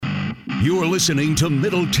You're listening to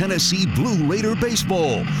Middle Tennessee Blue Raider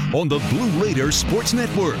Baseball on the Blue Raider Sports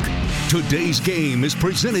Network. Today's game is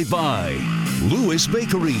presented by Lewis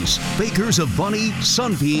Bakeries, bakers of Bunny,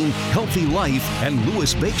 Sunbeam, Healthy Life, and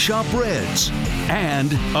Lewis Bake Shop Breads.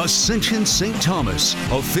 And Ascension St. Thomas,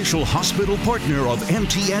 official hospital partner of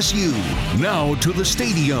MTSU. Now to the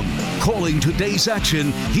stadium. Calling today's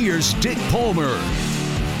action, here's Dick Palmer.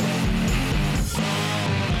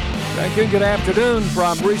 Thank you. Good afternoon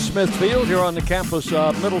from Reese Smith Field here on the campus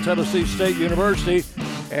of Middle Tennessee State University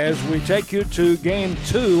as we take you to Game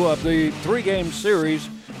 2 of the three-game series,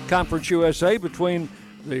 Conference USA, between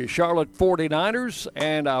the Charlotte 49ers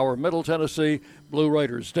and our Middle Tennessee Blue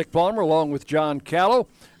Raiders. Dick Palmer along with John Callow.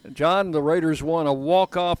 John, the Raiders won a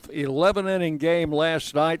walk-off 11-inning game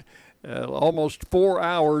last night. Almost 4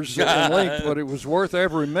 hours in length, but it was worth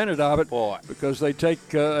every minute of it because they take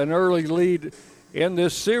an early lead in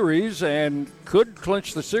this series and could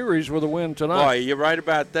clinch the series with a win tonight. Boy, you're right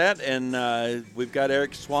about that, and we've got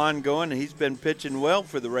Eric Swan going, and he's been pitching well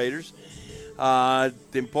for the Raiders. The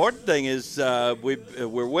important thing is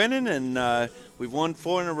we're winning, and we've won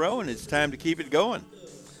 4 in a row, and it's time to keep it going.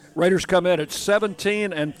 Raiders come in at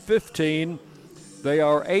 17-15. They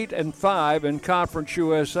are 8-5 in Conference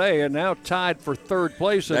USA, and now tied for third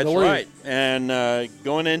place in the league. That's right, and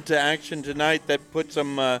going into action tonight, that puts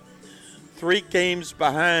them 3 games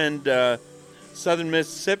behind Southern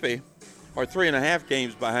Mississippi, or 3.5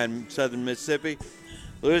 games behind Southern Mississippi.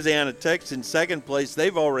 Louisiana Tech's in second place.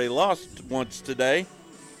 They've already lost once today,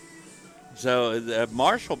 so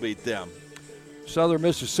Marshall beat them. Southern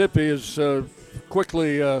Mississippi is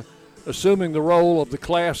quickly assuming the role of the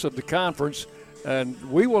class of the conference, and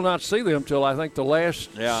we will not see them till I think the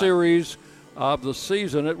last series of the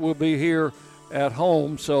season. It will be here at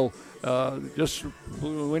home, so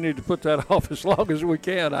we need to put that off as long as we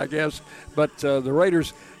can, I guess. But the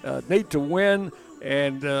Raiders need to win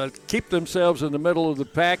and keep themselves in the middle of the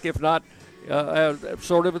pack, if not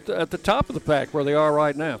sort of at the top of the pack where they are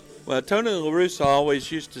right now. Well, Tony La Russa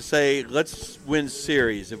always used to say, let's win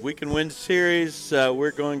series. If we can win series, we're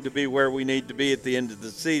going to be where we need to be at the end of the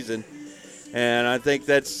season. And I think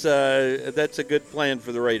that's a good plan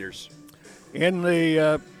for the Raiders. In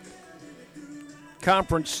the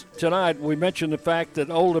conference tonight, we mentioned the fact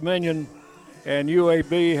that Old Dominion and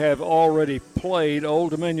UAB have already played.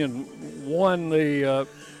 Old Dominion won the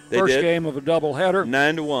first game of a doubleheader.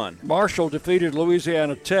 9-1. Marshall defeated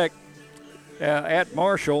Louisiana Tech at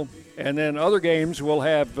Marshall. And then other games will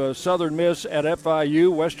have Southern Miss at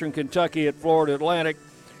FIU, Western Kentucky at Florida Atlantic,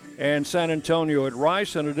 and San Antonio at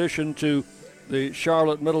Rice, in addition to the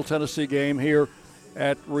Charlotte Middle Tennessee game here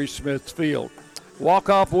at Reese Smith Field.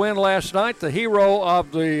 Walk-off win last night. The hero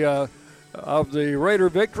of the Raider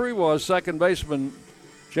victory was second baseman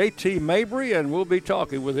J.T. Mabry, and we'll be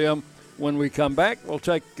talking with him when we come back. We'll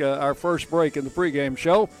take our first break in the pregame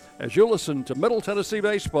show as you listen to Middle Tennessee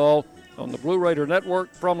Baseball on the Blue Raider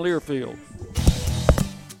Network from Learfield.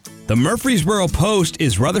 The Murfreesboro Post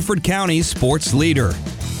is Rutherford County's sports leader.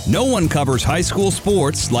 No one covers high school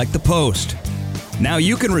sports like the Post. Now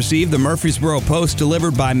you can receive the Murfreesboro Post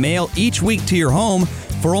delivered by mail each week to your home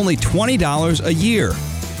for only $20 a year.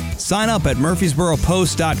 Sign up at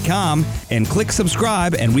murfreesboropost.com and click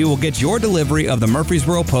subscribe, and we will get your delivery of the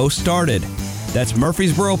Murfreesboro Post started. That's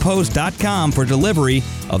murfreesboropost.com for delivery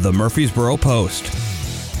of the Murfreesboro Post.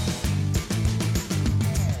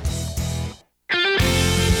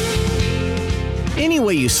 Any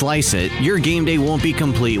way you slice it, your game day won't be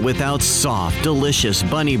complete without soft, delicious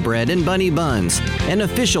Bunny Bread and Bunny Buns, an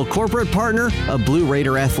official corporate partner of Blue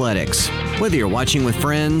Raider Athletics. Whether you're watching with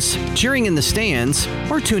friends, cheering in the stands,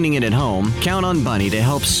 or tuning in at home, count on Bunny to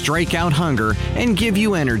help strike out hunger and give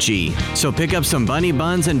you energy. So pick up some Bunny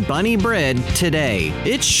Buns and Bunny Bread today.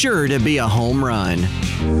 It's sure to be a home run.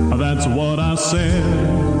 That's what I said.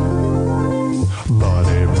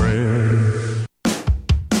 Bunny Bread.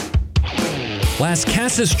 Las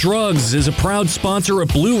Casas Drugs is a proud sponsor of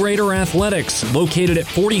Blue Raider Athletics, located at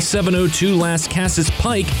 4702 Las Casas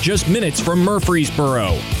Pike, just minutes from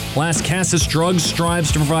Murfreesboro. Las Casas Drugs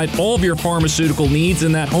strives to provide all of your pharmaceutical needs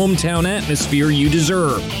in that hometown atmosphere you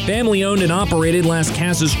deserve. Family-owned and operated, Las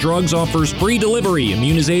Casas Drugs offers free delivery,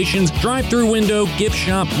 immunizations, drive-through window, gift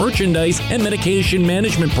shop, merchandise, and medication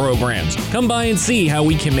management programs. Come by and see how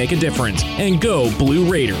we can make a difference. And go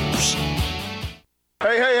Blue Raiders.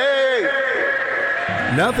 Hey, hey, hey!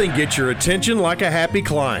 Nothing gets your attention like a happy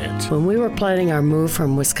client. When we were planning our move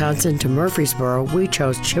from Wisconsin to Murfreesboro, we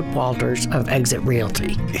chose Chip Walters of Exit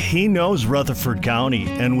Realty. He knows Rutherford County,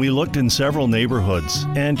 and we looked in several neighborhoods.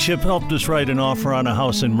 And Chip helped us write an offer on a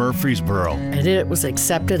house in Murfreesboro. And it was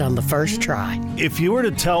accepted on the first try. If you were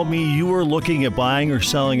to tell me you were looking at buying or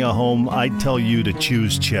selling a home, I'd tell you to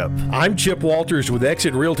choose Chip. I'm Chip Walters with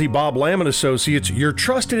Exit Realty Bob Lamb & Associates, your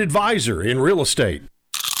trusted advisor in real estate.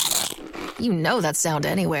 You know that sound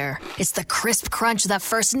anywhere. It's the crisp crunch of that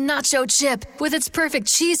first nacho chip. With its perfect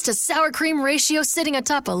cheese to sour cream ratio sitting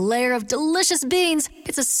atop a layer of delicious beans,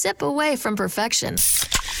 it's a sip away from perfection.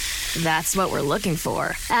 That's what we're looking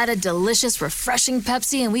for. Add a delicious, refreshing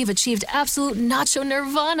Pepsi and we've achieved absolute nacho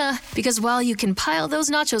nirvana. Because while you can pile those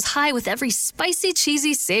nachos high with every spicy,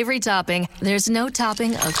 cheesy, savory topping, there's no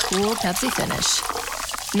topping a cool Pepsi finish.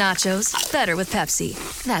 Nachos, better with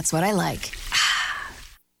Pepsi. That's what I like.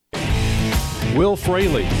 Will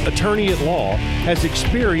Fraley, attorney at law, has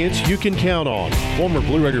experience you can count on. Former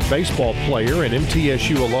Blue Raider baseball player and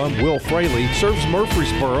MTSU alum Will Fraley serves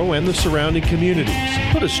Murfreesboro and the surrounding communities.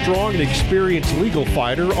 Put a strong and experienced legal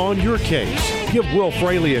fighter on your case. Give Will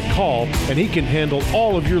Fraley a call and he can handle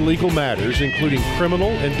all of your legal matters, including criminal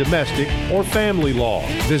and domestic or family law.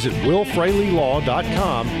 Visit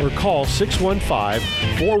willfraleylaw.com or call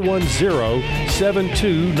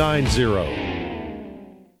 615-410-7290.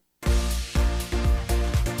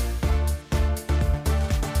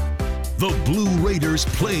 The Blue Raiders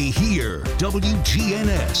play here.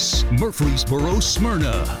 WGNS, Murfreesboro,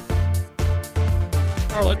 Smyrna.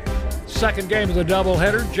 Charlotte, second game of the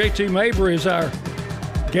doubleheader. JT Mabry is our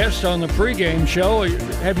guest on the pregame show.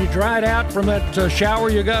 Have you dried out from that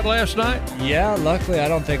shower you got last night? Yeah, luckily I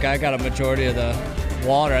don't think I got a majority of the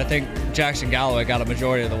water. I think Jackson Galloway got a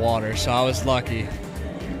majority of the water, so I was lucky.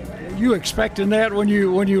 You expecting that when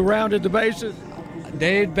you rounded the bases?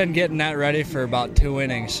 They'd been getting that ready for about 2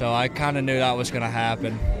 innings, so I kind of knew that was going to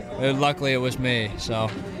happen. Luckily, it was me, so I'll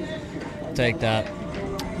take that.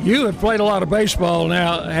 You have played a lot of baseball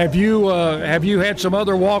now. Have you had some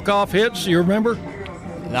other walk-off hits, you remember?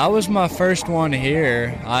 That was my first one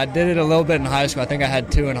here. I did it a little bit in high school. I think I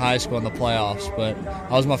had 2 in high school in the playoffs, but that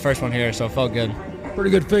was my first one here, so it felt good.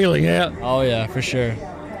 Pretty good feeling, yeah? Oh, yeah, for sure.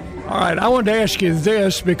 All right, I wanted to ask you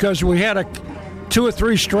this because we had 2 or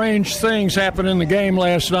 3 strange things happen in the game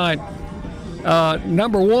last night.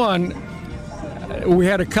 Number one, we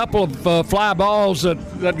had a couple of fly balls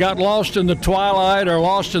that got lost in the twilight or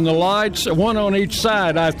lost in the lights, one on each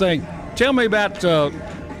side, I think. Tell me about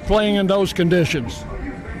playing in those conditions.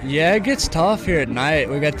 Yeah, it gets tough here at night.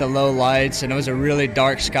 We got the low lights, and it was a really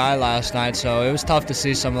dark sky last night, so it was tough to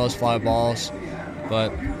see some of those fly balls.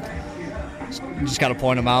 But you just got to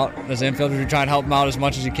point them out. As infielders, you try and help them out as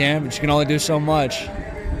much as you can, but you can only do so much.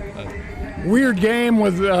 Weird game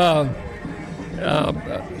with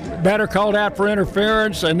batter called out for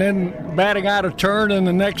interference and then batting out of turn in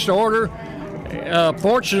the next order.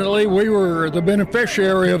 Fortunately, we were the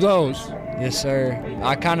beneficiary of those. Yes, sir.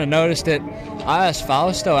 I kind of noticed it. I asked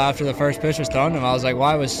Fausto after the first pitch was thrown to him. I was like,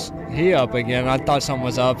 why was he up again? I thought something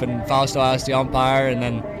was up, and Fausto asked the umpire, and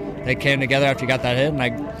then they came together after he got that hit,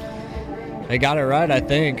 and they got it right, I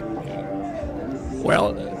think.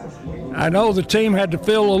 Well, I know the team had to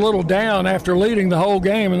feel a little down after leading the whole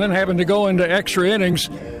game and then having to go into extra innings,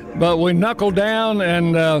 but we knuckled down,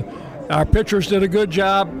 and our pitchers did a good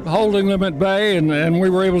job holding them at bay, and we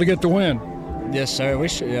were able to get the win. Yes, sir. It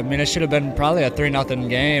should have been probably a 3-0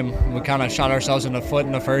 game. We kind of shot ourselves in the foot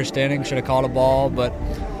in the first inning, should have caught a ball, but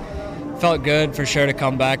felt good for sure to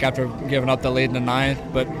come back after giving up the lead in the ninth.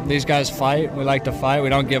 But these guys fight. We like to fight. We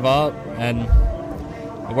don't give up, and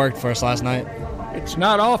it worked for us last night. It's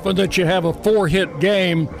not often that you have a 4-hit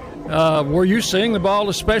game. Were you seeing the ball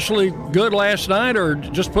especially good last night, or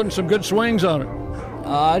just putting some good swings on it?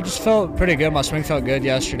 I just felt pretty good. My swing felt good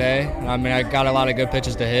yesterday. I mean, I got a lot of good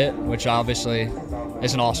pitches to hit, which obviously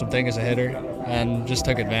is an awesome thing as a hitter, and just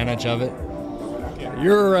took advantage of it.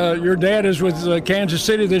 Your dad is with Kansas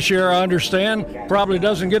City this year, I understand. Probably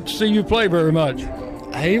doesn't get to see you play very much.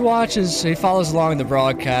 He follows along the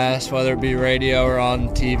broadcast, whether it be radio or on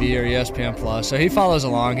TV or ESPN+. So he follows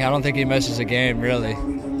along. I don't think he misses a game, really.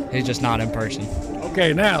 He's just not in person.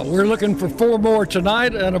 Okay, now we're looking for 4 more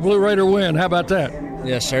tonight and a Blue Raider win. How about that?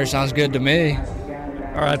 Yes, sir. Sounds good to me.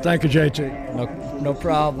 All right, thank you, JT. No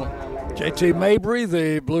problem. JT Mabry,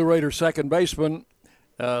 the Blue Raider second baseman,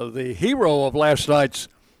 the hero of last night's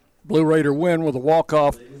Blue Raider win with a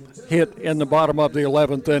walk-off hit in the bottom of the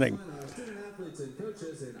 11th inning.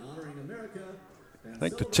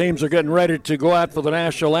 think the teams are getting ready to go out for the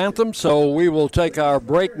national anthem, so we will take our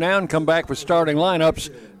break now and come back with starting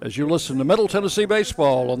lineups as you listen to Middle Tennessee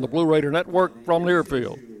Baseball on the Blue Raider Network from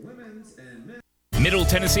Learfield. Middle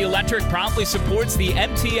Tennessee Electric proudly supports the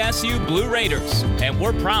MTSU Blue Raiders, and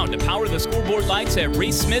we're proud to power the scoreboard lights at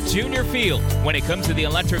Reese Smith Jr. Field. When it comes to the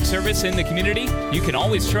electric service in the community, you can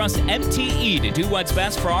always trust MTE to do what's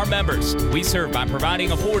best for our members. We serve by providing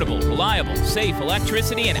affordable, reliable, safe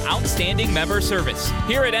electricity and outstanding member service.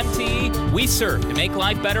 Here at MTE, we serve to make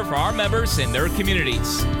life better for our members and their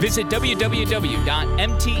communities. Visit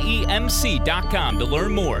www.mtemc.com to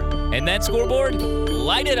learn more. And that scoreboard,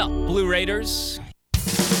 light it up, Blue Raiders.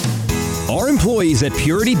 Our employees at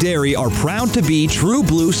Purity Dairy are proud to be true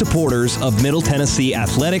blue supporters of Middle Tennessee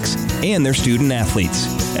athletics and their student athletes.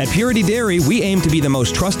 At Purity Dairy, we aim to be the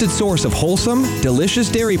most trusted source of wholesome, delicious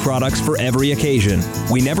dairy products for every occasion.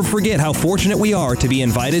 We never forget how fortunate we are to be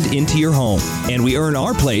invited into your home, and we earn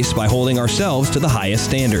our place by holding ourselves to the highest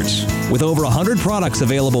standards. With over 100 products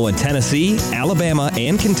available in Tennessee, Alabama,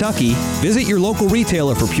 and Kentucky, visit your local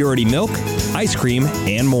retailer for Purity milk, ice cream,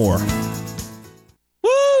 and more.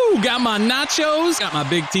 Got my nachos, got my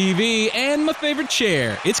big TV, and my favorite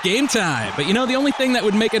chair. It's game time. But you know, the only thing that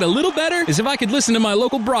would make it a little better is if I could listen to my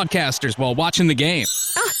local broadcasters while watching the game.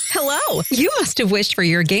 Oh, hello. You must have wished for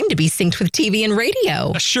your game to be synced with TV and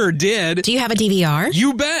radio. I sure did. Do you have a DVR?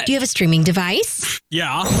 You bet. Do you have a streaming device?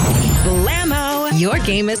 Yeah. Blammo! Your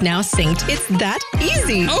game is now synced. It's that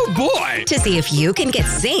easy. Oh, boy. To see if you can get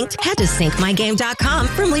synced, head to syncmygame.com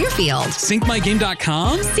from Learfield.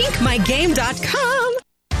 Syncmygame.com? Syncmygame.com.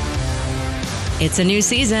 It's a new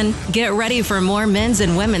season. Get ready for more men's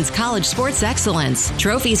and women's college sports excellence.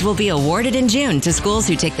 Trophies will be awarded in June to schools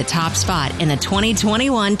who take the top spot in the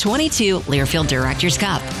 2021-22 Learfield Directors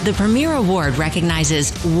Cup. The premier award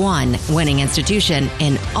recognizes one winning institution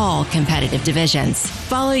in all competitive divisions.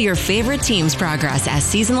 Follow your favorite team's progress as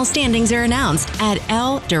seasonal standings are announced at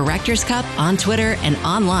L Directors Cup on Twitter and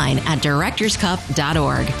online at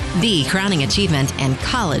directorscup.org. The crowning achievement in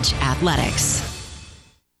college athletics.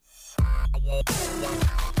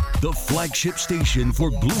 The flagship station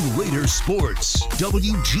for Blue Raider sports,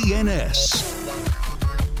 WGNS.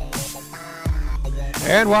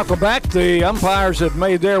 And welcome back. The umpires have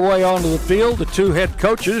made their way onto the field. The two head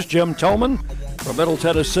coaches, Jim Tolman from Middle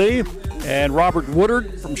Tennessee and Robert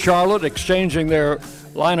Woodard from Charlotte, exchanging their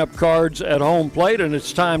lineup cards at home plate. And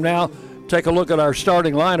it's time now to take a look at our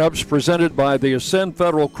starting lineups presented by the Ascend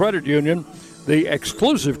Federal Credit Union, the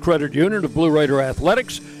exclusive credit union of Blue Raider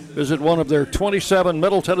Athletics. Visit one of their 27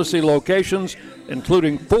 Middle Tennessee locations,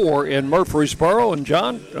 including 4 in Murfreesboro. And,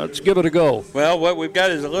 John, let's give it a go. Well, what we've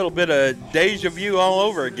got is a little bit of deja vu all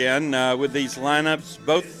over again with these lineups.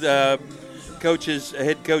 Both head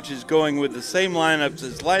coaches going with the same lineups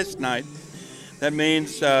as last night. That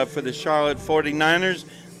means for the Charlotte 49ers,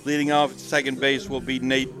 leading off at second base will be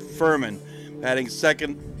Nate Furman. Batting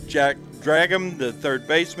second, Jack Dragum, the third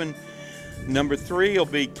baseman. Number 3 will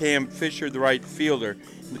be Cam Fisher, the right fielder.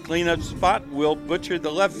 The cleanup spot, Will Butcher, the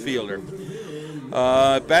left fielder.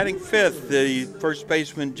 Batting fifth, the first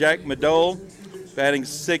baseman, Jack Madole. Batting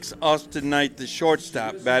sixth, Austin Knight, the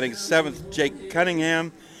shortstop. Batting seventh, Jake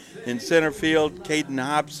Cunningham. In center field, Caden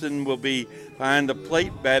Hobson will be behind the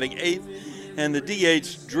plate, batting eighth. And the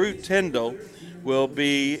DH, Drew Tyndall, will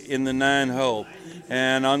be in the 9-hole.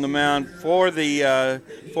 And on the mound for the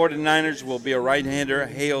 49ers will be a right-hander,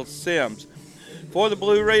 Hale Sims. For the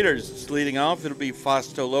Blue Raiders, leading off, it'll be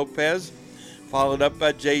Fausto Lopez, followed up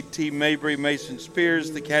by J.T. Mabry, Mason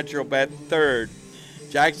Spears. The catcher will bat third.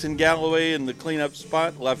 Jackson Galloway in the cleanup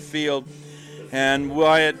spot, left field. And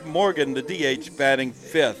Wyatt Morgan, the DH, batting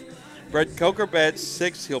fifth. Brett Coker bats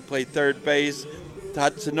sixth. He'll play third base.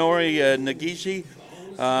 Tatsunori Nagishi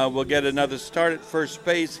will get another start at first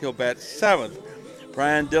base. He'll bat seventh.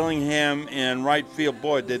 Brian Dillingham in right field.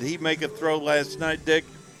 Boy, did he make a throw last night, Dick?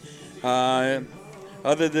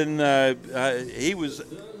 Other than he was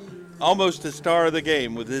almost a star of the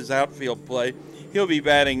game with his outfield play. He'll be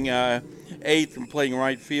batting eighth and playing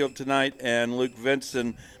right field tonight, and Luke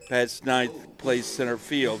Vinson bats ninth, plays center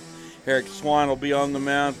field. Eric Swan will be on the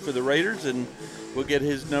mound for the Raiders, and we'll get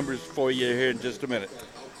his numbers for you here in just a minute.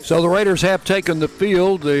 So the Raiders have taken the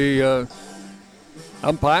field. The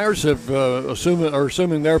umpires have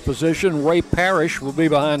assuming their position. Ray Parrish will be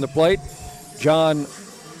behind the plate. John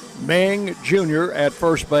Mang Jr. at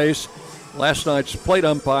first base. Last night's plate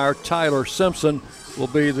umpire, Tyler Simpson, will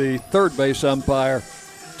be the third base umpire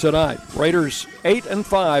tonight. Raiders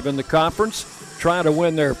 8-5 in the conference, trying to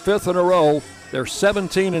win their fifth in a row. They're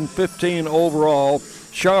 17-15 overall.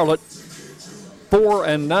 Charlotte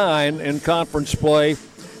 4-9 in conference play,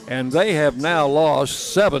 and they have now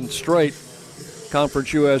lost 7 straight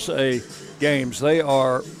Conference USA games. They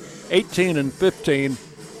are 18-15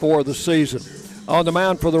 for the season. On the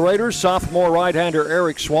mound for the Raiders, sophomore right-hander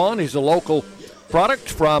Eric Swan. He's a local product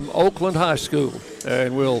from Oakland High School,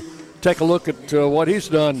 and we'll take a look at what he's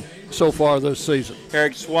done so far this season.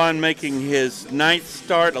 Eric Swan making his 9th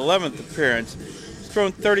start, 11th appearance. He's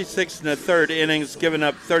thrown 36 in the 3rd innings, given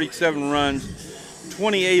up 37 runs,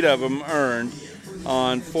 28 of them earned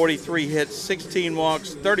on 43 hits, 16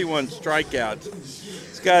 walks, 31 strikeouts.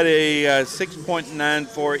 He's got a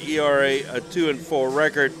 6.94 ERA, a 2-4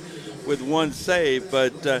 record with 1 save,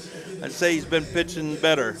 but I'd say he's been pitching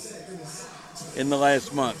better in the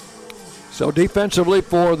last month. So defensively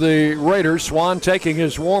for the Raiders, Swan taking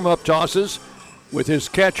his warm-up tosses with his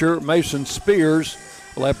catcher, Mason Spears.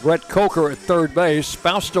 We'll have Brett Coker at third base,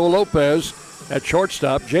 Fausto Lopez at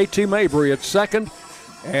shortstop, J.T. Mabry at second,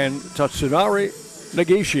 and Tatsunari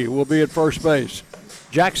Nagishi will be at first base.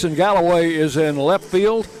 Jackson Galloway is in left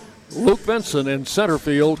field, Luke Benson in center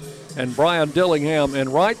field, and Brian Dillingham in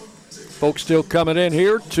right. Folks still coming in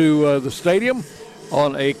here to the stadium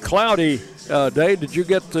on a cloudy day. Did you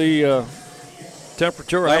get the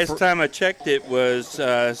temperature? Last time I checked, it was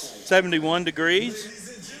 71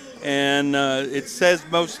 degrees, and it says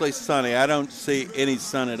mostly sunny. I don't see any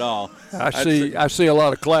sun at all. I see a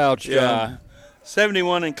lot of clouds, John. Yeah,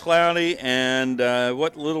 71 and cloudy, and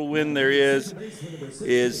what little wind there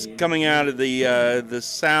is coming out of the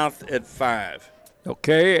south at 5.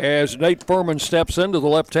 Okay, as Nate Furman steps into the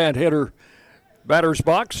left-hand hitter batter's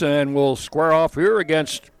box, and we'll square off here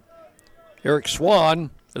against Eric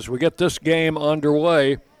Swan as we get this game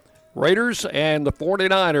underway. Raiders and the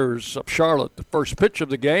 49ers of Charlotte. The first pitch of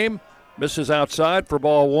the game misses outside for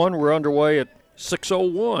ball 1. We're underway at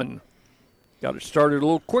 6:01. Got it started a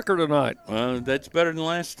little quicker tonight. Well, that's better than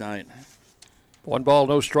last night. 1 ball,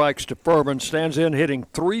 no strikes to Furman. Stands in hitting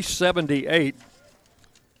 .378,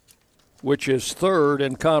 which is 3rd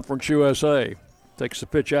in Conference USA. Takes the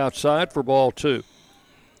pitch outside for ball 2.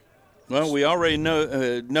 Well, we already know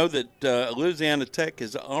that Louisiana Tech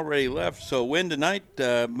has already left, so a win tonight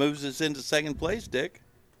moves us into second place, Dick.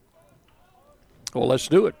 Well, let's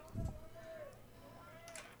do it.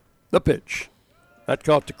 The pitch. That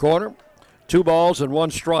caught the corner. 2 balls and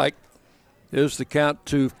 1 strike is the count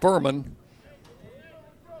to Furman.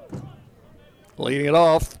 Leading it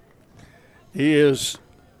off, he is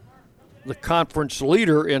the conference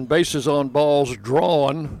leader in bases on balls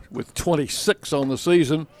drawn with 26 on the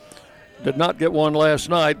season. Did not get one last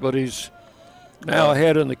night, but he's now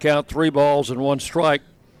ahead in the count, 3 balls and 1 strike.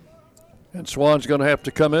 And Swan's going to have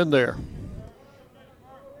to come in there.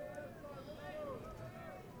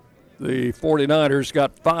 The 49ers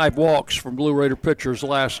got 5 walks from Blue Raider pitchers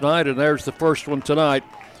last night, and there's the first one tonight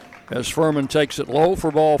as Furman takes it low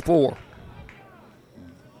for ball 4.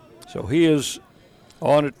 So he is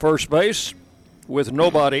on at first base with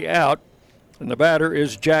nobody out, and the batter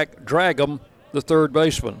is Jack Dragum, the third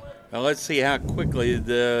baseman. Now let's see how quickly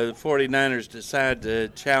the 49ers decide to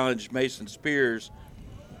challenge Mason Spears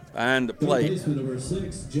behind the plate. Baseman number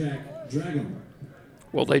 6, Jack Dragum.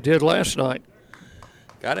 Well, they did last night.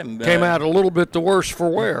 Got him. Came out a little bit the worse for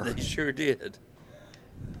wear. They sure did.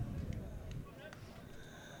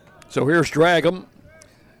 So here's Dragum.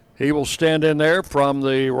 He will stand in there from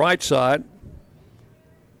the right side.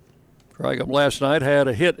 Dragum last night had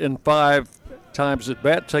a hit in 5 times at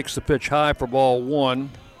bat. Takes the pitch high for ball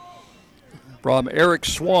 1 from Eric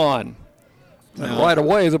Swan. And right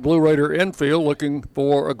away, the Blue Raider infield looking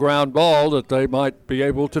for a ground ball that they might be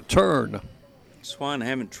able to turn. Swan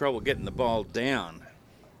having trouble getting the ball down.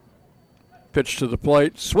 Pitch to the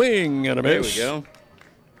plate, swing and a miss. There we go.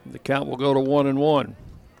 The count will go to 1-1.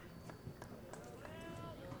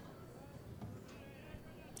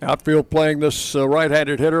 Outfield playing this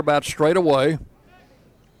right-handed hitter about straight away.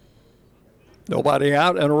 Nobody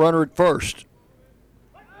out and a runner at first.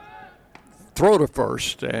 Throw to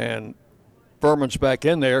first, and Furman's back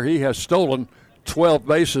in there. He has stolen 12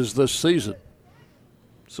 bases this season.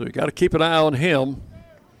 So you got to keep an eye on him.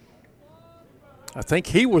 I think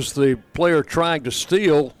he was the player trying to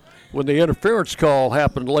steal when the interference call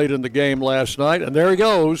happened late in the game last night. And there he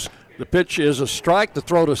goes. The pitch is a strike. The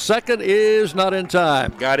throw to second is not in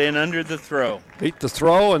time. Got in under the throw. Beat the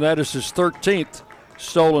throw, and that is his 13th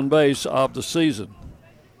stolen base of the season.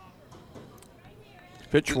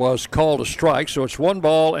 Pitch was called a strike, so it's 1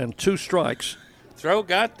 ball and 2 strikes. Throw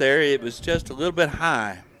got there. It was just a little bit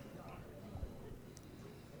high.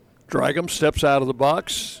 Dragum steps out of the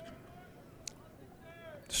box.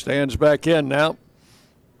 Stands back in now.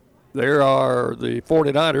 There are the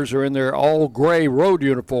 49ers are in their all-gray road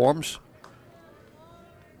uniforms.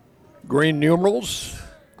 green numerals,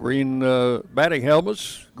 green batting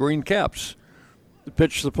helmets, green caps. The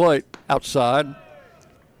pitch to the plate, outside.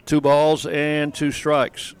 2 balls and 2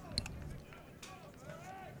 strikes.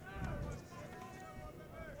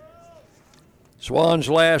 Swans'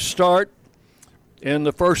 last start in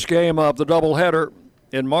the first game of the doubleheader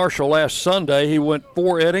in Marshall last Sunday. He went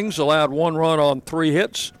 4 innings, allowed 1 run on 3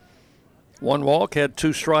 hits, 1 walk, had 2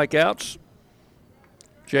 strikeouts.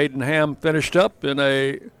 Jaden Ham finished up in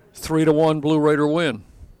a 3-1 Blue Raider win.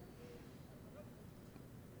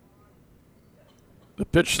 The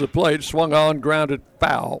pitch to the plate, swung on, grounded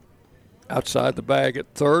foul. Outside the bag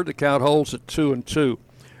at third. The count holds at 2-2.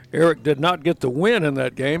 Eric did not get the win in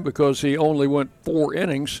that game because he only went 4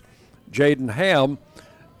 innings. Jaden Ham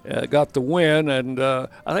got the win, and I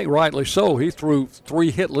think rightly so. He threw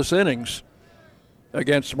 3 hitless innings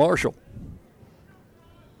against Marshall.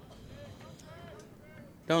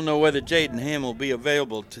 Don't know whether Jaden Ham will be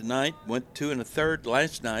available tonight. Went 2 1/3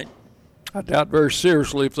 last night. I doubt very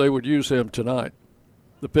seriously if they would use him tonight.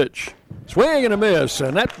 The pitch. Swing and a miss,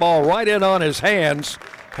 and that ball right in on his hands.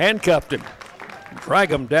 Handcuffed him. Drag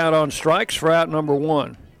him down on strikes for out number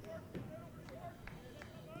 1.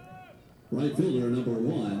 Right fielder number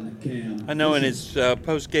 1, Cam. I know in his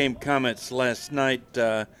post-game comments last night,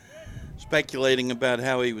 speculating about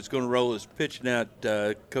how he was going to roll his pitch out,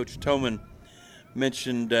 Coach Toman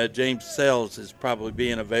mentioned James Sells as probably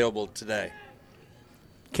being available today.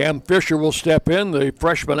 Cam Fisher will step in, the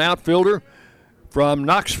freshman outfielder from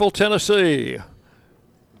Knoxville, Tennessee.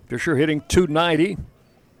 Fisher hitting .290.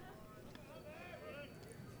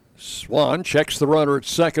 Swan checks the runner at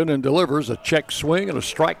second and delivers a check swing and a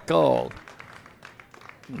strike called.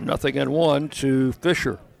 0-1 to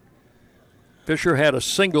Fisher. Fisher had a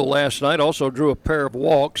single last night, also drew a pair of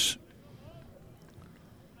walks.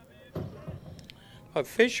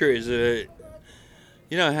 Fisher is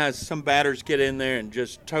how some batters get in there and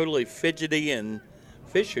just totally fidgety, and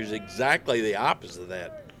Fisher's exactly the opposite of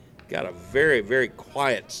that. Got a very, very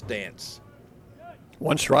quiet stance.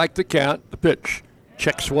 1 strike the count, the pitch.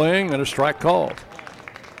 Check swing and a strike called.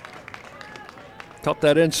 Caught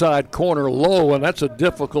that inside corner low, and that's a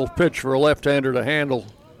difficult pitch for a left-hander to handle.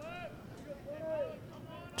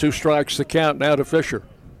 2 strikes the count now to Fisher.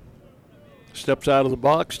 Steps out of the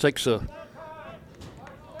box, takes a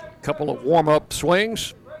couple of warm-up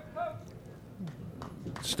swings.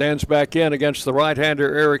 Stands back in against the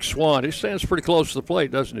right-hander Eric Swan. He stands pretty close to the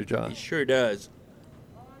plate, doesn't he, John? He sure does.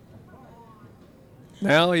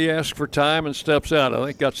 Now he asks for time and steps out. I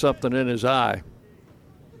think got something in his eye.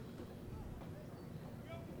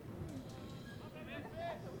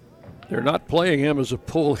 They're not playing him as a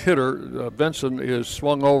pull hitter. Benson is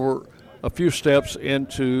swung over a few steps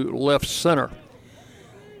into left center.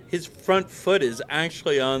 His front foot is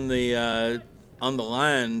actually on the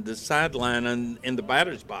line, the sideline in the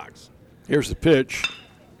batter's box. Here's the pitch.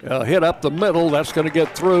 Hit up the middle. That's going to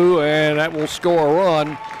get through, and that will score a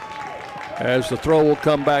run as the throw will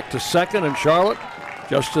come back to second. And Charlotte,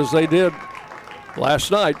 just as they did last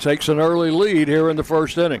night, takes an early lead here in the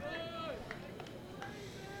first inning.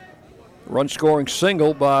 Run-scoring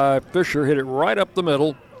single by Fisher. Hit it right up the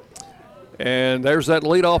middle. And there's that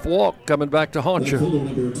leadoff walk coming back to haunt you.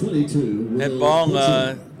 That ball,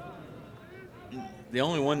 the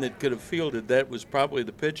only one that could have fielded that was probably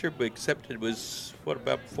the pitcher, but except it was,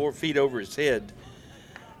 about 4 feet over his head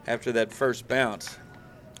after that first bounce.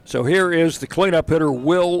 So here is the cleanup hitter,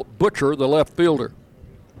 Will Butcher, the left fielder.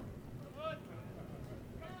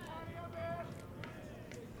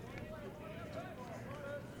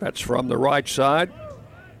 That's from the right side.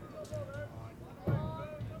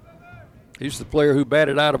 He's the player who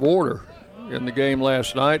batted out of order in the game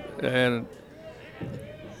last night, and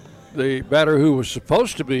the batter who was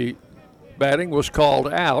supposed to be batting was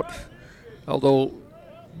called out, although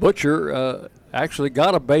Butcher actually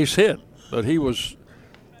got a base hit, but he was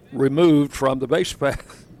removed from the base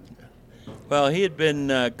path. Well, he had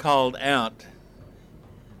been called out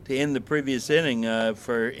to end the previous inning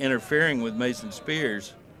for interfering with Mason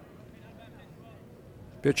Spears.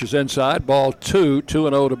 Pitch is inside, ball 2,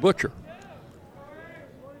 2-0 to Butcher.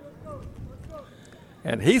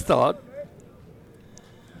 And he thought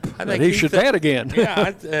that he should bat again.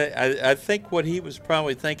 Yeah, I think what he was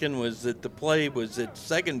probably thinking was that the play was at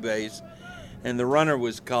second base and the runner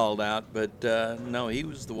was called out, but no, he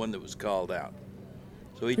was the one that was called out.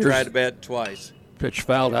 So he tried to bat twice. Pitch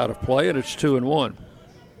fouled out of play, and it's 2-1.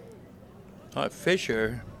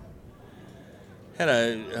 Fisher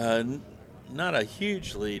had not a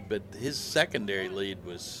huge lead, but his secondary lead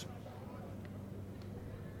was.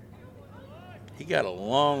 He got a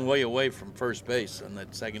long way away from first base on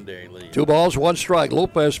that secondary lead. 2 balls, 1 strike.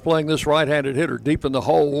 Lopez playing this right-handed hitter deep in the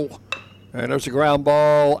hole. And there's a ground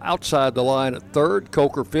ball outside the line at third.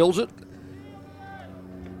 Coker fields it.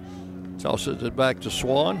 Tosses it back to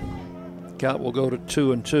Swan. Count will go to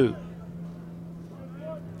 2-2.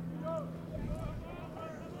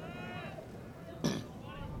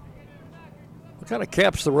 What kind of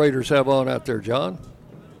caps the Raiders have on out there, John?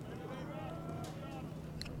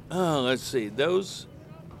 Oh, let's see. Those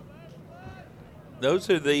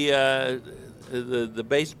are the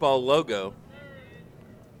baseball logo,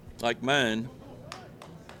 like mine.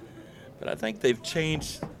 But I think they've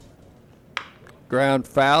changed. Ground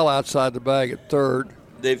foul outside the bag at third.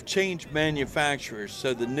 They've changed manufacturers,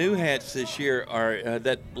 so the new hats this year are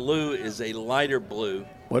that blue is a lighter blue.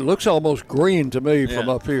 Well, it looks almost green to me from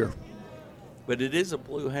up here. But it is a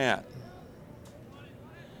blue hat.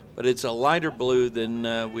 But it's a lighter blue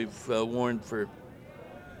than we've worn for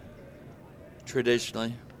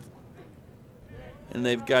traditionally. And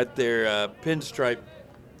they've got their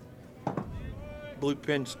blue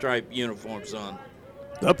pinstripe uniforms on.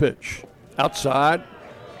 The pitch. Outside.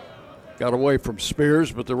 Got away from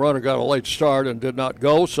Spears, but the runner got a late start and did not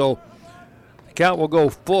go. So the count will go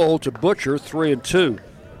full to Butcher, 3-2.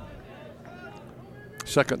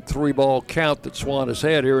 Second 3-ball count that Swan has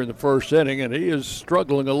had here in the first inning, and he is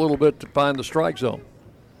struggling a little bit to find the strike zone.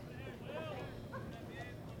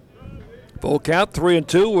 Full count,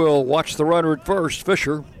 3-2. We'll watch the runner at first,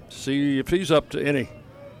 Fisher, see if he's up to any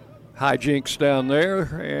hijinks down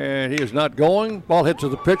there, and he is not going. Ball hit to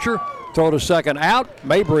the pitcher. Throw to second, out.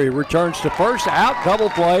 Mabry returns to first, out. Double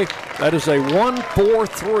play. That is a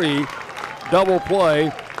 1-4-3 double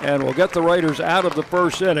play, and we'll get the Raiders out of the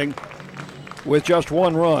first inning with just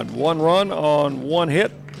 1 run. 1 run on 1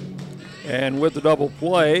 hit, and with the double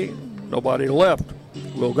play, nobody left.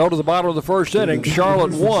 We'll go to the bottom of the first inning.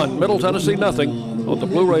 Charlotte 1, Middle Tennessee nothing on the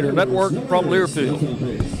Blue Raider Network from Learfield.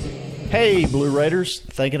 Hey, Blue Raiders,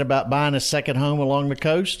 thinking about buying a second home along the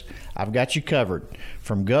coast? I've got you covered.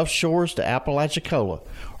 From Gulf Shores to Apalachicola,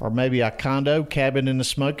 or maybe a condo cabin in the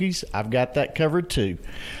Smokies, I've got that covered too.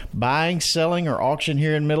 Buying, selling, or auction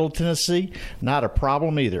here in Middle Tennessee, not a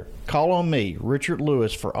problem either. Call on me, Richard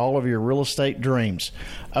Lewis, for all of your real estate dreams.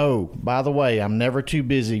 Oh, by the way, I'm never too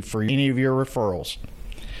busy for any of your referrals.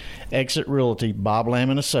 Exit Realty, Bob Lamb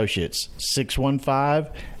 & Associates,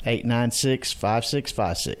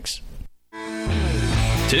 615-896-5656.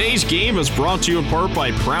 Today's game is brought to you in part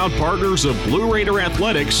by proud partners of Blue Raider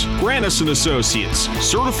Athletics, Grannis & Associates,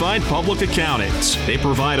 certified public accountants. They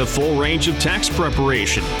provide a full range of tax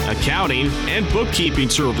preparation, accounting, and bookkeeping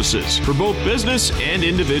services for both business and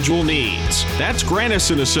individual needs. That's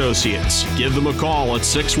Grannis & Associates. Give them a call at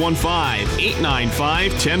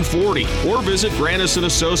 615-895-1040 or visit Grannis &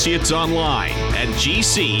 Associates online at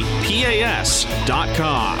gcpas.com.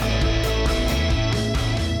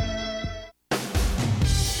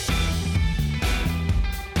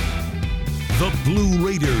 The Blue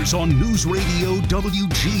Raiders on News Radio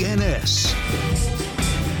WGNS.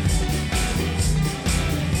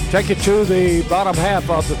 Take it to the bottom half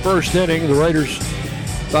of the first inning. The Raiders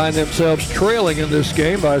find themselves trailing in this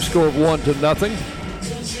game by a score of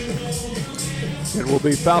 1-0. It will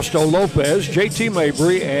be Fausto Lopez, JT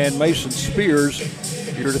Mabry, and Mason Spears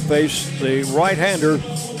here to face the right-hander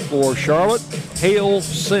for Charlotte, Hale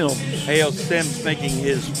Sims. Hale Sims making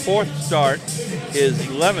his 4th start, his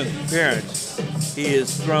 11th appearance. He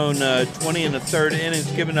has thrown 20 in the 3rd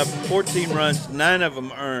innings, given up 14 runs, 9 of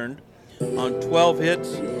them earned, on 12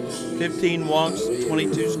 hits, 15 walks,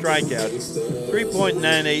 22 strikeouts,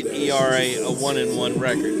 3.98 ERA, a 1-1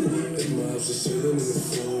 record.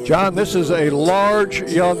 John, this is a large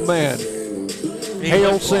young man.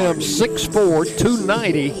 Hale Sims, 6'4",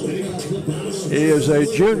 290. He is a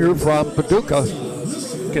junior from Paducah,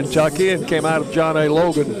 Kentucky, and came out of John A.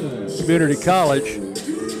 Logan Community College.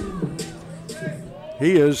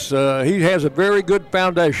 He has a very good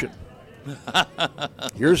foundation.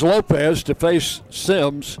 Here's Lopez to face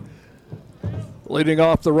Sims, leading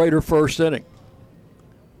off the Raider first inning.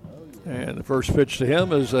 And the first pitch to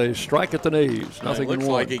him is a strike at the knees. Nothing in one. Looks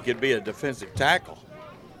like he could be a defensive tackle.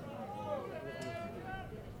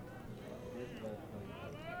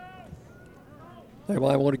 They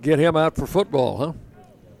might want to get him out for football, huh?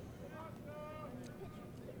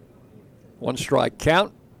 1 strike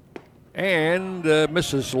count. And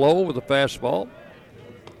misses low with a fastball.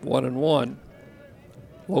 1-1.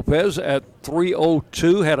 Lopez at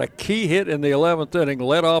 3:02 had a key hit in the 11th inning,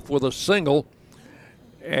 led off with a single,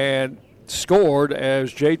 and scored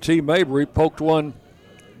as JT Mabry poked one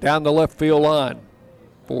down the left field line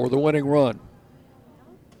for the winning run.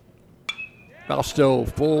 Fausto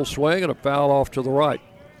full swing and a foul off to the right.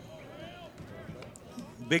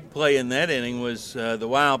 Big play in that inning was the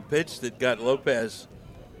wild pitch that got Lopez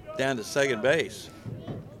down to second base.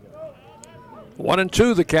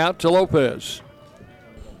 1-2 the count to Lopez.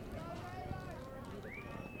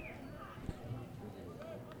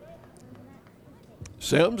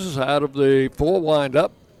 Sims is out of the full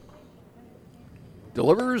windup.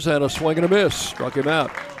 Delivers and a swing and a miss. Struck him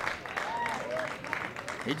out.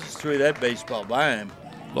 He just threw that baseball by him.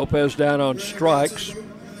 Lopez down on strikes.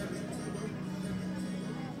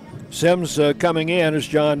 Sims coming in, as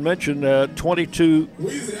John mentioned, 22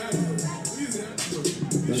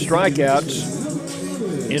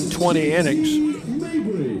 strikeouts in 20 innings.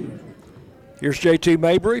 Here's JT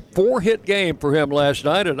Mabry. 4-hit game for him last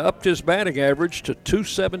night and upped his batting average to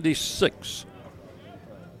 276.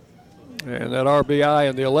 And that RBI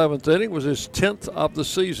in the 11th inning was his 10th of the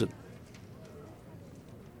season.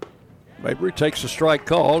 Mabry takes a strike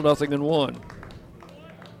call, 0-1.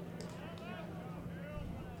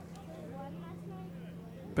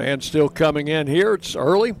 Fans still coming in here. It's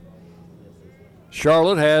early.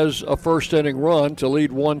 Charlotte has a first inning run to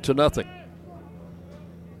lead 1-0.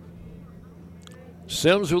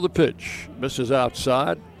 Sims with a pitch. Misses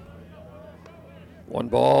outside. 1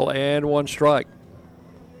 ball and 1 strike.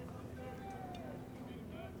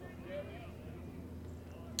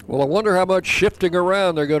 Well, I wonder how much shifting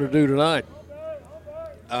around they're going to do tonight.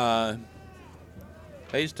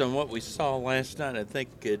 Based on what we saw last night, I think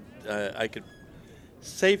I could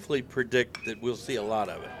safely predict that we'll see a lot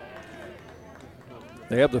of it.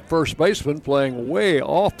 They have the first baseman playing way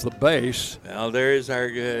off the base. Well, there is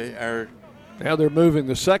our. Now they're moving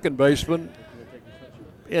the second baseman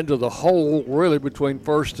into the hole, really between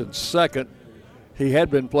first and second. He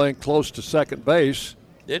had been playing close to second base.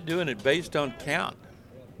 They're doing it based on count.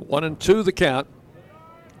 1-2 the count.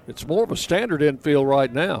 It's more of a standard infield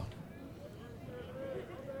right now.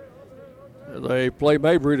 They play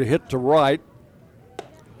Mabry to hit to right.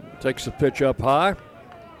 Takes the pitch up high.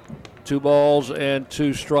 2 balls and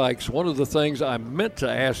 2 strikes. One of the things I meant to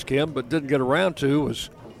ask him but didn't get around to was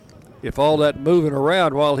if all that moving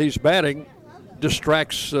around while he's batting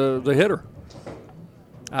distracts the hitter.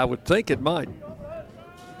 I would think it might.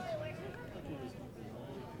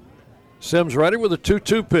 Sims ready with a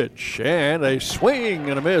 2-2 pitch and a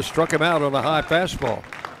swing and a miss. Struck him out on a high fastball.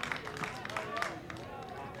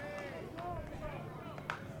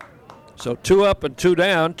 So 2 up and 2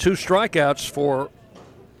 down, 2 strikeouts for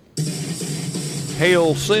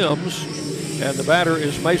Hale Sims, and the batter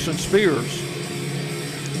is Mason Spears.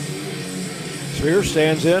 Spears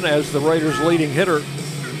stands in as the Raiders' leading hitter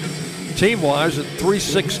team-wise at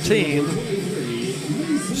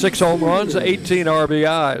 .316, 6 home runs, 18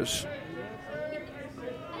 RBIs.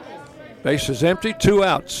 Base is empty, 2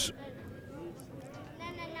 outs.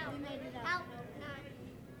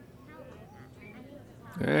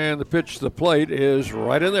 And the pitch to the plate is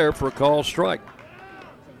right in there for a called strike.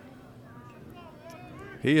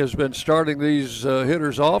 He has been starting these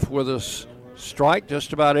hitters off with a strike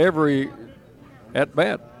just about every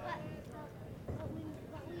at-bat.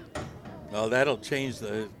 Well, that'll change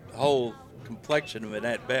the whole complexion of an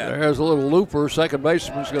at-bat. There's a little looper. Second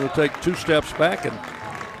baseman's going to take 2 steps back and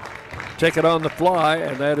take it on the fly,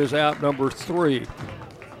 and that is out number 3.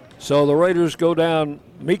 So the Raiders go down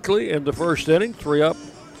meekly in the first inning, 3 up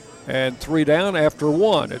and 3 down after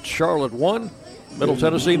 1. It's Charlotte 1, Middle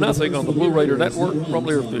Tennessee nothing on the Blue Raider Network from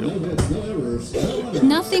Learfield.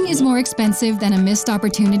 Nothing is more expensive than a missed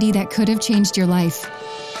opportunity that could have changed your life.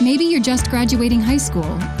 Maybe you're just graduating high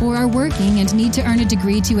school or are working and need to earn a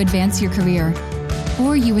degree to advance your career.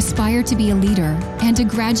 Or you aspire to be a leader, and a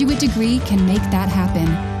graduate degree can make that happen.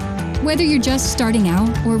 Whether you're just starting out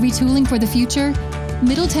or retooling for the future,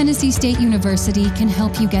 Middle Tennessee State University can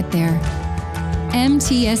help you get there.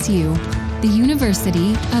 MTSU, the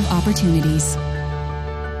University of Opportunities.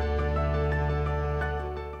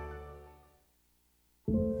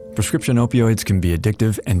 Prescription opioids can be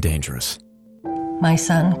addictive and dangerous. My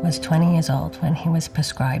son was 20 years old when he was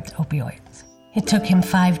prescribed opioids. It took him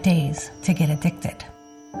 5 days to get addicted.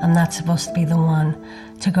 I'm not supposed to be the one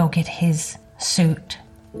to go get his suit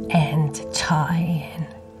and tie and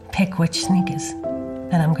pick which sneakers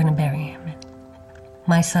that I'm going to bury him in.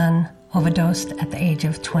 My son overdosed at the age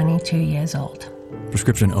of 22 years old.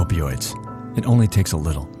 Prescription opioids. It only takes a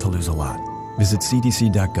little to lose a lot. Visit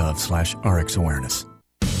cdc.gov/RxAwareness.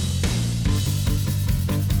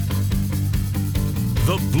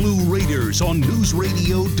 The Blue Raiders on News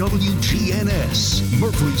Radio WGNS,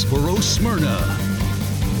 Murfreesboro, Smyrna.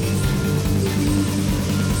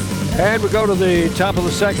 And we go to the top of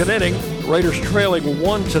the second inning. Raiders trailing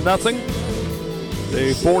 1-0.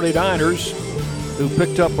 The 49ers, who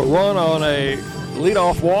picked up a run on a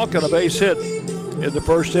leadoff walk and a base hit in the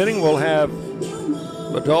first inning, will have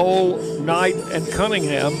Madole, Knight, and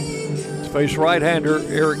Cunningham to face right-hander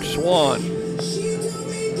Eric Swan.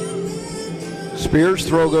 Spears'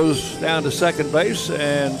 throw goes down to second base,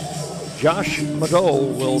 and Josh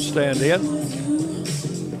Madole will stand in.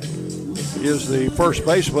 He is the first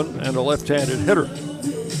baseman and a left-handed hitter.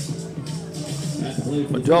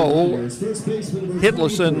 Madole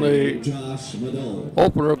hitless in the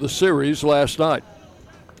opener of the series last night.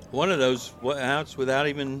 One of those outs without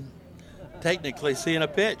even technically seeing a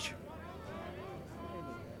pitch.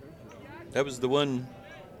 That was the one.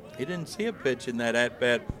 He didn't see a pitch in that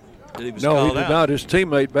at-bat that he was called out. No, he did not. His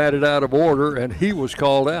teammate batted out of order, and he was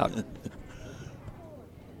called out.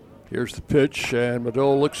 Here's the pitch, and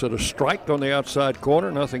Madole looks at a strike on the outside corner,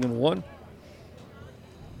 0-1.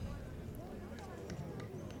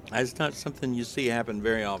 That's not something you see happen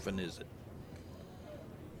very often, is it?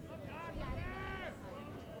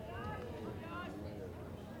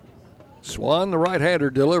 Swan, the right-hander,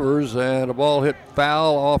 delivers, and a ball hit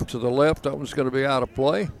foul off to the left. That one's going to be out of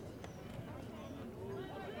play.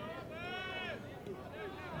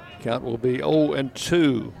 Count will be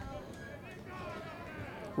 0-2.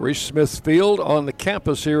 Reese Smith Field on the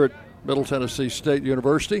campus here at Middle Tennessee State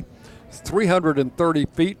University. 330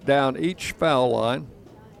 feet down each foul line.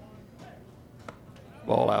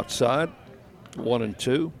 Ball outside,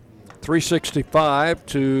 1-2. 365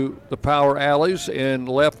 to the power alleys in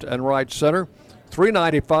left and right center.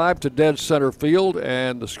 395 to dead center field,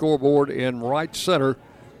 and the scoreboard in right center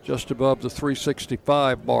just above the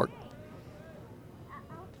 365 mark.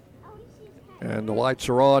 And the lights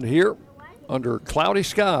are on here under cloudy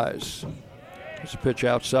skies. There's a pitch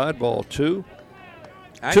outside, ball 2.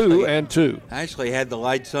 2-2. Actually had the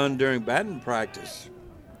lights on during batting practice.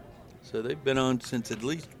 So they've been on since at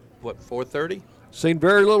least, 4:30? Seen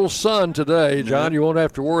very little sun today, John. You won't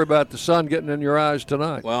have to worry about the sun getting in your eyes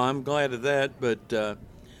tonight. Well, I'm glad of that, but the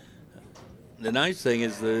nice thing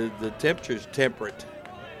is the temperature's temperate.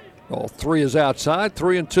 Ball 3 is outside,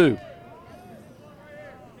 3-2.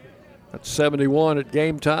 That's 71 at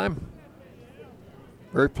game time.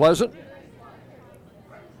 Very pleasant.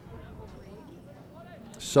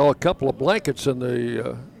 Saw a couple of blankets in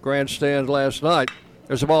the grandstand last night.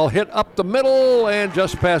 There's a ball hit up the middle and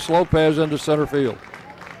just past Lopez into center field.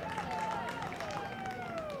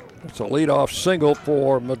 It's a leadoff single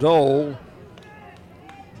for Madole.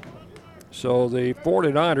 So the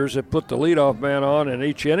 49ers have put the leadoff man on in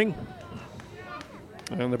each inning.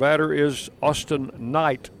 And the batter is Austin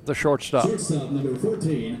Knight, the shortstop. Shortstop number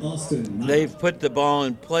 14, Austin Knight. They've put the ball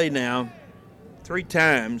in play now 3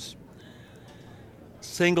 times.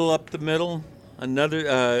 Single up the middle, another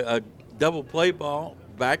a double play ball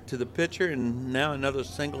back to the pitcher, and now another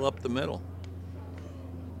single up the middle.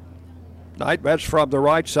 Knight bats from the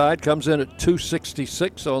right side, comes in at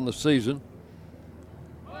 266 on the season.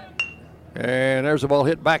 And there's a ball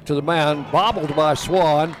hit back to the mound, bobbled by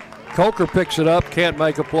Swan. Coker picks it up, can't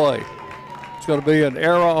make a play. It's going to be an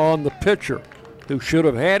error on the pitcher, who should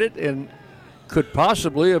have had it and could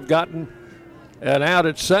possibly have gotten an out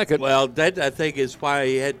at second. Well, that I think is why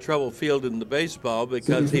he had trouble fielding the baseball,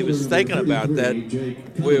 because he was thinking about that.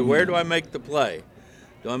 Where do I make the play?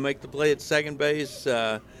 Do I make the play at second base?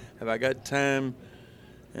 Have I got time?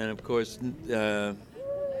 And of course, they're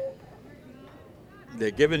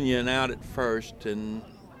giving you an out at first, and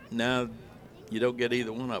now you don't get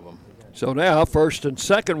either one of them. So now first and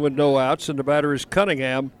second with no outs, and the batter is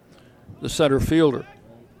Cunningham, the center fielder.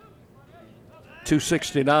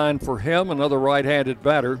 269 for him, another right-handed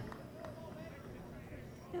batter.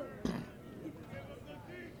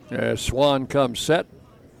 As Swan comes set.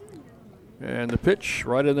 And the pitch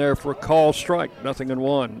right in there for a call strike,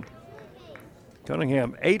 0-1.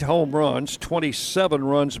 Cunningham, 8 home runs, 27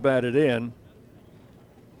 runs batted in.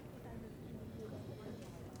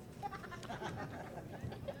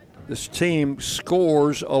 This team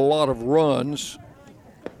scores a lot of runs.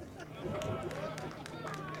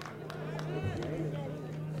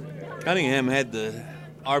 Cunningham had the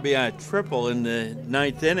RBI triple in the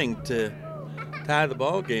 9th inning to tie the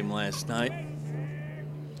ball game last night.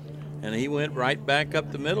 And he went right back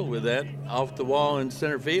up the middle with that, off the wall in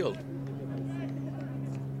center field.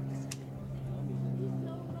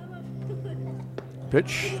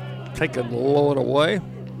 Pitch taken low and away.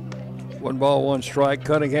 1 ball, 1 strike.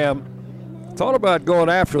 Cunningham thought about going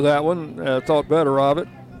after that one, thought better of it.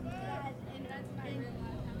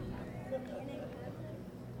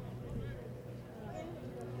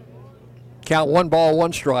 Count 1 ball,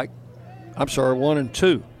 1 strike. I'm sorry,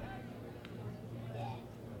 1-2.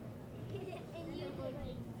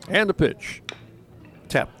 And the pitch.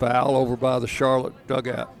 Tap foul over by the Charlotte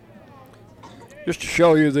dugout. Just to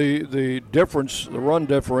show you the difference, the run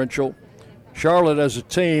differential, Charlotte as a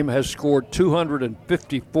team has scored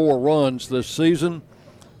 254 runs this season.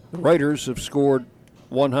 The Raiders have scored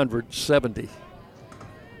 170.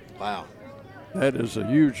 Wow. That is a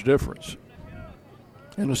huge difference.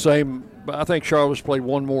 And the same, I think Charlotte's played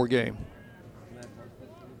one more game.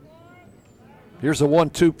 Here's the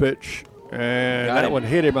 1-2 pitch, and that one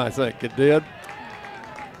hit him, I think. It did.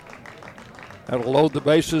 That'll load the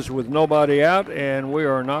bases with nobody out, and we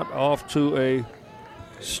are not off to a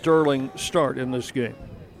sterling start in this game.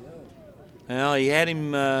 Well, he had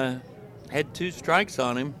him, had 2 strikes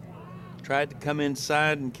on him. Tried to come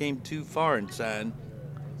inside and came too far inside.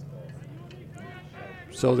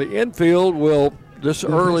 So the infield will, this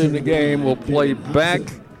early in the game, will play back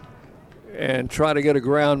and try to get a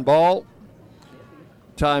ground ball.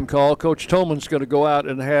 Time call. Coach Tolman's going to go out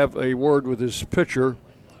and have a word with his pitcher.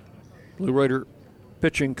 Blue Raider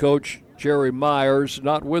pitching coach Jerry Myers,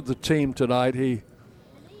 not with the team tonight. He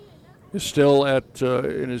is still at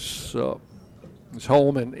in his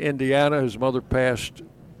home in Indiana. His mother passed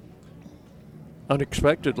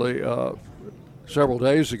unexpectedly several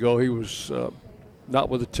days ago. He was not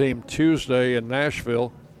with the team Tuesday in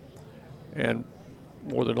Nashville, and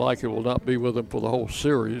more than likely will not be with them for the whole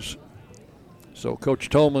series. So Coach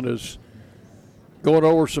Tolman is going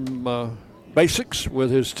over some basics with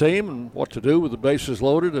his team and what to do with the bases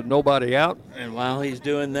loaded and nobody out. And while he's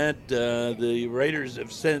doing that, the Raiders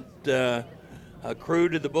have sent a crew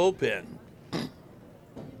to the bullpen,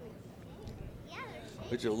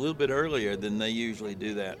 which is a little bit earlier than they usually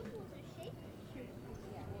do that.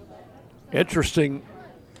 Interesting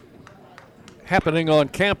happening on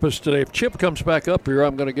campus today. If Chip comes back up here,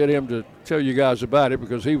 I'm going to get him to tell you guys about it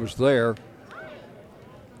because he was there.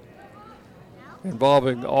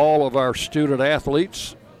 Involving all of our student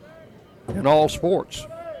athletes in all sports.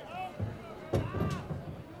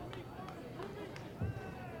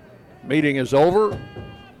 Meeting is over.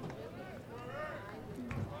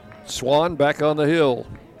 Swan back on the hill.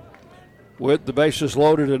 With the bases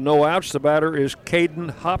loaded and no outs, the batter is Caden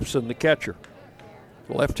Hobson, the catcher.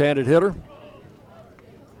 The left-handed hitter.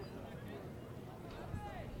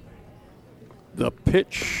 The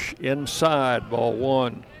pitch inside, ball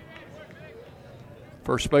 1.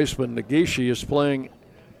 First baseman Nagishi is playing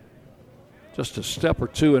just a step or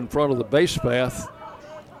 2 in front of the base path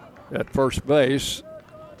at first base.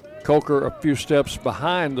 Coker a few steps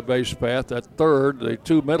behind the base path at third. The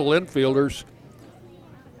 2 middle infielders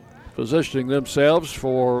positioning themselves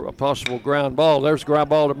for a possible ground ball. There's a ground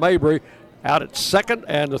ball to Mabry. Out at second,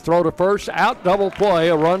 and the throw to first. Out, double play.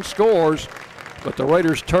 A run scores, but the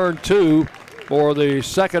Raiders turn 2 for the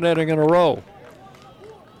second inning in a row.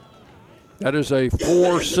 That is a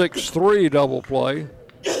 4-6-3 double play.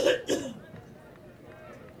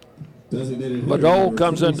 Badeau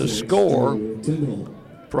comes in to score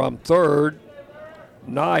from third.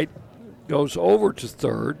 Knight goes over to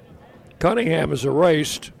third. Cunningham is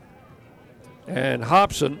erased. And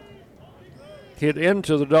Hobson hit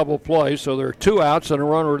into the double play, so there are 2 outs and a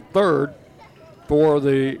runner at third for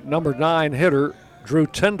the number 9 hitter, Drew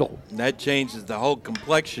Tyndall. That changes the whole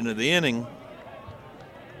complexion of the inning.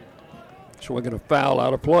 Swinging a foul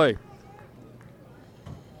out of play.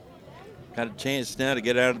 Got a chance now to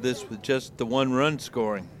get out of this with just the 1 run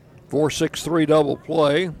scoring. 4-6-3 double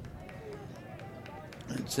play.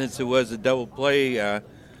 And since it was a double play,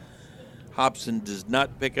 Hobson does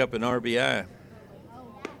not pick up an RBI.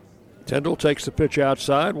 Tyndall takes the pitch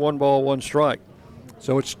outside, 1 ball, 1 strike.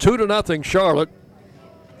 So it's 2-0 Charlotte.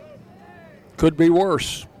 Could be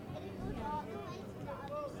worse.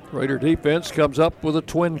 Raider defense comes up with a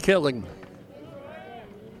twin killing.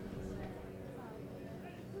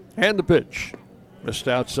 And the pitch. Missed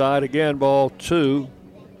outside again, ball 2.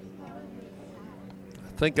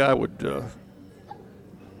 I think I would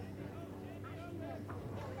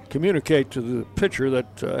communicate to the pitcher that,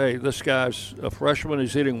 hey, this guy's a freshman.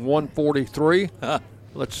 He's hitting 143.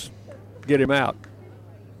 Let's get him out.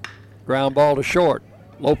 Ground ball to short.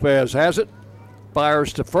 Lopez has it.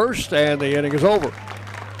 Fires to first, and the inning is over.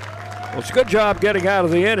 Well, it's a good job getting out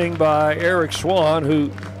of the inning by Eric Swan,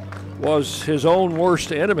 who was his own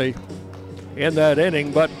worst enemy in that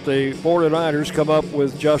inning, but the 49ers come up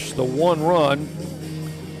with just the 1 run.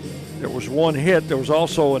 There was 1 hit. There was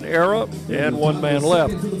also an error and 1 man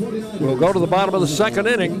left. We'll go to the bottom of the second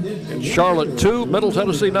inning. In Charlotte 2, Middle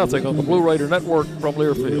Tennessee nothing on the Blue Raider Network from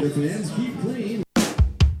Learfield.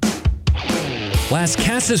 Las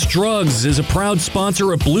Casas Drugs is a proud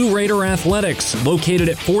sponsor of Blue Raider Athletics, located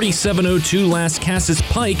at 4702 Las Casas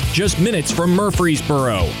Pike, just minutes from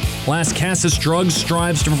Murfreesboro. Las Casas Drugs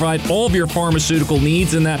strives to provide all of your pharmaceutical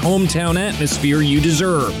needs in that hometown atmosphere you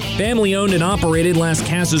deserve. Family-owned and operated, Las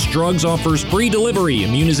Casas Drugs offers free delivery,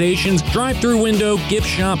 immunizations, drive-through window, gift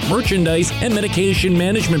shop, merchandise, and medication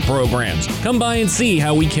management programs. Come by and see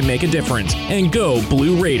how we can make a difference. And go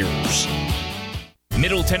Blue Raiders.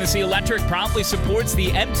 Middle Tennessee Electric proudly supports the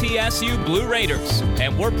MTSU Blue Raiders,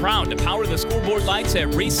 and we're proud to power the scoreboard lights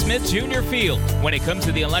at Reese Smith Junior Field. When it comes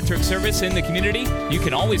to the electric service in the community, you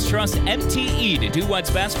can always trust MTE to do what's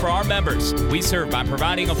best for our members. We serve by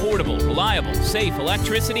providing affordable, reliable, safe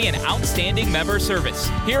electricity and outstanding member service.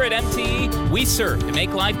 Here at MTE, we serve to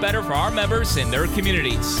make life better for our members and their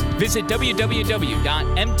communities. Visit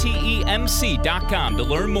www.mtemc.com to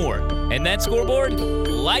learn more. And that scoreboard,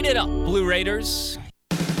 light it up, Blue Raiders.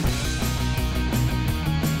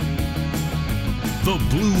 The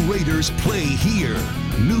Blue Raiders play here.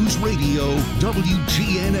 News Radio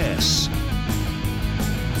WGNS.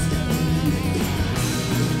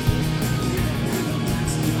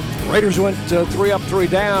 Raiders went 3 up, 3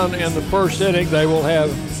 down in the first inning. They will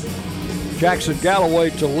have Jackson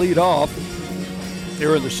Galloway to lead off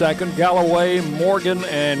here in the second. Galloway, Morgan,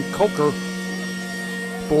 and Coker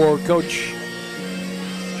for Coach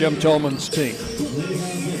Jim Tolman's team.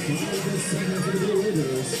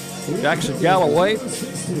 Jackson Galloway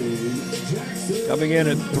coming in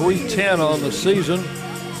at .310 on the season,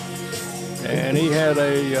 and he had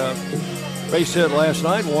a base hit last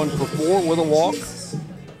night, 1 for 4 with a walk.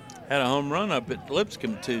 Had a home run up at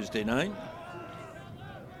Lipscomb Tuesday night.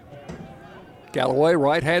 Galloway,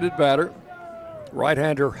 right-handed batter.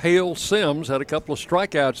 Right-hander Hale Sims had a couple of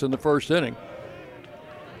strikeouts in the first inning.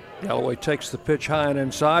 Galloway takes the pitch high and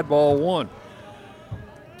inside, ball 1.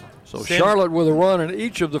 So Charlotte with a run in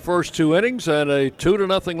each of the first 2 innings and a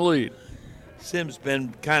 2-0 lead. Sims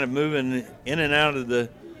been kind of moving in and out of the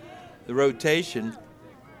rotation.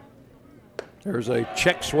 There's a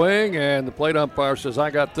check swing, and the plate umpire says,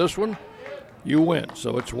 I got this one, you win.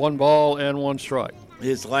 So it's 1 ball and 1 strike.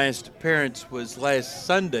 His last appearance was last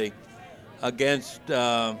Sunday against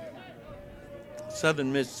Southern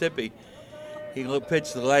Mississippi. He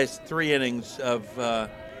pitched the last 3 innings of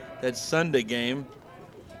that Sunday game.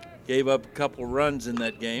 Gave up a couple runs in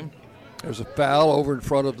that game. There's a foul over in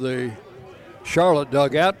front of the Charlotte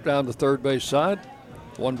dugout down the third base side.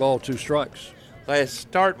 1 ball, 2 strikes. Last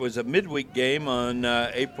start was a midweek game on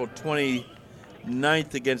April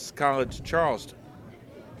 29th against College Charleston.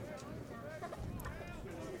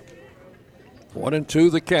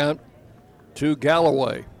 1-2 the count to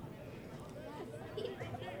Galloway.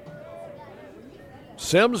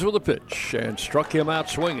 Sims with a pitch and struck him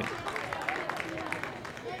out swinging.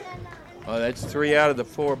 Oh, that's 3 out of the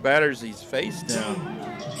 4 batters he's faced now.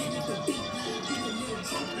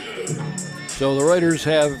 So the Raiders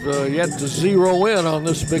have yet to zero in on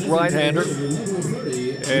this big right-hander.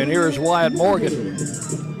 And here's Wyatt Morgan.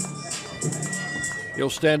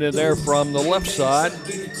 He'll stand in there from the left side.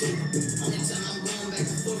 Be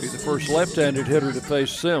the first left-handed hitter to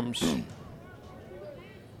face Sims.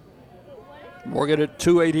 Morgan at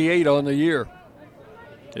 .288 on the year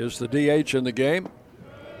is the DH in the game.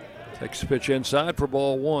 Takes the pitch inside for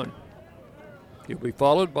ball 1. He'll be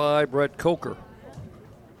followed by Brett Coker.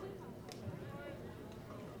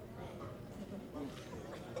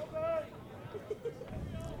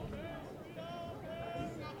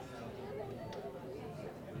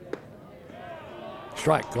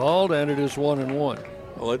 Strike called, and it is 1-1.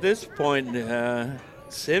 Well, at this point,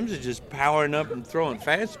 Sims is just powering up and throwing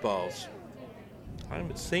fastballs. I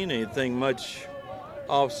haven't seen anything much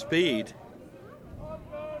off speed.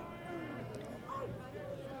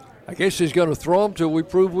 I guess he's going to throw them till we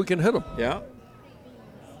prove we can hit them. Yeah.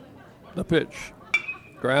 The pitch.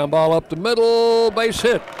 Ground ball up the middle, base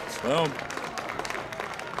hit. Well,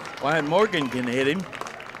 Wyatt Morgan can hit him.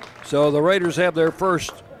 So the Raiders have their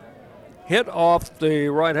first hit off the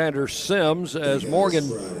right-hander Sims as Morgan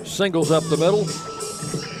singles up the middle.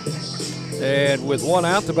 And with 1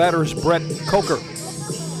 out, the batter is Brett Coker.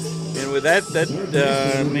 And with that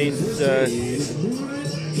means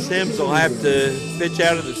Sims will have to pitch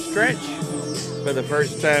out of the stretch for the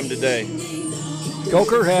first time today.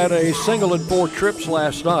 Coker had a single in 4 trips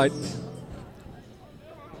last night.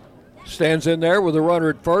 Stands in there with a runner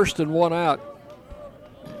at first and 1 out.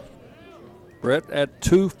 Brett at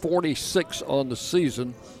 .246 on the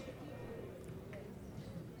season.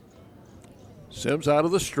 Sims out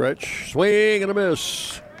of the stretch. Swing and a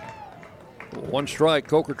miss. 1 strike.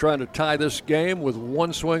 Coker trying to tie this game with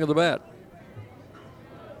 1 swing of the bat.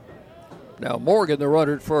 Now, Morgan, the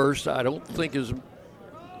runner at first, I don't think is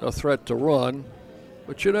a threat to run,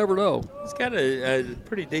 but you never know. He's got a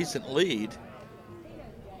pretty decent lead.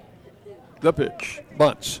 The pitch,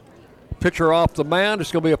 bunts. Pitcher off the mound,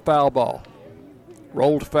 it's going to be a foul ball.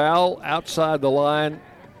 Rolled foul outside the line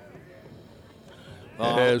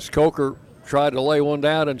as Coker tried to lay one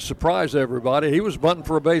down and surprise everybody. He was bunting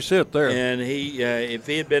for a base hit there. And he, if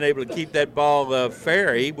he had been able to keep that ball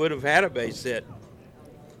fair, he would have had a base hit.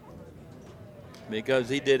 Because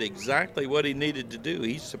he did exactly what he needed to do.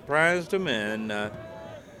 He surprised him, and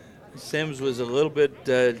Sims was a little bit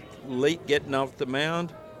late getting off the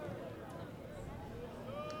mound.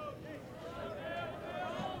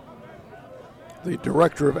 The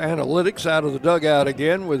director of analytics out of the dugout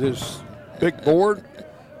again with his big board,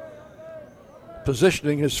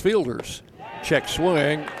 positioning his fielders. Check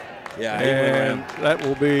swing. Yeah, and that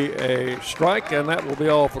will be a strike, and that will be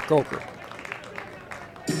all for Coker.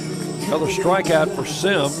 Another strikeout for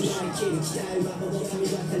Sims.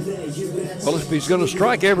 Well, if he's going to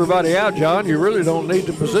strike everybody out, John, you really don't need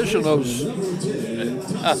to position those.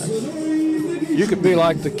 You could be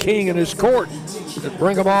like the king in his court and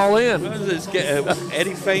bring them all in. What was this guy,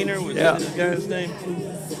 Eddie Feiner? Was that his guy's name?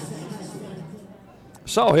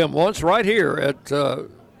 Saw him once right here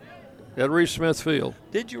at Reese Smith Field.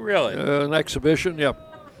 Did you really? An exhibition, yep.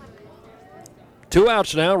 2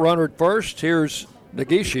 outs now, runner at first. Here's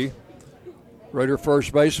Nagishi, Raider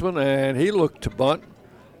first baseman, and he looked to bunt.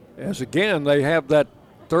 As again, they have that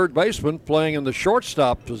third baseman playing in the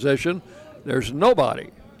shortstop position. There's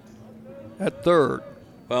nobody at third.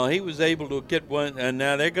 Well, he was able to get one, and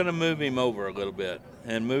now they're going to move him over a little bit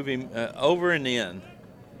and move him over and in.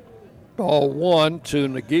 Ball 1 to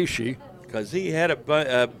Nagishi. Because he had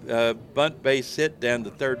a bunt base hit down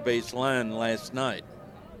the third base line last night.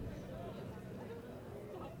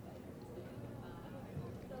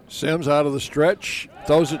 Sims out of the stretch,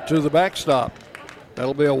 throws it to the backstop.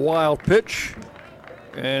 That'll be a wild pitch,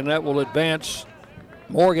 and that will advance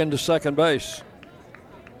Morgan to second base.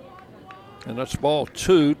 And that's ball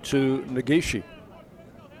 2 to Nagishi.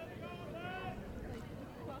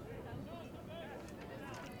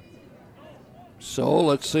 So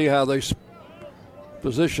let's see how they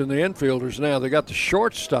position the infielders now. They got the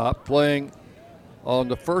shortstop playing on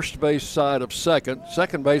the first base side of second.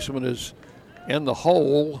 Second baseman is in the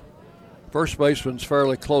hole. First baseman's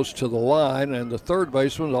fairly close to the line, and the third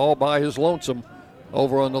baseman all by his lonesome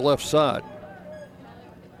over on the left side.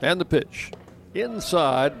 And the pitch.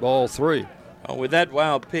 Inside, ball 3. With that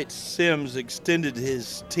wild pitch, Sims extended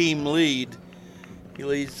his team lead. He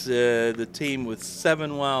leads the team with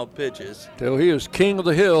 7 wild pitches. So he is king of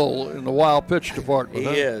the hill in the wild pitch department.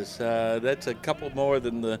 He is. That's a couple more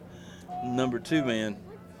than the number 2 man.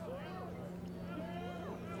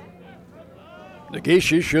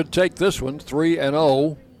 Nagishi should take this one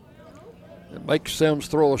 3-0 and make Sims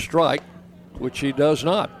throw a strike, which he does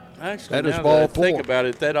not. Actually, that is now ball that 4. I think about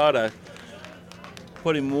it, that ought to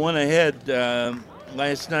put him one ahead.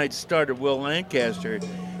 Last night's starter, Will Lancaster,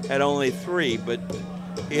 had only 3, but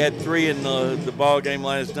he had 3 in the ball game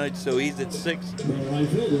last night, so he's at 6.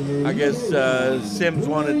 I guess Sims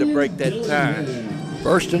wanted to break that tie.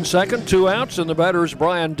 First and second, 2 outs, and the batter is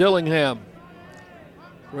Brian Dillingham.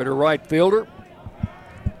 Raider right fielder.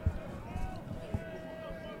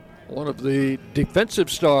 One of the defensive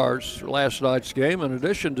stars last night's game, in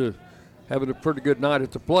addition to having a pretty good night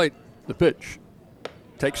at the plate. The pitch.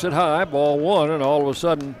 Takes it high, ball 1, and all of a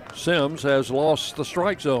sudden Sims has lost the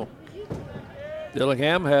strike zone.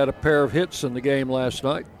 Dillingham had a pair of hits in the game last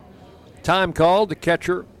night. Time called, the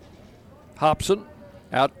catcher, Hobson,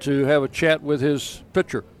 out to have a chat with his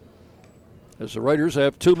pitcher. As the Raiders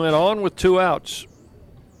have 2 men on with 2 outs.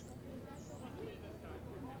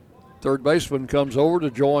 Third baseman comes over to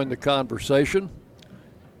join the conversation.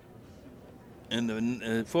 And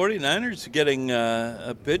the 49ers are getting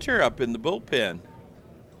a pitcher up in the bullpen.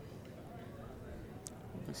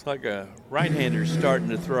 Looks like a right-hander starting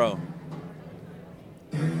to throw.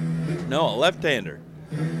 No, a left-hander.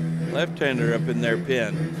 Left-hander up in their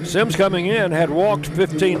pen. Sims coming in had walked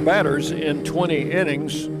 15 batters in 20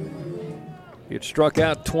 innings. He had struck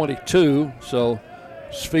out 22, so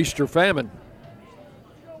it's feast or famine.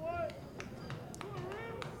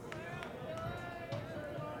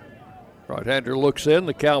 Right-hander looks in,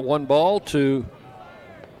 the count 1 ball to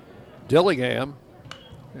Dillingham.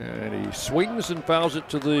 And he swings and fouls it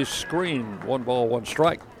to the screen. 1 ball, 1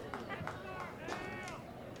 strike.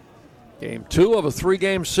 Game 2 of a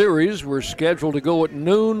 3-game series. We're scheduled to go at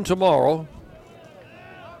noon tomorrow.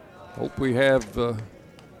 Hope we have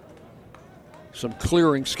some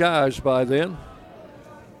clearing skies by then.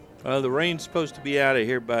 The rain's supposed to be out of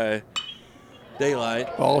here by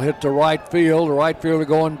daylight. Ball hit to right field. The right fielder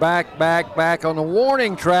going back on the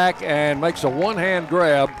warning track and makes a one-hand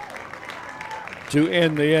grab to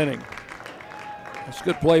end the inning. That's a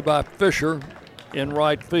good play by Fisher in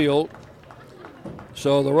right field.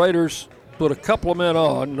 So the Raiders put a couple of men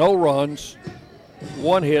on, no runs,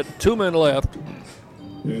 1 hit, 2 men left.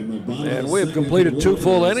 And we have completed 2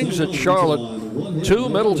 full innings at Charlotte 2,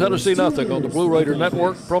 Middle Tennessee nothing on the Blue Raider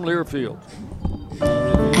Network from Learfield.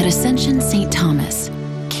 At Ascension St. Thomas,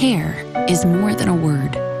 care is more than a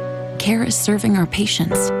word. Care is serving our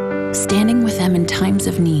patients, standing with them in times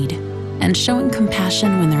of need, and showing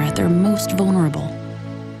compassion when they're at their most vulnerable.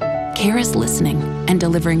 Care is listening and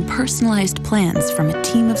delivering personalized plans from a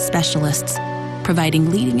team of specialists, providing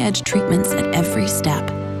leading-edge treatments at every step.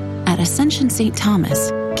 At Ascension St.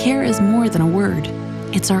 Thomas, care is more than a word.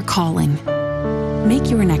 It's our calling. Make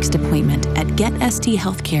your next appointment at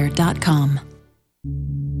getsthealthcare.com.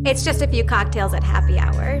 It's just a few cocktails at happy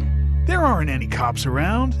hour. There aren't any cops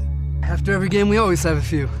around. After every game, we always have a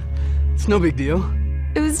few. It's no big deal.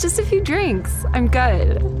 It was just a few drinks. I'm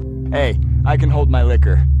good. Hey, I can hold my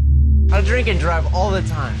liquor. I drink and drive all the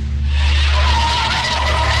time.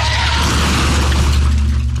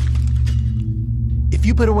 If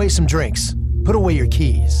you put away some drinks, put away your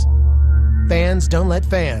keys. Fans don't let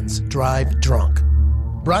fans drive drunk.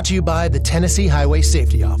 Brought to you by the Tennessee Highway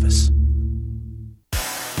Safety Office.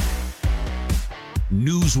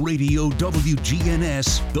 News Radio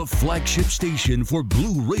WGNS, the flagship station for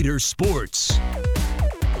Blue Raider sports.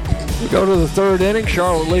 We go to the 3rd inning.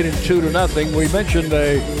 Charlotte leading 2-0. We mentioned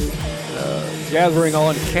a gathering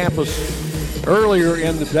on campus earlier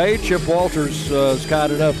in the day. Chip Walters is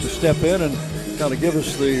kind enough to step in and kind of give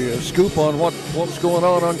us the scoop on what was going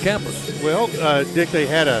on campus. Well, Dick, they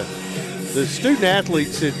had the student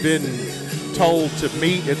athletes had been told to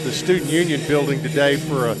meet at the Student Union building today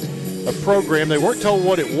for a program. They weren't told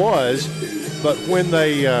what it was, but when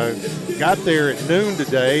they got there at noon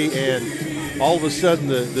today and all of a sudden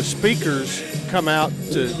the speakers come out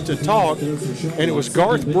to talk, and it was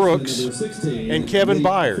Garth Brooks and Kevin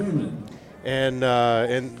Byard. And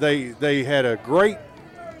they had a great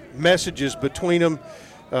messages between them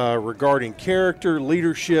regarding character,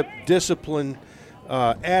 leadership, discipline,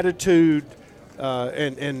 attitude,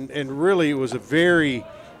 and really it was a very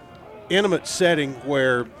intimate setting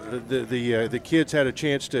where the kids had a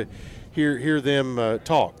chance to hear them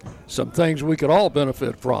talk. Some things we could all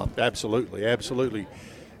benefit from. Absolutely.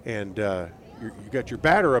 And you got your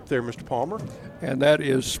batter up there, Mr. Palmer. And that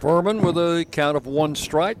is Furman with a count of 1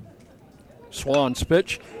 strike. Swan's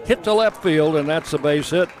pitch hit to left field, and that's a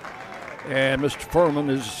base hit. And Mr. Furman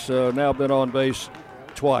has now been on base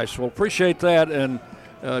twice. Well, appreciate that. And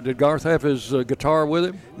did Garth have his guitar with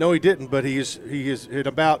him? No, he didn't, but he is in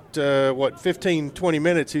about 15, 20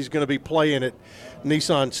 minutes he's going to be playing at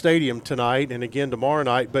Nissan Stadium tonight and again tomorrow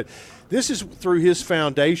night. But this is through his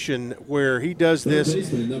foundation where he does this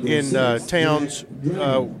in towns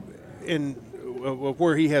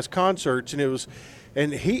where he has concerts, and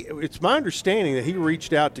it's my understanding that he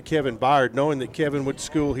reached out to Kevin Byard, knowing that Kevin went to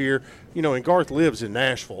school here, and Garth lives in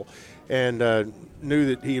Nashville, and knew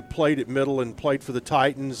that he had played at Middle and played for the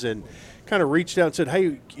Titans, and kind of reached out and said,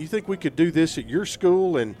 hey, you think we could do this at your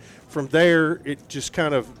school? And from there, it just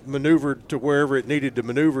kind of maneuvered to wherever it needed to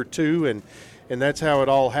maneuver to, and that's how it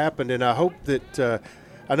all happened. And I hope that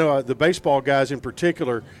I know the baseball guys in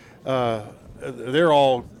particular, they're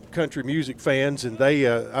all country music fans, and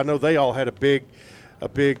I know they all had a big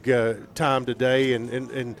time today,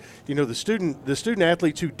 and the student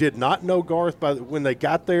athletes who did not know Garth when they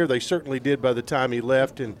got there, they certainly did by the time he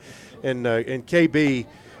left, and KB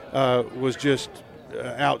was just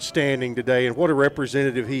outstanding today, and what a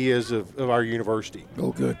representative he is of our university.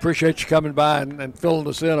 Oh, good. Appreciate you coming by and filling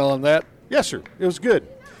us in on that. Yes, sir. It was good.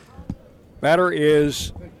 Batter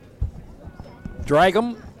is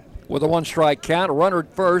Dragum with a 1-strike count, a runner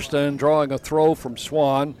at first, and drawing a throw from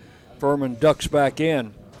Swan. Furman ducks back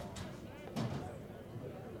in.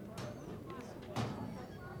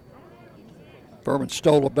 Furman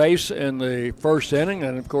stole a base in the first inning,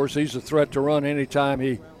 and of course he's a threat to run anytime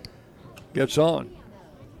he gets on.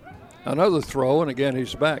 Another throw, and again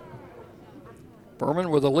he's back. Furman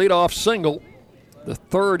with a leadoff single, the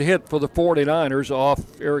 3rd hit for the 49ers off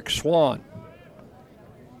Eric Swan.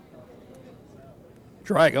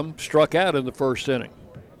 Dragum struck out in the first inning.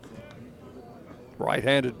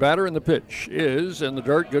 Right-handed batter, and the pitch is in the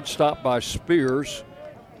dirt. Good stop by Spears.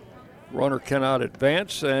 Runner cannot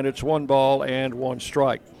advance, and it's 1 ball and 1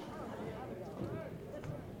 strike.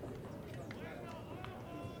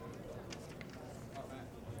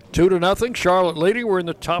 Two to nothing. Charlotte leading. We're in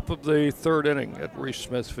the top of the 3rd inning at Reese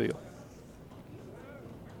Smith Field.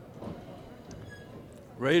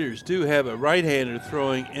 Raiders do have a right-hander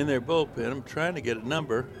throwing in their bullpen. I'm trying to get a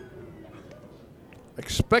number.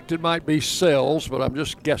 Expected might be Sells, but I'm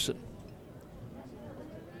just guessing.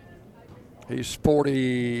 He's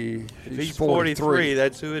 40. If he's 43,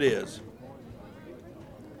 that's who it is.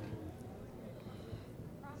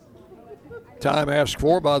 Time asked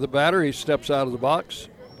for by the batter. He steps out of the box.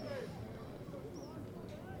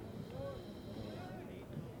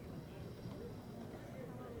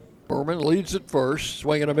 Berman leads at first,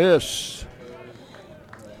 swing and a miss.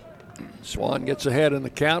 Swan gets ahead in the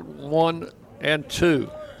count, 1-2.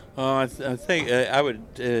 I think I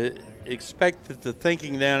would expect that the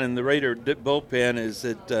thinking down in the Raider bullpen is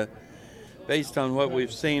that based on what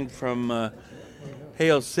we've seen from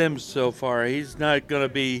Hale Sims so far, he's not going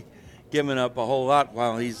to be giving up a whole lot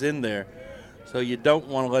while he's in there. So you don't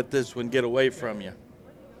want to let this one get away from you.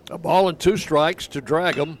 A ball and 2 strikes to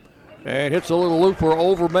Dragum, and hits a little looper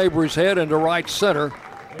over Mabry's head into right center.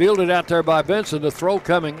 Fielded out there by Benson. The throw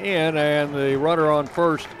coming in, and the runner on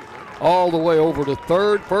first all the way over to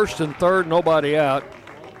third. First and third, nobody out.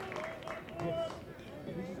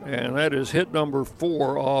 And that is hit number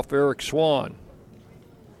 4 off Eric Swan.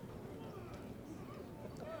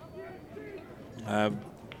 As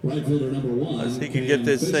he can get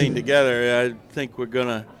this thing together, I think we're going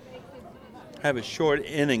to have a short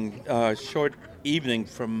evening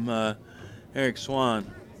from Eric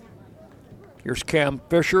Swan. Here's Cam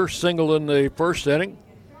Fisher, singled in the first inning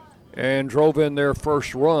and drove in their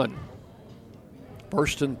first run.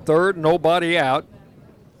 First and third, nobody out.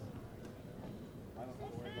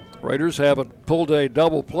 Raiders haven't pulled a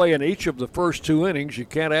double play in each of the first 2 innings. You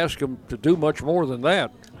can't ask them to do much more than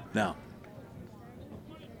that. No.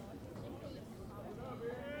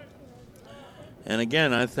 And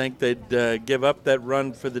again, I think they'd give up that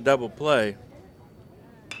run for the double play.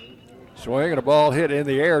 Swing and a ball hit in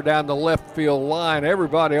the air down the left field line.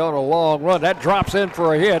 Everybody on a long run. That drops in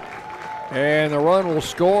for a hit, and the run will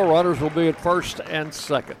score. Runners will be at first and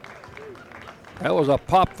second. That was a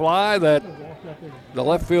pop fly that the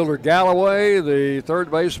left fielder Galloway, the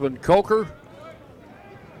third baseman Coker,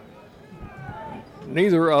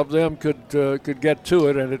 neither of them could get to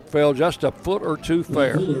it, and it fell just a foot or 2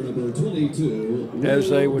 fair.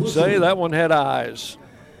 As they would say, that one had eyes.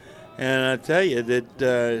 And I tell you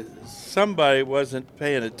that somebody wasn't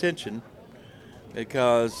paying attention,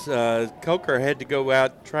 because Coker had to go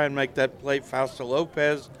out and try and make that play. Fausto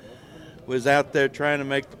Lopez was out there trying to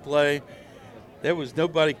make the play. There was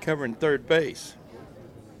nobody covering third base.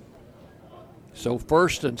 So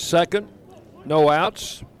first and second, no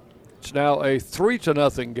outs. It's now a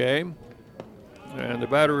 3-0 game. And the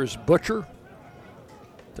batter is Butcher.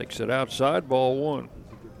 Takes it outside, ball 1.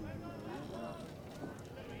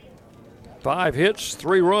 5 hits,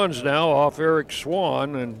 3 runs now off Eric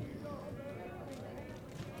Swan, and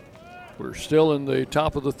we're still in the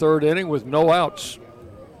top of the third inning with no outs.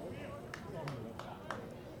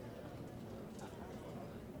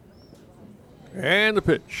 And the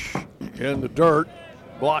pitch in the dirt,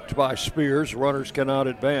 blocked by Spears. Runners cannot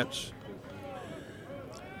advance.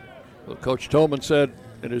 Well, Coach Tolman said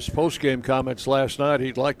in his postgame comments last night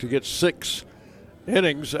he'd like to get 6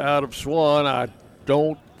 innings out of Swan. I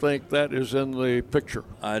don't think that is in the picture.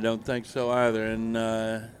 I don't think so either.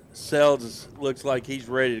 And Sells looks like he's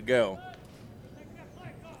ready to go.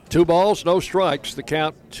 2 balls, no strikes. The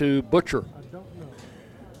count to Butcher.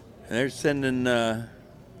 And they're sending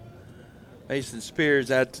Mason Spears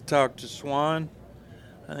out to talk to Swan.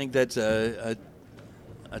 I think that's a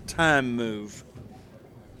time move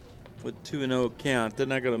with 2-0 count. They're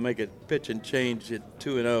not going to make a pitch and change at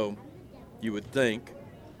 2-0, you would think.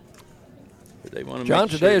 But they want to John,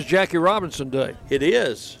 make today sure. is Jackie Robinson Day. It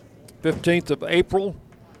is. 15th of April.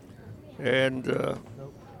 And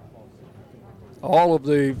all of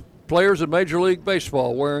the players in Major League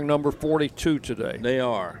Baseball wearing number 42 today. They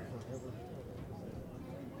are.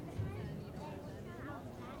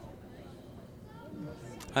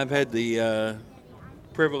 I've had the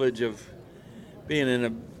privilege of being in a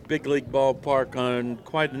big league ballpark on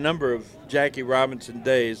quite a number of Jackie Robinson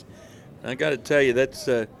days. And I got to tell you, that's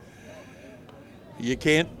you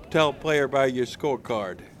can't tell a player by your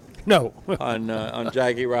scorecard. No. on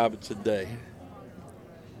Jackie Robinson Day.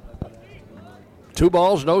 2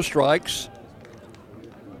 balls, no strikes.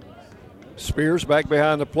 Spears back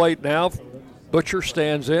behind the plate now. Butcher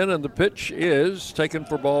stands in, and the pitch is taken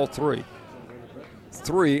for ball 3.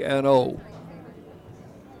 3-0.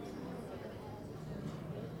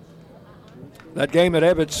 That game at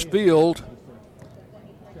Ebbets Field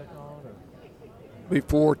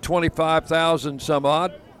before 25,000 some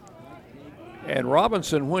odd. And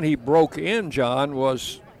Robinson, when he broke in, John,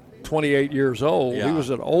 was 28 years old. Yeah. He was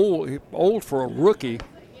old for a rookie.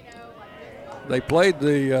 They played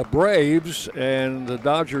the Braves, and the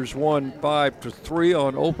Dodgers won 5-3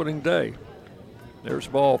 on opening day. There's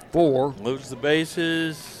ball 4. Loads the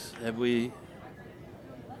bases. Have we?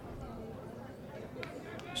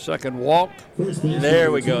 Second walk.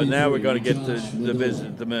 There we go. Now we're going to get the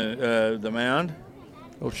visit the mound.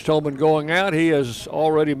 Coach Tolman going out. He has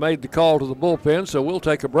already made the call to the bullpen, so we'll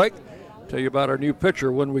take a break. Tell you about our new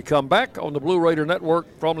pitcher when we come back on the Blue Raider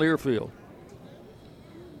Network from Learfield.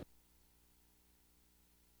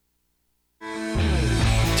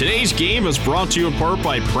 Today's game is brought to you in part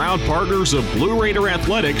by proud partners of Blue Raider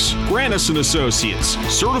Athletics, Grannis & Associates,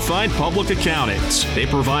 certified public accountants. They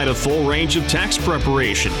provide a full range of tax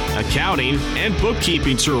preparation, accounting, and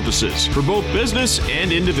bookkeeping services for both business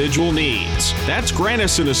and individual needs. That's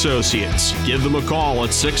Grannis & Associates. Give them a call at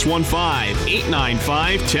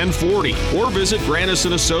 615-895-1040 or visit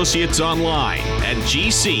Grannis & Associates online at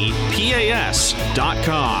gcpas.com.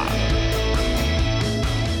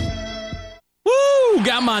 Woo!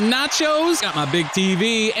 Got my nachos, got my big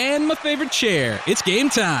TV, and my favorite chair. It's game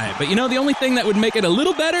time. But the only thing that would make it a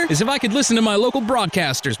little better is if I could listen to my local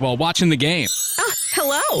broadcasters while watching the game.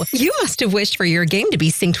 Hello. You must have wished for your game to be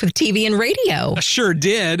synced with TV and radio. I sure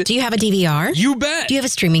did. Do you have a DVR? You bet. Do you have a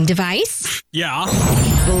streaming device? Yeah.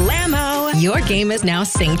 Blammo! Your game is now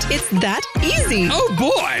synced. It's that easy. Oh,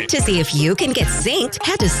 boy. To see if you can get synced,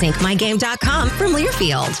 head to syncmygame.com from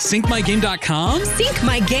Learfield. Syncmygame.com?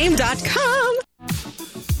 Syncmygame.com.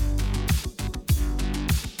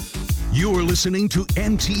 You are listening to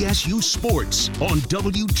MTSU Sports on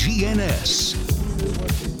WGNS.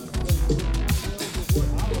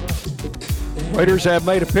 Raiders have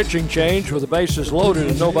made a pitching change with the bases loaded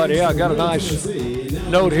and nobody out. Got a nice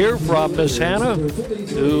note here from Miss Hannah,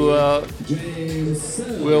 who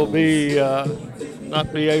will be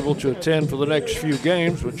not be able to attend for the next few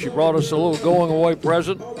games, but she brought us a little going-away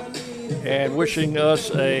present and wishing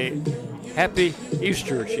us a happy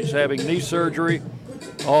Easter. She's having knee surgery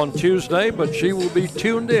on Tuesday, but she will be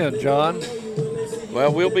tuned in, John.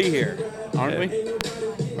 Well, we'll be here, aren't we?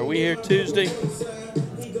 Are we here Tuesday?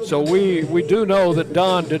 So we do know that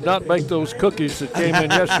Don did not make those cookies that came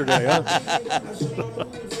in yesterday, huh?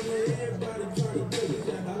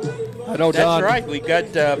 I know Don. That's right. We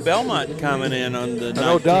got Belmont coming in on the 19th. I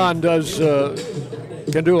know Don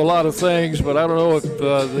can do a lot of things, but I don't know if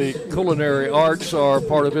the culinary arts are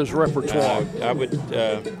part of his repertoire. I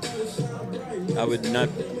would not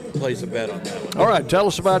place a bet on that one. All right, tell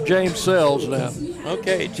us about James Sells now.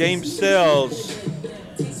 Okay, James Sells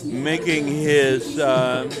making his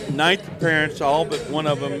ninth appearance, all but one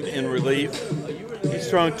of them in relief. He's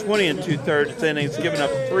thrown 20 and 2/3 innings, given up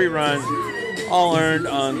 3 runs, all earned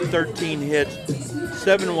on 13 hits,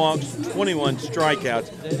 7 walks, 21 strikeouts,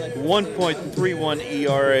 1.31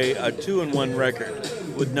 ERA, a 2-1 record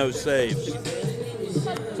with no saves.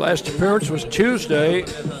 Last appearance was Tuesday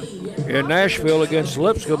in Nashville against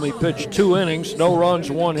Lipscomb. He pitched 2 innings, no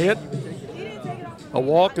runs, 1 hit, a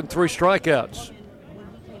walk, and 3 strikeouts.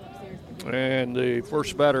 And the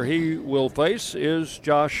first batter he will face is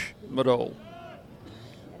Josh Madole.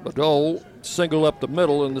 Madole singled up the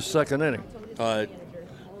middle in the second inning.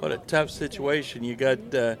 What a tough situation. You got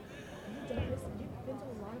a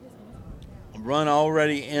run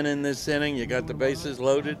already in this inning. You got the bases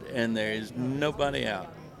loaded, and there is nobody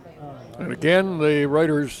out. And again, the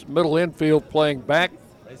Raiders' middle infield playing back.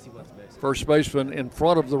 First baseman in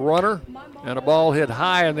front of the runner, and a ball hit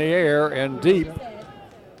high in the air and deep.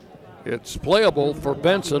 It's playable for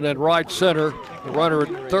Benson in right center. The runner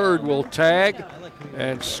at third will tag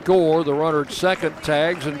and score. The runner at second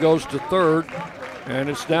tags and goes to third, and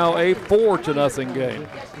it's now a 4-0 game.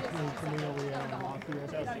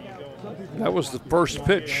 That was the first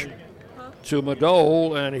pitch to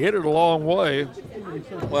Madole, and he hit it a long way.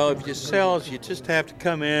 Well, if you Sells, you just have to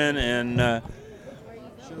come in and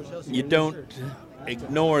you don't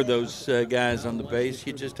ignore those guys on the base.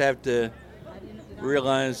 You just have to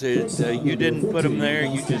realize that you didn't put them there.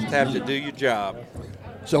 You just have to do your job.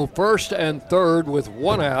 So first and third with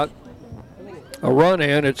 1 out, a run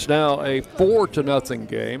in. It's now a 4-0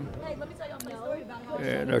 game,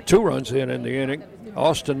 and there are 2 runs in the inning.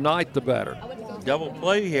 Austin Knight, the batter. Double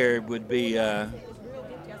play here would be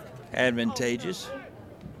advantageous.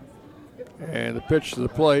 And the pitch to the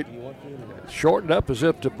plate shortened up as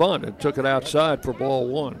if to bunt and took it outside for ball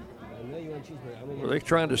 1. Were they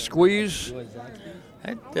trying to squeeze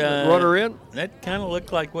the runner in? That kind of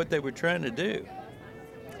looked like what they were trying to do.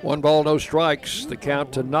 1 ball, no strikes, the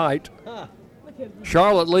count to Knight.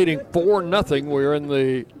 Charlotte leading 4-0. We're in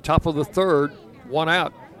the top of the third, 1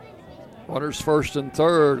 out. Runners first and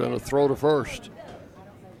third, and a throw to first.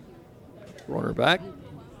 Runner back.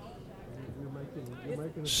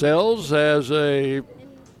 Sells has a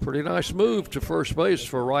pretty nice move to first base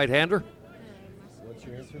for a right-hander.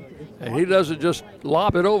 And he doesn't just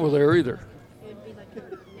lob it over there either.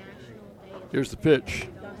 Here's the pitch.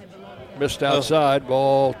 Missed outside,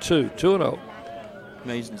 ball 2, 2-0.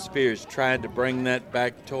 Mason Spears tried to bring that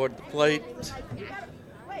back toward the plate.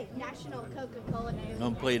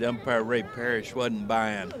 Home plate umpire Ray Parrish wasn't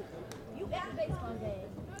buying.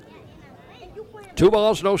 2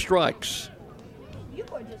 balls, no strikes.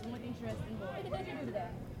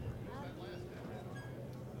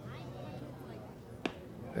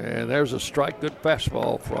 And there's a strike, good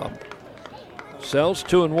fastball from Sells,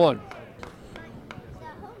 2-1.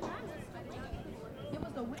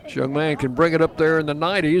 This young man can bring it up there in the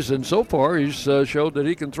 90s, and so far he's showed that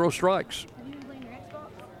he can throw strikes.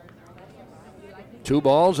 2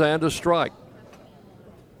 balls and a strike.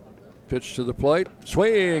 Pitch to the plate,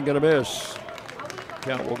 swing and a miss.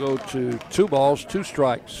 Count will go to 2 balls, 2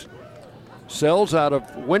 strikes. Sells out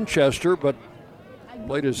of Winchester, but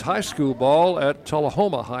played his high school ball at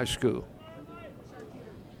Tullahoma High School.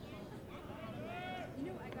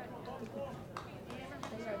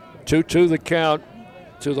 Two the count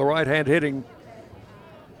to the right-hand hitting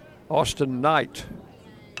Austin Knight.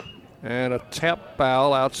 And a tap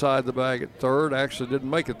foul outside the bag at third. Actually didn't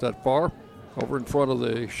make it that far, over in front of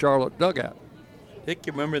the Charlotte dugout. Dick,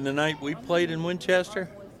 you remember the night we played in Winchester?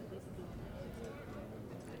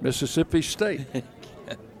 Mississippi State.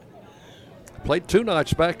 Played 2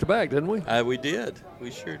 nights back-to-back, didn't we? We did.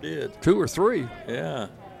 We sure did. 2 or 3. Yeah.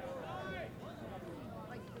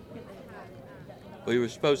 We were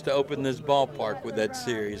supposed to open this ballpark with that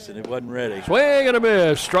series, and it wasn't ready. Swing and a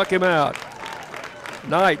miss. Struck him out.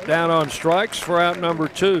 Knight down on strikes for out number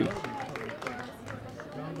 2.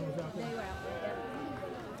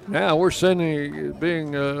 Now we're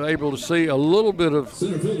being able to see a little bit of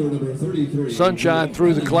sunshine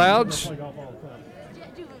through the clouds.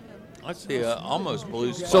 I see almost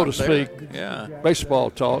blue spot so to speak. Yeah. Baseball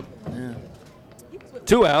talk. Yeah.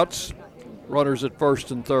 2 outs. Runners at first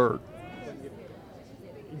and third.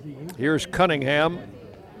 Here's Cunningham.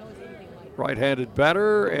 Right-handed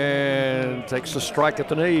batter, and takes a strike at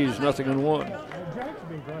the knees. 0-1. Jack's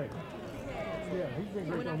been great. Yeah, he's been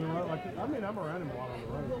great on the road. I mean, I'm around him a lot on the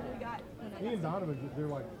road. He and Donovan, they're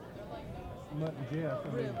like Mutt and Jeff. I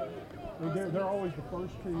mean, they're always the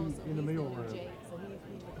first 2 in the meal room.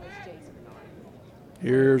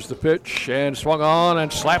 Here's the pitch, and swung on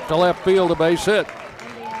and slapped to left field, a base hit.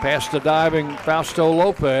 Past the diving Fausto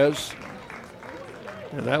Lopez.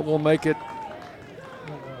 And that will make it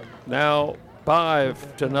now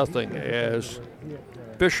 5-0 as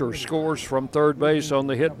Fisher scores from third base on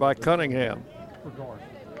the hit by Cunningham.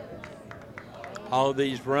 All of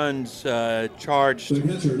these runs charged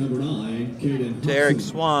to Eric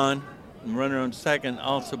Swan. The runner on second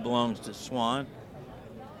also belongs to Swan.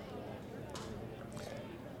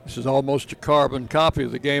 This is almost a carbon copy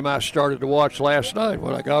of the game I started to watch last night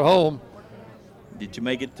when I got home. Did you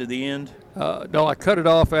make it to the end? No, I cut it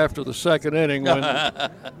off after the second inning when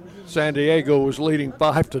San Diego was leading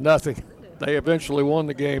 5-0. They eventually won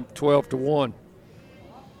the game 12-1.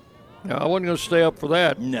 Now, I wasn't going to stay up for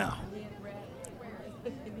that. No.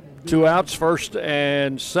 2 outs, first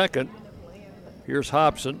and second. Here's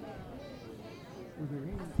Hobson.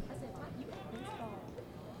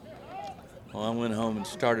 Well, I went home and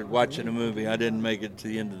started watching a movie. I didn't make it to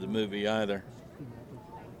the end of the movie either.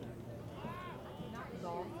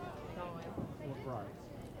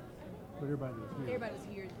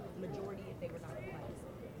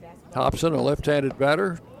 Hobson, a left-handed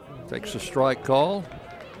batter, takes a strike call.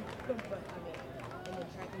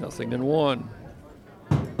 0-1.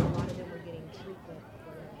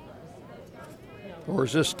 Or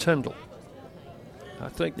is this Tyndall? I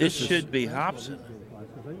think this should be Hobson.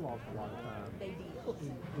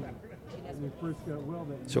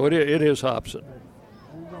 So it is Hobson.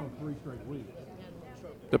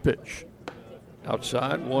 The pitch.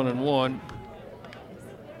 Outside, 1-1.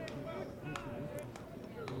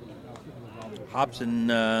 Hobson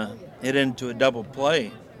hit into a double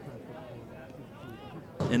play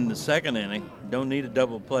in the second inning. Don't need a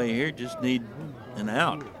double play here, just need an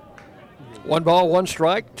out. 1 ball, 1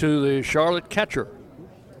 strike to the Charlotte catcher,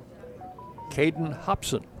 Caden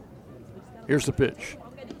Hobson. Here's the pitch.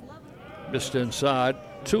 Missed inside,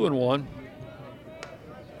 2-1.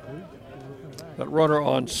 That runner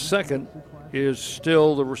on second is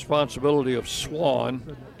still the responsibility of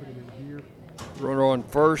Swan. Runner on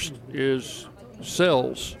first is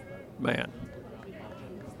Sells' man.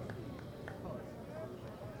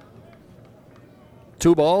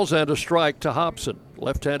 2 balls and a strike to Hobson.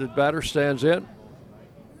 Left-handed batter stands in.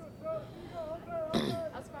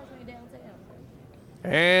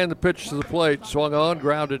 And the pitch to the plate, swung on,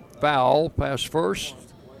 grounded foul, past first.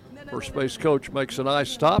 First base coach makes a nice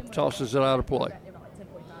stop, tosses it out of play.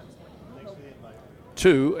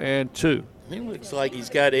 2-2. He looks like he's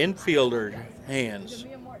got infielder hands.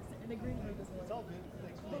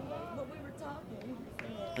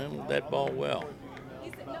 Handled that ball well.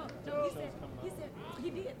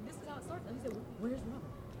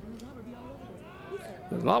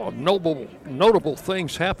 A lot of notable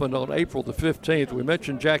things happened on April the 15th. We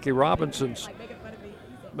mentioned Jackie Robinson's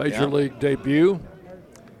Major League debut.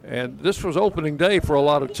 And this was opening day for a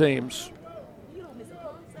lot of teams.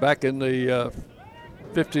 Back in the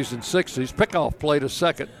 50s and 60s, Pickoff played a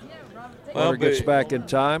second. Runner gets back in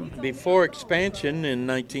time. Before expansion in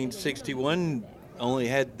 1961, only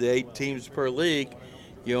had the 8 teams per league.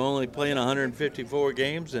 You only playing 154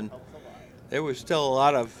 games, and there was still a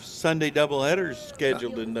lot of Sunday doubleheaders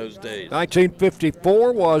scheduled in those days.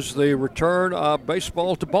 1954 was the return of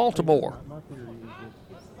baseball to Baltimore.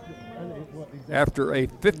 After a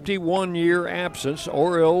 51-year absence,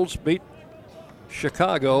 Orioles beat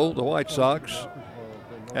Chicago, the White Sox,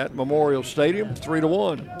 at Memorial Stadium,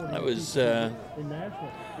 3-1. That was the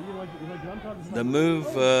move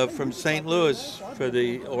from St. Louis for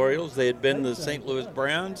the Orioles. They had been the St. Louis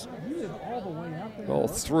Browns. All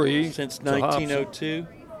 3 since 1902.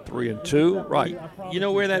 3-2, right. You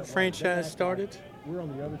know where that franchise started? We're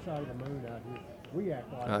on the other side of the moon out here. We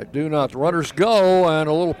act like I do not. The runners go, and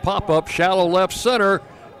a little pop-up, shallow left center,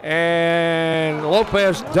 and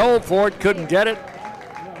Lopez dove for it, couldn't get it.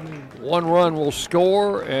 1 run will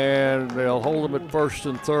score, and they'll hold him at first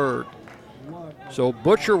and third. So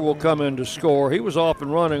Butcher will come in to score. He was off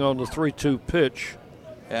and running on the 3-2 pitch.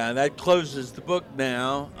 Yeah, and that closes the book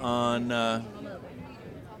now on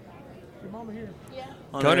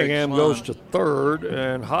Cunningham goes to third,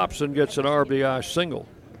 and Hobson gets an RBI single.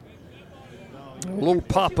 A little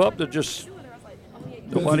pop-up that just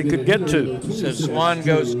nobody could get to. So Swan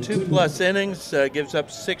goes 2+ innings, gives up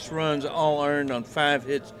 6 runs, all earned on 5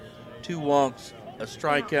 hits, 2 walks, a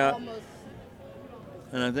strikeout,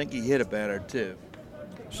 and I think he hit a batter too.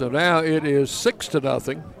 So now it is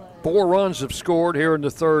 6-0. 4 runs have scored here in the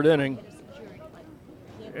 3rd inning.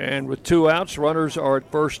 And with 2 outs, runners are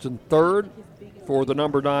at first and third for the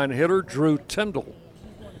number 9 hitter, Drew Tyndall.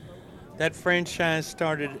 That franchise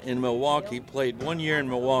started in Milwaukee, played 1 year in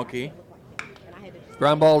Milwaukee.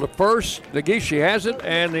 Ground ball to first. Negishi has it,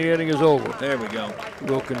 and the inning is over. There we go.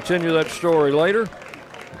 We'll continue that story later.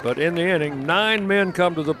 But in the inning, 9 men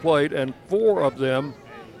come to the plate, and 4 of them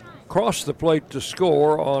cross the plate to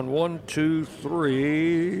score on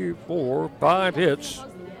 5 hits.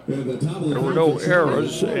 There were no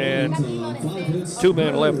errors, and 2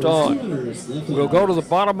 men left on. We'll go to the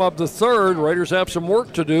bottom of the 3rd. Raiders have some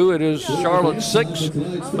work to do. It is Charlotte 6,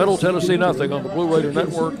 Middle Tennessee nothing on the Blue Raider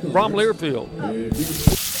Network from Learfield.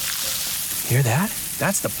 Hear that?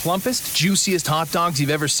 That's the plumpest, juiciest hot dogs you've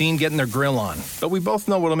ever seen getting their grill on. But we both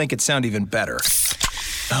know what'll make it sound even better.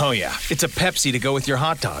 Oh yeah, it's a Pepsi to go with your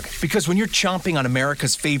hot dog. Because when you're chomping on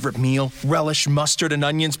America's favorite meal, relish, mustard, and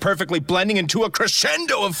onions perfectly blending into a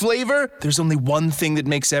crescendo of flavor, there's only one thing that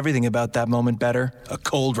makes everything about that moment better: a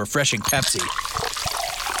cold, refreshing Pepsi.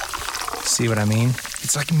 See what I mean?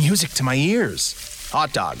 It's like music to my ears.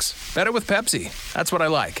 Hot dogs, better with Pepsi. That's what I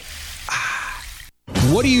like.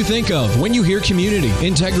 What do you think of when you hear community,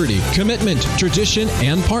 integrity, commitment, tradition,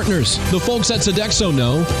 and partners? The folks at Sodexo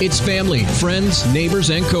know it's family, friends, neighbors,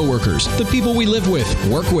 and coworkers. The people we live with,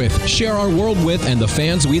 work with, share our world with, and the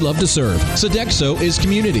fans we love to serve. Sodexo is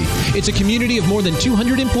community. It's a community of more than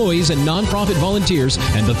 200 employees and nonprofit volunteers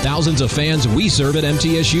and the thousands of fans we serve at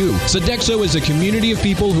MTSU. Sodexo is a community of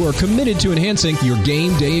people who are committed to enhancing your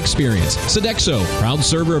game day experience. Sodexo, proud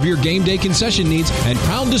server of your game day concession needs and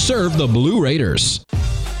proud to serve the Blue Raiders.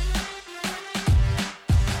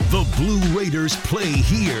 The Blue Raiders play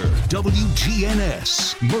here.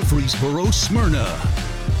 WGNS, Murfreesboro, Smyrna.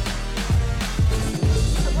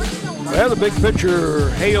 Well, the big pitcher,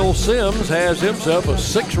 Hale Sims, has himself a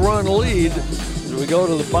 6-run lead as we go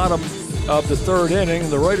to the bottom of the 3rd inning.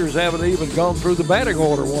 The Raiders haven't even gone through the batting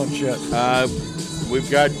order once yet.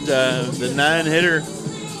 We've got the 9-hitter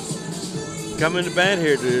coming to bat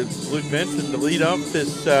here to Luke Benson to lead off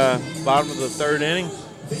this bottom of the 3rd inning.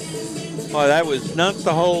 Oh, that was not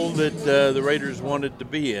the hole that the Raiders wanted to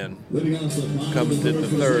be in. Coming to the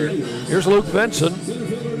 3rd. Here's Luke Benson,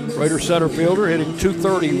 Raider center fielder, hitting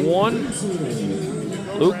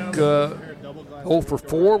 .231. Luke 0 for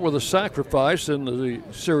 4 with a sacrifice in the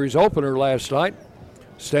series opener last night.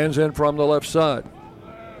 Stands in from the left side.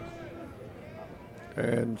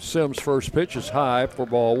 And Sims' first pitch is high for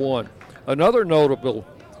ball one. Another notable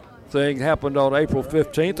thing happened on April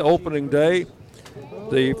 15th, opening day.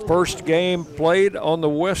 The first game played on the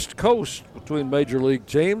West Coast between Major League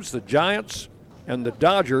teams, the Giants and the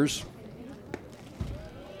Dodgers.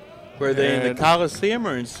 Were they in the Coliseum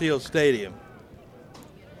or in Seal Stadium?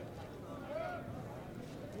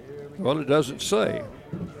 Well, it doesn't say.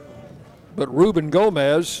 But Ruben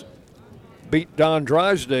Gomez beat Don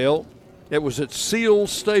Drysdale. It was at Seal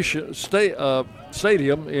Stadium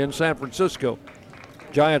in San Francisco.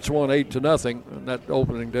 Giants won 8-0 in that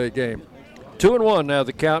opening day game. 2-1 now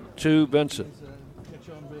the count to Benson.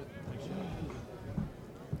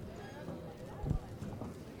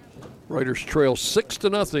 Raiders trail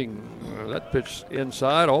 6-0. That pitch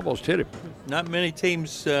inside almost hit him. Not many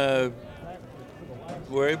teams were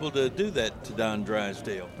able to do that to Don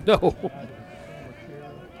Drysdale. No.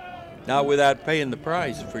 Not without paying the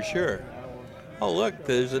price, for sure. Oh, look,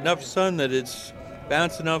 there's enough sun that it's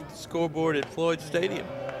bouncing off the scoreboard at Floyd Stadium.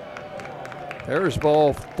 There's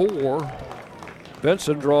ball four.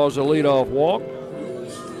 Benson draws a leadoff walk.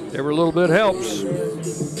 Every little bit helps.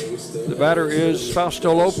 The batter is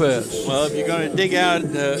Fausto Lopez. Well, if you're going to dig out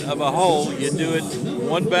of a hole, you do it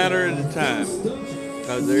one batter at a time.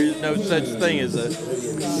 Because there is no such thing as a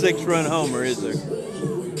 6-run homer, is there?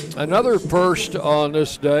 Another first on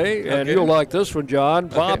this day, and you'll like this one, John.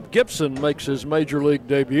 Bob Gibson makes his Major League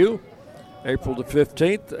debut April the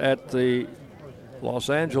 15th at the Los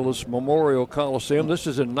Angeles Memorial Coliseum. This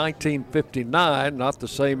is in 1959, not the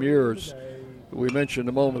same year as we mentioned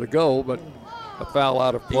a moment ago, but a foul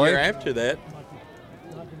out of play. A year after that.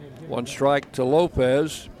 One strike to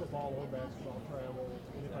Lopez.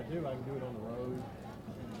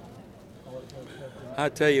 I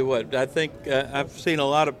tell you what, I think I've seen a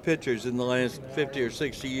lot of pitchers in the last 50 or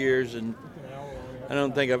 60 years, and I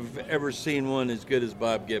don't think I've ever seen one as good as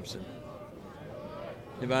Bob Gibson.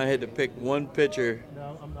 If I had to pick one pitcher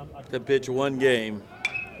to pitch one game.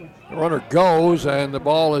 The runner goes, and the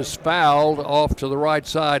ball is fouled off to the right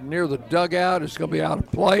side near the dugout. It's going to be out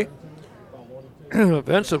of play.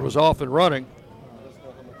 Vincent was off and running.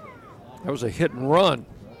 That was a hit and run.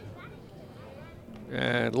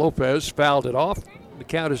 And Lopez fouled it off. The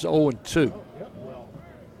count is 0-2.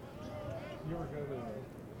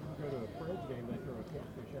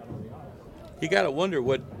 You got to wonder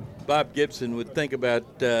what Bob Gibson would think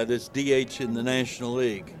about this DH in the National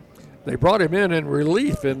League. They brought him in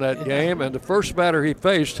relief in that game, and the first batter he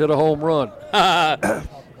faced hit a home run.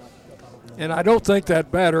 And I don't think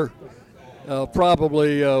that batter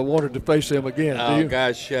probably wanted to face him again. Oh, do you?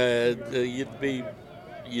 gosh, you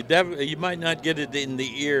might not get it in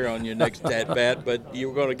the ear on your next at-bat, but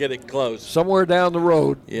you're going to get it close. Somewhere down the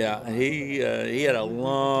road. Yeah, he had a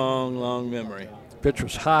long, long memory. Pitch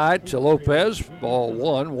was high to Lopez. Ball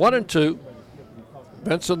 1-2.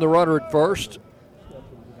 Benson, the runner at first.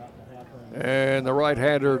 And the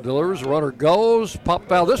right-hander delivers. The runner goes. Pop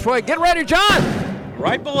foul this way. Get ready, John!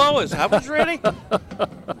 Right below us. I was ready.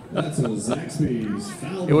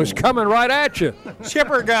 It was coming right at you.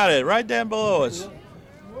 Chipper got it right down below us.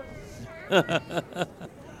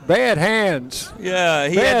 Bad hands. Yeah,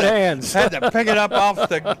 he Bad hands. Had to pick it up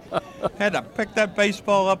had to pick that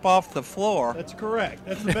baseball up off the floor. That's correct.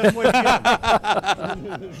 That's the best way to get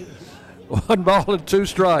it. 1 ball and 2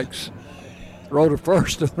 strikes. Throw to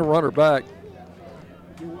first and the runner back.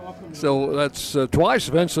 So that's twice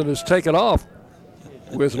Vincent has taken off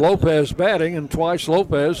with Lopez batting, and twice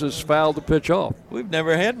Lopez has fouled the pitch off. We've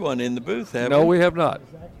never had one in the booth, have we? No, we have not.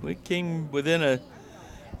 We came within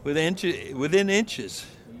inches.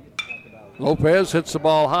 Lopez hits the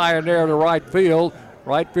ball high in there to right field.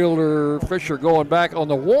 Right fielder Fisher going back on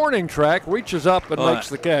the warning track, reaches up and makes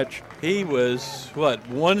the catch. He was,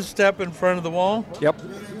 one step in front of the wall? Yep.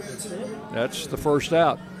 That's the first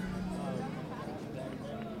out.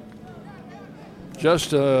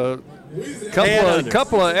 Just a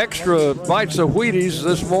couple of extra bites of Wheaties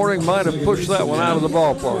this morning might have pushed that one out of the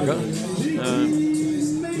ballpark, huh?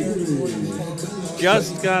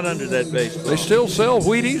 Just got under that baseball. They still sell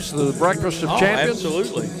Wheaties, the breakfast of champions?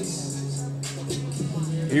 Absolutely.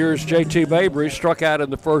 Here's J.T. Mabry, struck out in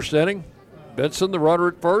the first inning. Benson, the runner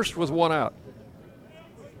at first, with 1 out.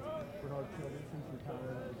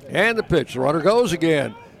 And the pitch. The runner goes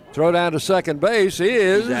again. Throw down to second base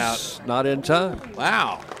is not in time.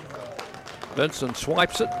 Wow. Benson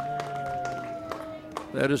swipes it.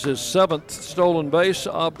 That is his 7th stolen base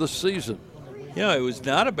of the season. You know, it was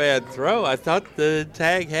not a bad throw. I thought the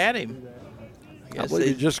tag had him. I believe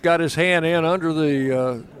he just got his hand in under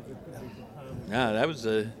the. No, that was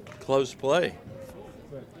a close play.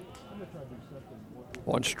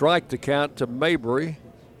 1 strike to count to Mabry.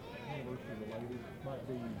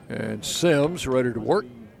 And Sims ready to work.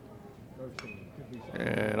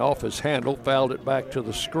 And off his handle, fouled it back to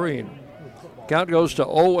the screen. Count goes to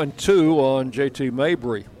 0-2 on JT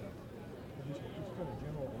Mabry.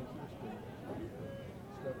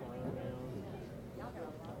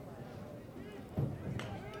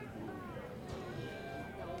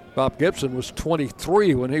 Bob Gibson was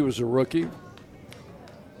 23 when he was a rookie.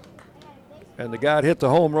 And the guy that hit the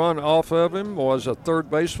home run off of him was a third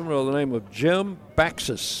baseman by the name of Jim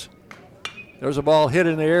Baxis. There's a ball hit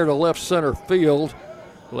in the air to left center field.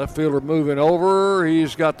 Left fielder moving over.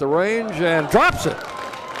 He's got the range and drops it.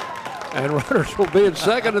 And runners will be in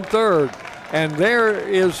second and third. And there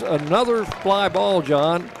is another fly ball,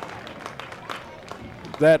 John,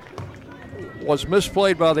 that was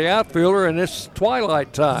misplayed by the outfielder, and it's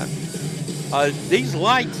twilight time. These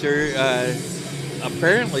lights are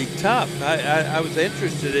apparently tough. I was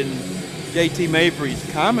interested in JT Mabry's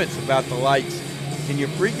comments about the lights in your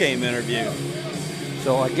pregame interview.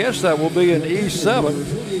 So I guess that will be an E7.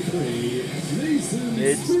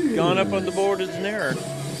 It's gone up on the board as an error.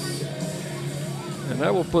 And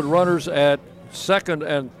that will put runners at second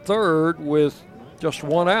and third with just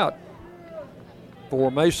 1 out for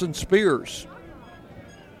Mason Spears.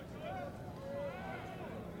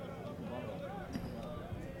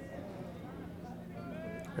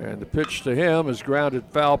 And the pitch to him is grounded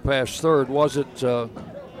foul past third. Was it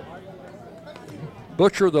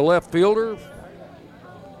Butcher, the left fielder?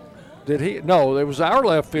 Did he? No, it was our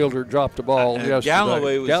left fielder dropped the ball yesterday.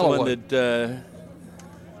 Galloway was the one that...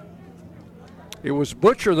 It was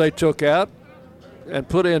Butcher they took out and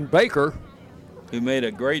put in Baker. Who made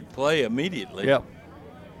a great play immediately. Yep.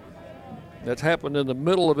 That happened in the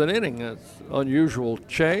middle of an inning. That's an unusual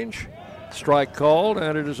change. Strike called,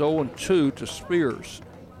 and it is 0-2 to Spears.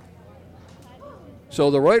 So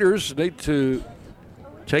the Raiders need to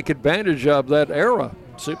take advantage of that era.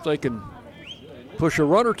 See if they can push a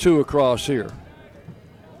run or two across here.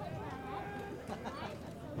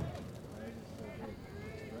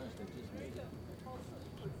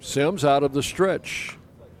 Sims out of the stretch.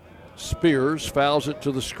 Spears fouls it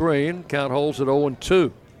to the screen. Count holds at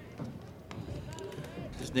 0-2.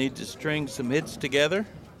 Just need to string some hits together.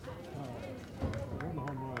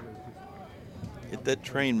 Get that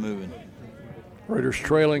train moving. Raiders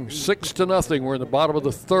trailing 6-0. We're in the bottom of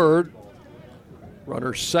the third.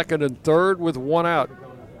 Runners second and third with 1 out.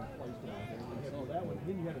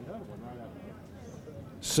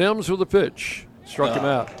 Sims with a pitch. Struck him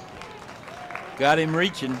out. Got him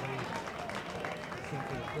reaching.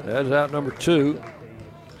 That's out number 2.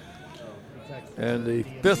 And the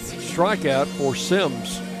 5th strikeout for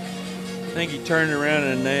Sims. I think he turned around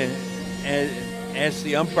and asked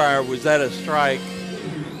the umpire, was that a strike?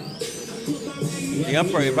 The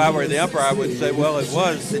umpire, if I were the umpire, I would say, well, it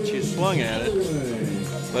was since you swung at it.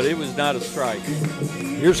 But it was not a strike.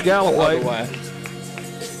 Here's Galloway.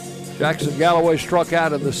 Jackson Galloway struck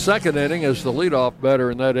out in the second inning as the leadoff batter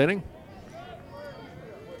in that inning.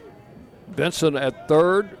 Benson at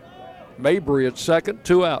third, Mabry at second,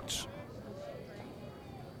 2 outs.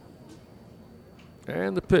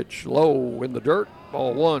 And the pitch low in the dirt,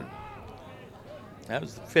 ball 1. That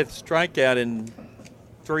was the 5th strikeout in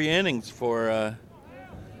 3 innings for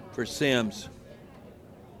Sims.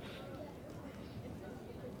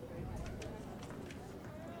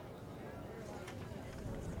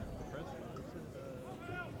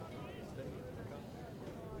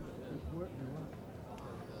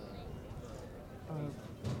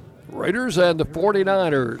 Raiders and the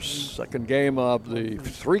 49ers, second game of the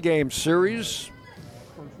 3-game series.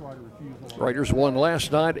 Raiders won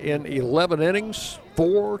last night in 11 innings,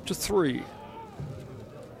 4-3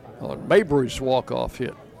 on Mabry's walk-off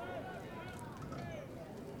hit.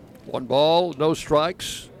 1 ball, no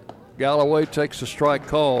strikes. Galloway takes a strike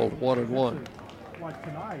called, 1-1. Like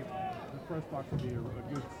tonight, the press box would be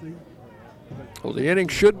a good seat. Well, the inning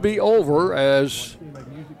should be over as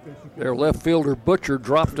their left fielder Butcher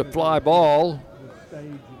dropped a fly ball.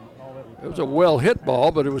 It was a well-hit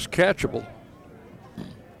ball, but it was catchable.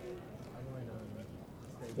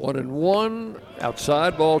 1-1,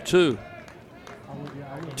 outside, ball 2.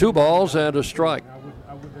 2 balls and a strike.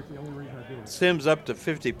 Sims up to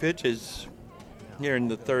 50 pitches here in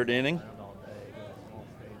the 3rd inning.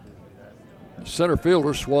 Center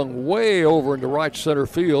fielder swung way over into right center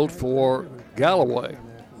field for Galloway.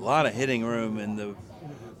 A lot of hitting room in the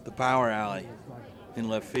power alley in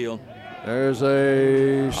left field. There's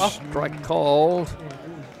a strike called.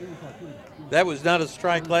 That was not a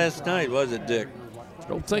strike last night, was it, Dick?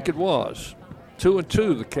 Don't think it was.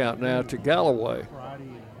 2-2 the count now to Galloway.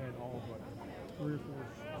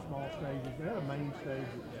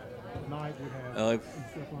 If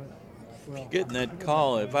you're getting that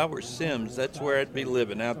call, if I were Sims, that's where I'd be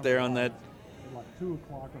living, out there on that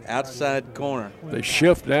outside corner. They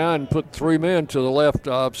shift now and put 3 men to the left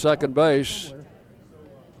of second base.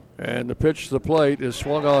 And the pitch to the plate is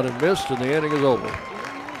swung on and missed, and the inning is over.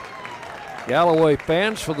 Galloway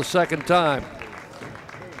fans for the second time.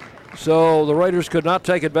 So the Raiders could not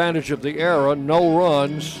take advantage of the error. No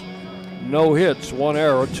runs, no hits, 1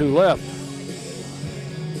 error, 2 left.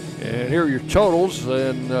 And here are your totals,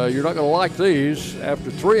 and you're not going to like these.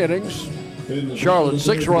 After 3 innings, Charlotte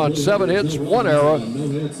 6 runs, 7 hits, 1 error.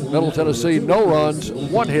 Middle Tennessee no runs,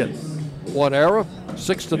 1 hit, 1 error.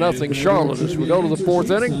 6-0 Charlotte as we go to the 4th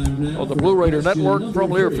inning on the Blue Raider Network from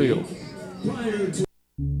Learfield.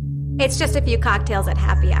 It's just a few cocktails at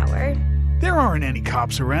happy hour. There aren't any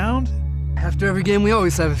cops around. After every game, we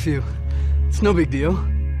always have a few. It's no big deal.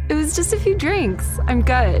 It was just a few drinks. I'm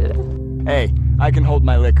good. Hey, I can hold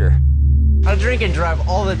my liquor. I drink and drive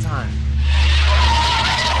all the time.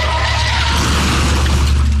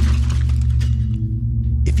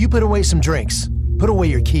 If you put away some drinks, put away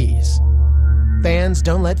your keys. Fans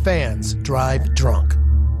don't let fans drive drunk.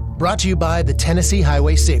 Brought to you by the Tennessee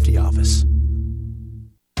Highway Safety Office.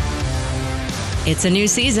 It's a new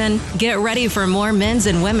season. Get ready for more men's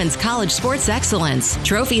and women's college sports excellence.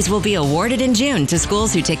 Trophies will be awarded in June to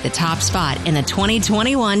schools who take the top spot in the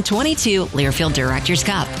 2021-22 Learfield Directors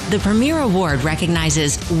Cup. The premier award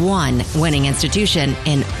recognizes 1 winning institution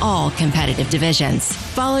in all competitive divisions.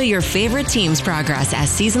 Follow your favorite team's progress as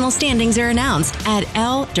seasonal standings are announced at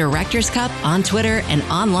L Directors Cup on Twitter and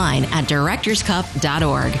online at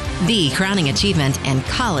directorscup.org. The crowning achievement in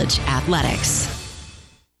college athletics.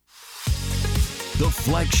 The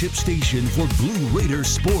flagship station for Blue Raider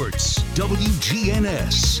sports,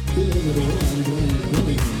 WGNS.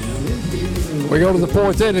 We go to the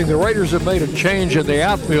 4th inning. The Raiders have made a change in the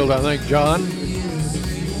outfield, I think, John.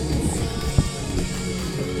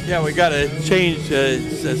 Yeah, we got a change.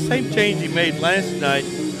 It's the same change he made last night.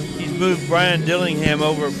 He's moved Brian Dillingham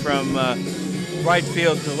over from right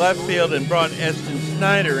field to left field and brought Eston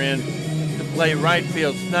Snyder in to play right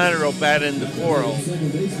field. Snyder will bat in the 4-0.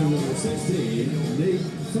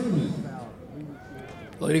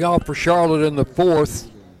 Leading off for Charlotte in the 4th.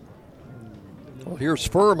 Well, here's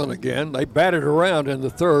Furman again. They batted around in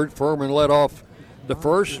the 3rd. Furman led off the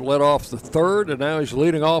 1st, led off the 3rd, and now he's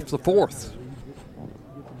leading off the 4th.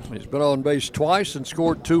 He's been on base twice and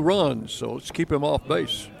scored 2 runs, so let's keep him off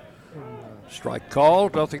base. Strike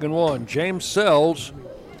called, 0-1. James Sells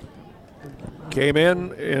came in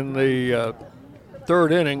the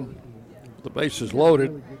 3rd inning. The base is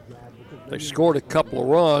loaded. They scored a couple of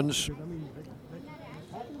runs.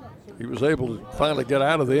 He was able to finally get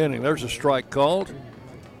out of the inning. There's a strike called,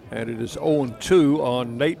 and it is 0-2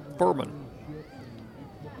 on Nate Furman.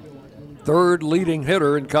 3rd leading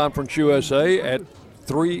hitter in Conference USA at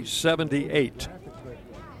 .378.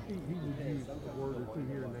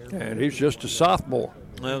 And he's just a sophomore.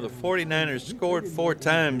 Well, the 49ers scored 4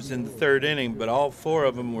 times in the 3rd inning, but all 4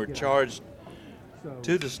 of them were charged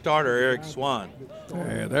to the starter, Eric Swan.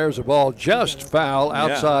 And there's a ball just foul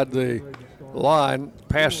outside the line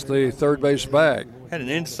past the third base bag. Had an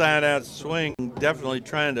inside-out swing, definitely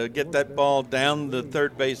trying to get that ball down the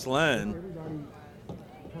third base line.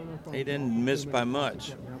 He didn't miss by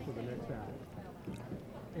much.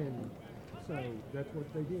 And so that's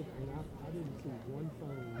what they did. And I didn't see one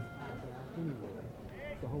phone anywhere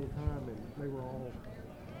the whole time, and they were all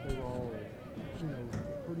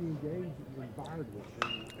pretty engaged and fired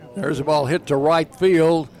with. There's a ball hit to right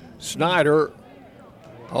field. Snyder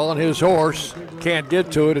on his horse, can't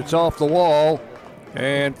get to it. It's off the wall,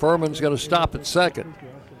 and Furman's going to stop at second.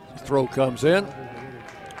 The throw comes in,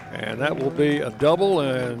 and that will be a double,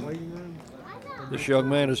 and this young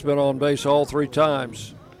man has been on base all 3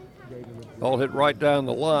 times. Ball hit right down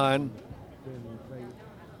the line.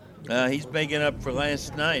 He's making up for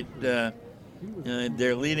last night. Their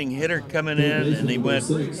leading hitter coming in, and he went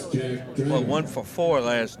 1 for 4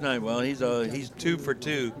 last night. Well, he's 2 for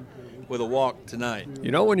 2 with a walk tonight.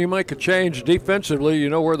 You know, when you make a change defensively, you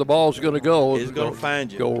know where the ball's going to go. He's going to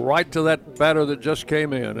find you. Go right to that batter that just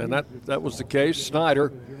came in, and that was the case.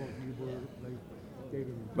 Snyder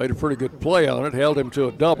made a pretty good play on it, held him to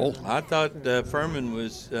a double. I thought Furman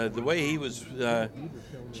was the way he was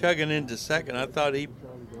chugging into second. I thought he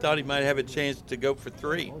might have a chance to go for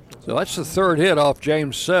 3. So that's the 3rd hit off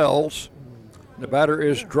James Sells. The batter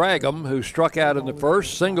is Dragum, who struck out in the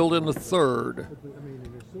 1st, singled in the 3rd.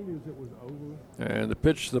 And the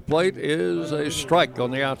pitch to the plate is a strike on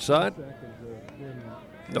the outside.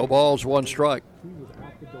 No balls, 1 strike.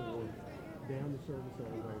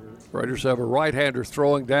 Raiders have a right-hander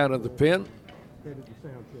throwing down in the pin.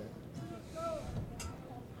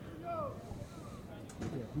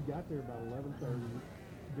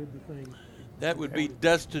 That would be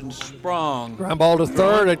Dustin Sprong. Ground ball to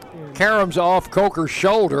third. It caroms off Coker's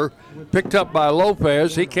shoulder. Picked up by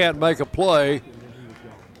Lopez. He can't make a play.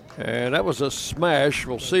 And that was a smash.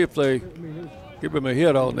 We'll see if they give him a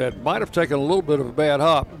hit on that. Might have taken a little bit of a bad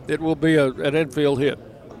hop. It will be an infield hit.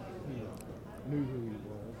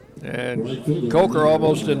 And Coker,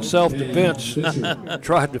 almost in self-defense,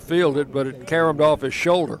 tried to field it, but it caromed off his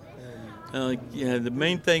shoulder. The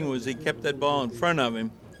main thing was he kept that ball in front of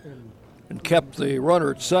him. And kept the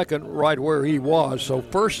runner at second right where he was. So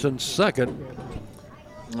first and second,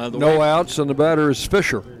 no outs, and the batter is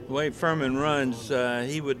Fisher. The way Furman runs,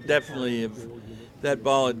 he would definitely, if that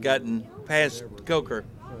ball had gotten past Coker,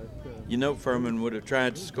 Furman would have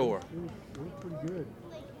tried to score.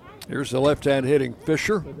 Here's the left-hand hitting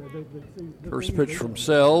Fisher. First pitch from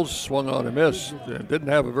Sells, swung on a miss. Didn't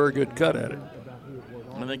have a very good cut at it.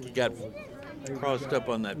 I think he got crossed up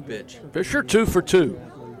on that pitch. Fisher 2 for 2.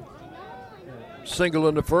 Single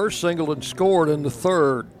in the first, single and scored in the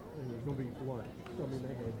third.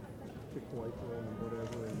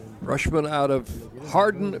 Freshman out of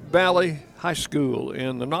Hardin Valley High School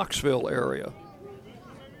in the Knoxville area.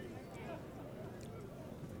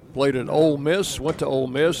 Played at Ole Miss, went to Ole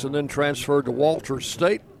Miss, and then transferred to Walters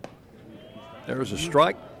State. There's a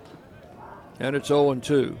strike, and it's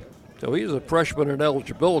 0-2. So he's a freshman in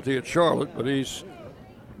eligibility at Charlotte, but he's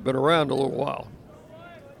been around a little while.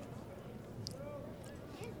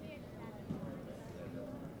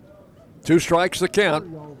 Two strikes the count.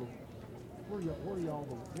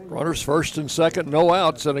 Runners first and second, no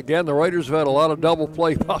outs. And again, the Raiders have had a lot of double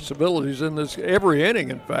play possibilities in this, every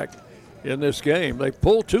inning, in fact, in this game. They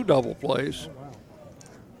pulled 2 double plays,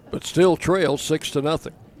 but still trail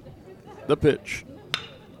 6-0. The pitch.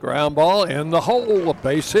 Ground ball in the hole, a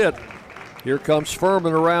base hit. Here comes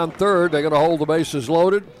Furman around third. They're going to hold the bases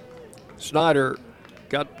loaded. Snyder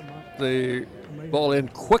got the ball in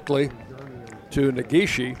quickly to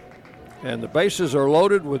Nagishi. And the bases are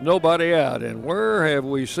loaded with nobody out. And where have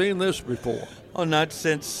we seen this before? Oh, not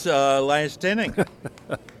since last inning.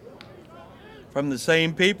 From the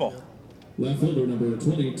same people. Left fielder number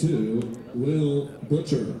 22, Will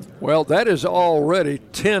Butcher. Well, that is already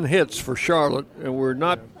 10 hits for Charlotte, and we're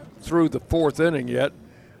not through the 4th inning yet.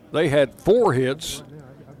 They had 4 hits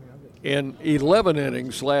in 11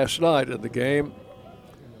 innings last night of the game.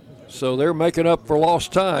 So they're making up for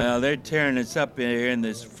lost time. They're tearing us up here in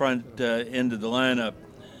this front end of the lineup.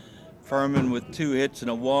 Furman with 2 hits and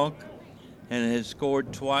a walk, and has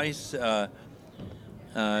scored twice.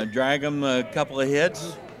 Dragum a couple of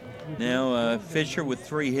hits. Now Fisher with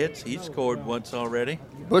 3 hits. He scored once already.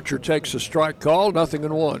 Butcher takes a strike call,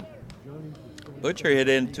 0-1. Butcher hit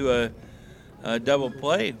into a double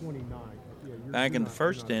play back in the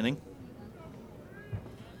first inning.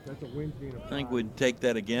 I think we'd take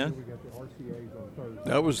that again.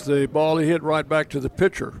 That was the ball he hit right back to the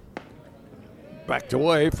pitcher. Backed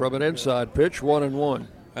away from an inside pitch, 1-1.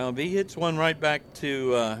 Well, if he hits one right back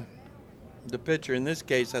to the pitcher, in this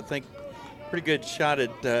case, I think pretty good shot at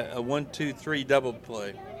a 1-2-3 double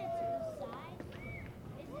play.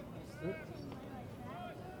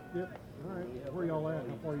 Yep. All right. Where y'all at?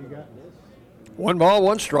 How far you got? 1 ball,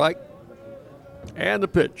 1 strike. And the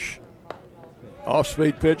pitch.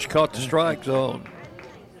 Off-speed pitch caught the strike zone.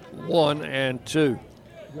 1-2.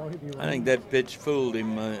 I think that pitch fooled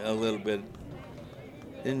him a little bit.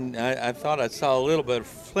 And I thought I saw a little bit of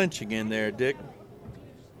flinching in there, Dick.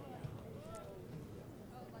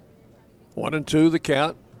 1-2 the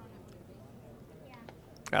count.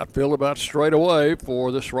 Outfield about straight away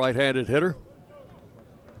for this right-handed hitter.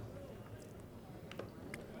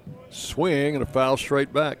 Swing and a foul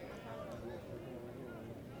straight back.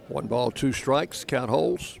 1 ball, 2 strikes, count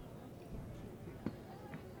holds.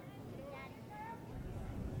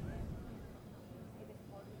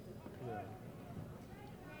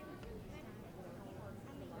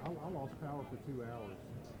 I lost power for 2 hours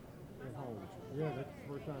at home. Yeah, that's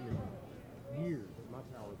the first time in years my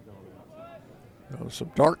power's gone out.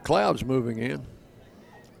 Some dark clouds moving in.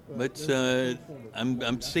 But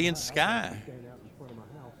I'm seeing sky.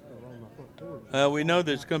 We know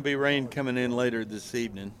there's going to be rain coming in later this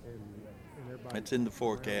evening. It's in the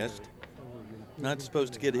forecast. Not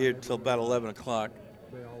supposed to get here until about 11 o'clock.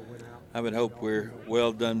 I would hope we're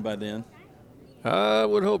well done by then. I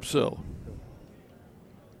would hope so.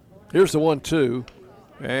 Here's the 1-2.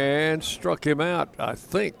 And struck him out, I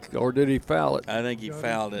think. Or did he foul it? I think he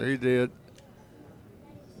fouled it. He did.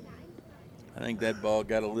 I think that ball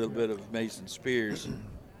got a little bit of Mason Spears.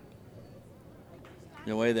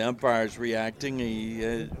 The way the umpire's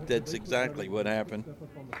reacting, that's exactly what happened.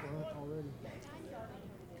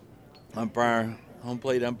 Home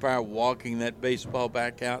plate umpire walking that baseball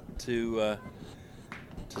back out to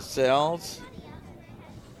Sells.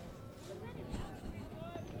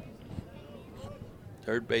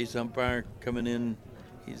 Third base umpire coming in.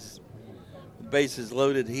 The bases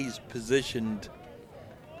loaded. He's positioned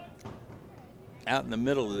out in the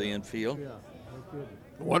middle of the infield.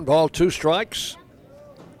 1 ball, 2 strikes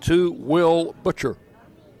to Will Butcher.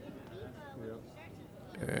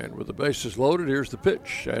 And with the bases loaded, here's the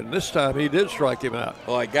pitch. And this time he did strike him out.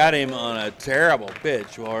 Well, I got him on a terrible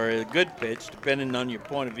pitch or a good pitch, depending on your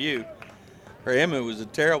point of view. For him, it was a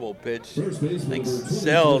terrible pitch. I think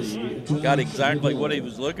Sells got exactly what he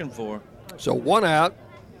was looking for. So 1 out.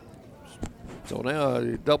 So now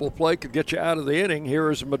a double play could get you out of the inning.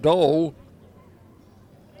 Here is Madole.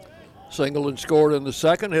 Singled and scored in the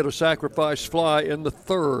second, hit a sacrifice fly in the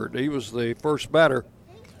third. He was the first batter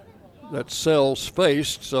that Sells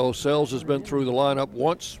faced, so Sells has been through the lineup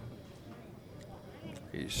once.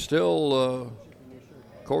 He's still,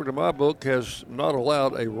 according to my book, has not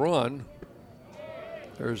allowed a run.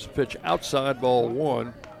 There's a pitch outside, ball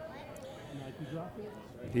 1.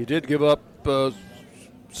 He did give up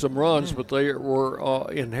some runs, but they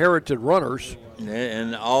were inherited runners.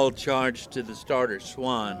 And all charged to the starter,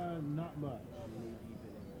 Swan.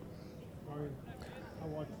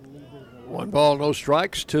 1 ball, no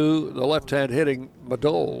strikes to the left-hand hitting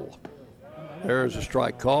Madole. There's a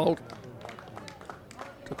strike called.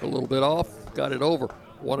 Took a little bit off, got it over.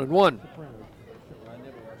 1-1.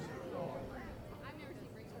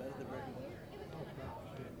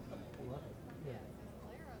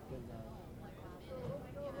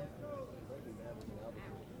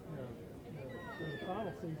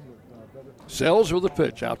 Sells with a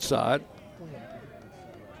pitch outside.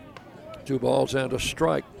 2 balls and a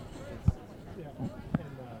strike.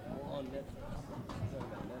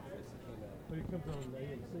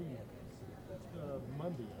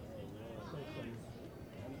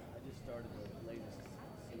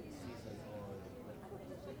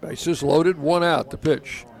 Bases loaded, 1 out. The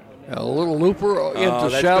pitch. A little looper into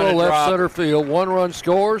shallow left center field. 1 run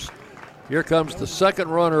scores. Here comes the second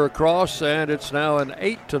runner across, and it's now an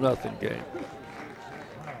 8-0 game.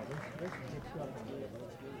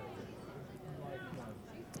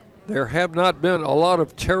 There have not been a lot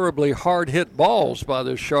of terribly hard-hit balls by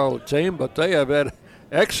this Charlotte team, but they have had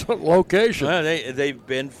excellent location. Well, they've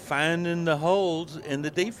been finding the holes in the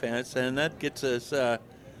defense, and that gets us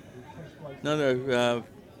another,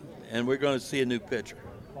 and we're going to see a new pitcher.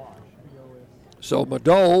 So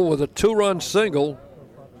Madole with a 2-run single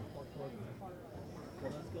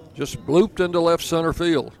just blooped into left center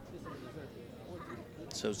field.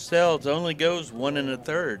 So Sells only goes 1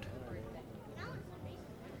 1/3.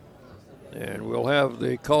 And we'll have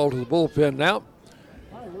the call to the bullpen now,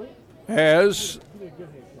 as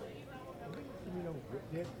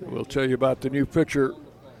we'll tell you about the new pitcher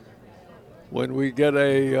when we get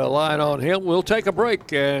a line on him. We'll take a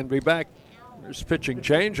break and be back. There's pitching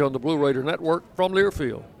change on the Blue Raider Network from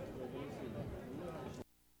Learfield.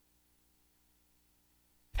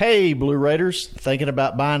 Hey, Blue Raiders, thinking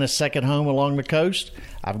about buying a second home along the coast?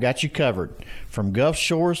 I've got you covered. From Gulf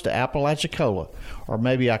Shores to Apalachicola, or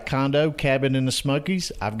maybe a condo cabin in the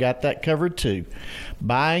Smokies, I've got that covered too.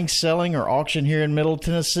 Buying, selling, or auction here in Middle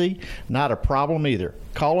Tennessee, not a problem either.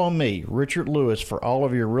 Call on me, Richard Lewis, for all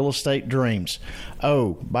of your real estate dreams.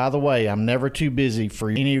 Oh, by the way, I'm never too busy for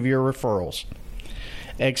any of your referrals.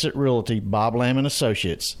 Exit Realty, Bob Lamb and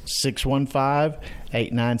Associates,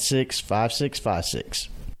 615-896-5656.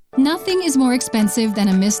 Nothing is more expensive than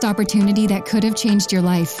a missed opportunity that could have changed your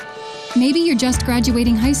life. Maybe you're just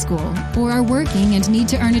graduating high school, or are working and need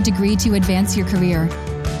to earn a degree to advance your career.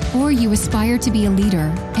 Or you aspire to be a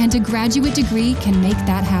leader, and a graduate degree can make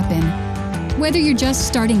that happen. Whether you're just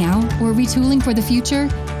starting out or retooling for the future,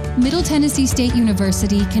 Middle Tennessee State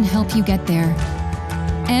University can help you get there.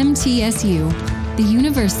 MTSU, the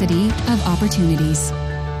University of Opportunities.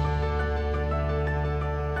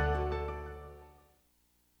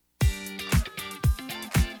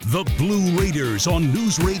 The Blue Raiders on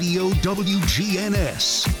News Radio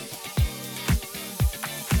WGNS.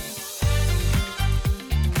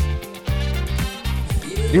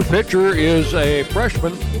 New pitcher is a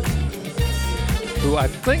freshman who I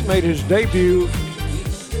think made his debut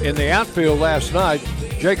in the outfield last night,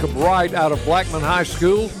 Jacob Wright out of Blackman High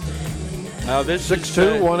School. This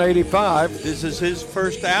 6'2", 185. This is his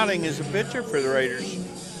first outing as a pitcher for the Raiders.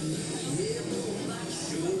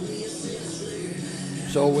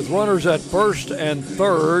 So with runners at first and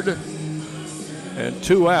third and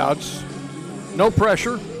 2 outs, no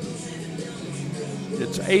pressure.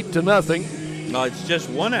 It's 8-0. No, it's just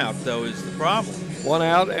one out, though, is the problem. One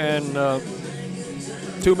out and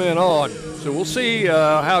 2 men on. So we'll see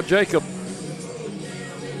how Jacob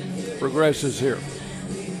progresses here.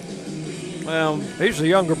 Well, he's the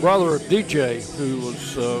younger brother of DJ, who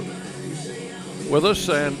was with us,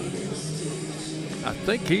 and I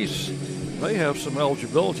think may have some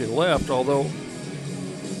eligibility left, although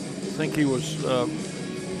I think he was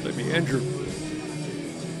maybe injured.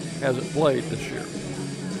 Hasn't played this year.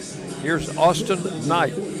 Here's Austin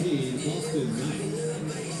Knight.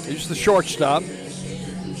 He's the shortstop.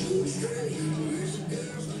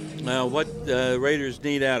 Now, what Raiders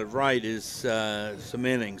need out of right is some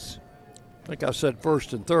innings. I think I said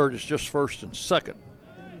first and third. It's just first and second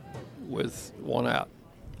with one out.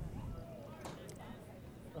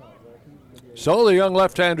 So the young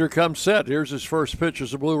left-hander comes set. Here's his first pitch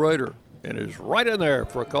as a Blue Raider, and is right in there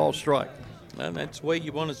for a called strike. Well, that's the way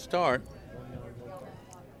you want to start.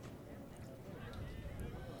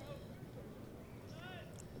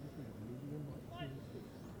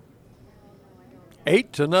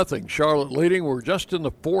 Eight to nothing. Charlotte leading. We're just in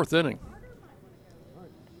the fourth inning.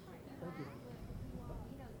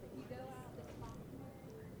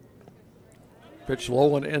 Pitch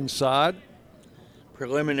low and inside.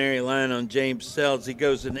 Preliminary line on James Sells. He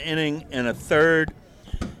goes an inning and a third.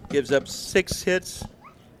 Gives up 6 hits.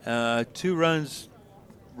 2 runs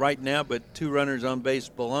right now, but 2 runners on base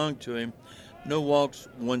belong to him. No walks,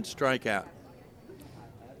 1 strikeout.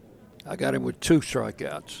 I got him with 2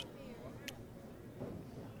 strikeouts.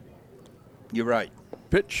 You're right.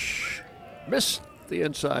 Pitch missed the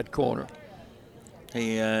inside corner.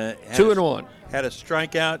 He 2-1. Had a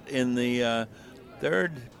strikeout in the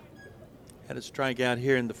third. Had a strikeout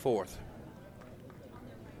here in the fourth.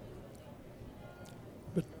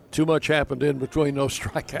 But too much happened in between those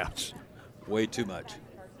strikeouts. Way too much.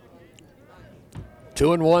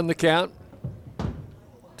 2-1 the count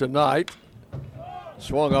tonight.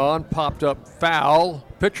 Swung on, popped up foul.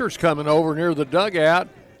 Pitcher's coming over near the dugout.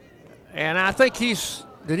 And I think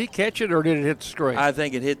did he catch it or did it hit the screen? I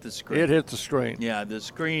think it hit the screen. It hit the screen. Yeah, the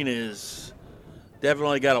screen is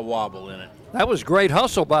definitely got a wobble in it. That was great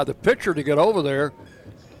hustle by the pitcher to get over there.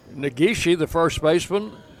 Nagishi, the first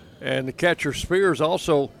baseman, and the catcher Spears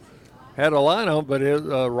also had a line on, but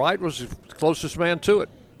Wright was the closest man to it.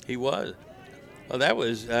 He was. Well, that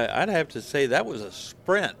was, I'd have to say that was a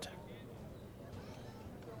sprint.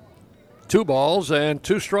 2 balls and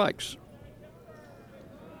 2 strikes.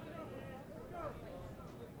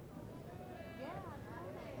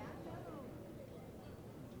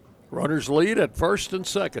 Runners lead at first and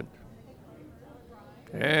second.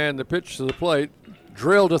 And the pitch to the plate.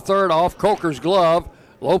 Drilled to third off Coker's glove.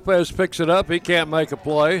 Lopez picks it up. He can't make a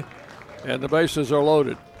play. And the bases are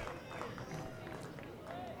loaded.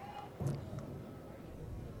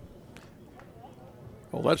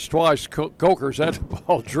 Well, that's twice Coker's had the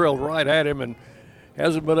ball drilled right at him and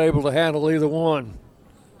hasn't been able to handle either one.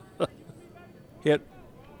 Hit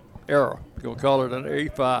error. You'll call it an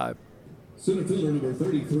A5. Center fielder number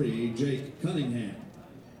 33, Jake Cunningham.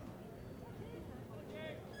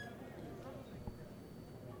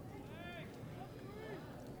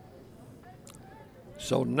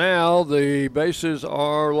 So now the bases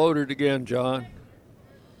are loaded again, John,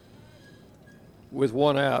 with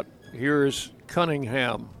 1 out. Here's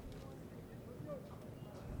Cunningham.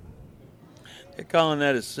 They're calling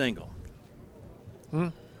that a single.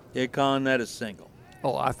 They're calling that a single.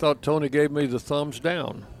 Oh, I thought Tony gave me the thumbs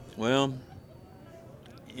down. Well,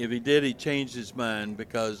 if he did, he changed his mind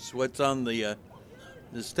because what's on the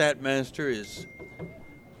stat master is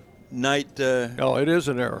Knight. Oh, it is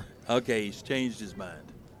an error. Okay, he's changed his mind.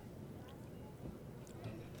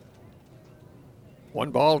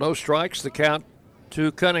 1 ball, no strikes. The count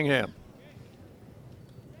to Cunningham.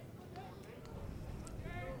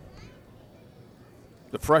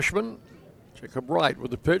 The freshman, Jacob Wright,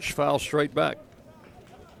 with the pitch, foul straight back.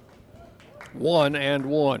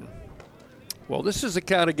 1-1. Well, this is the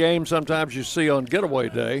kind of game sometimes you see on getaway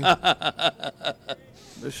day.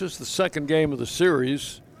 This is the second game of the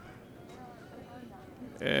series.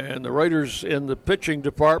 And the Raiders in the pitching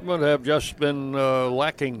department have just been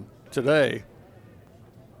lacking today.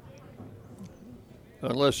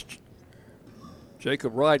 Unless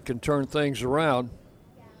Jacob Wright can turn things around.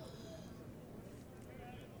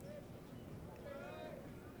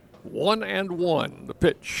 1-1. The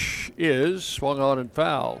pitch is swung on and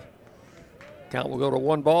foul. Count will go to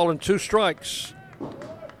 1 ball and 2 strikes.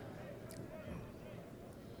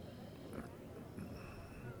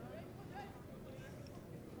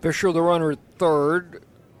 Fisher, the runner, at third.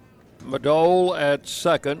 Madole at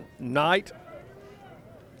second. Knight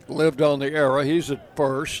lived on the era. He's at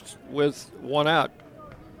first with one out.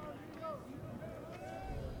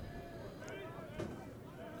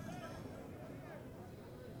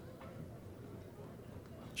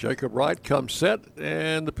 Jacob Wright comes set,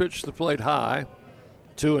 and the pitch to the plate high,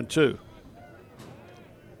 2-2.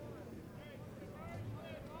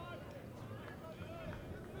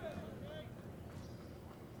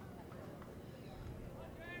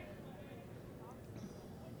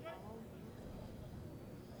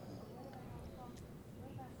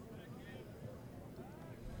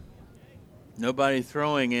 Nobody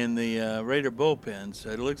throwing in the Raider bullpen, so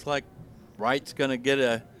it looks like Wright's going to get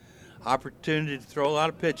a opportunity to throw a lot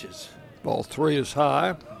of pitches. Ball 3 is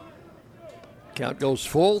high. Count goes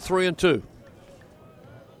full, 3-2.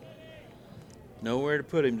 Nowhere to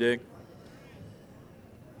put him, Dick.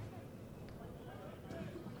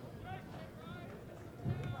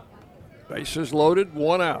 Bases loaded,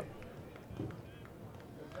 one out.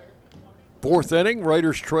 Fourth inning,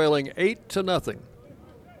 Raiders trailing 8-0.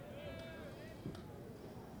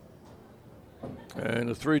 And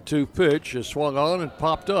the 3-2 pitch is swung on and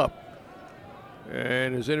popped up.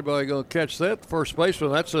 And is anybody going to catch that? First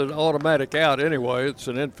baseman, that's an automatic out anyway. It's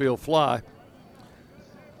an infield fly.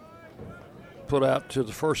 Put out to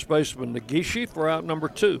the first baseman, Nagishi, for out number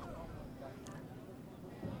 2.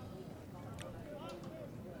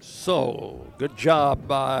 So, good job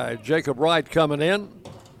by Jacob Wright coming in.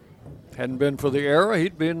 Hadn't been for the error,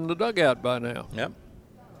 he'd be in the dugout by now. Yep.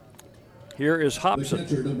 Here is Hobson. The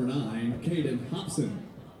catcher, number 9, Caden Hobson.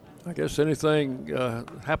 I guess anything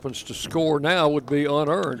happens to score now would be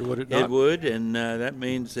unearned, would it not? It would, and that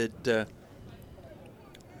means that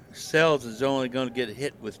Sells is only going to get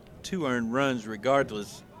hit with 2 earned runs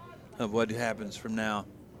regardless of what happens from now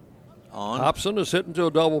on. Hobson is hitting to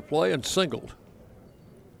a double play and singled.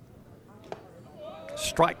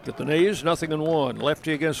 Strike at the knees, 0-1.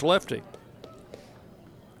 Lefty against lefty.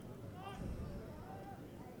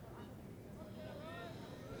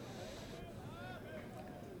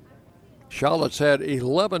 Charlotte's had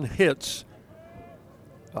 11 hits.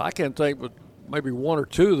 I can't think but maybe 1 or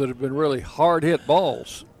 2 that have been really hard hit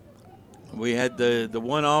balls. We had the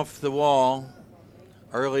one off the wall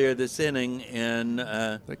earlier this inning, and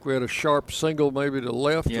I think we had a sharp single maybe to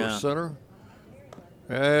left Yeah. or center.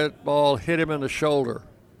 That ball hit him in the shoulder.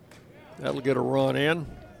 That'll get a run in.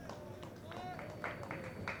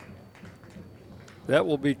 That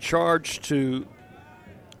will be charged to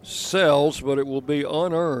Sells, but it will be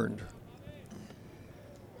unearned.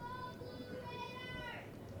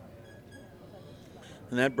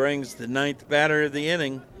 And that brings the 9th batter of the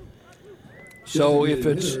inning. So if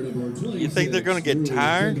it's, you think they're going to get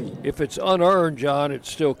tired? If it's unearned, John, it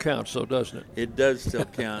still counts, so doesn't it? It does still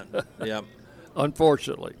count. Yep.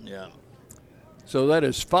 Unfortunately. Yeah. So that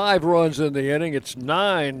is 5 runs in the inning. It's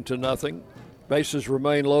 9-0. Bases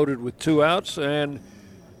remain loaded with 2 outs, and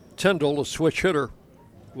Tyndall, a switch hitter,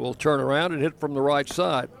 will turn around and hit from the right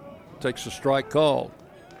side. Takes a strike call.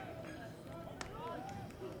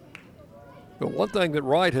 But one thing that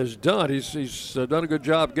Wright has done, he's done a good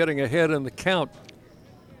job getting ahead in the count.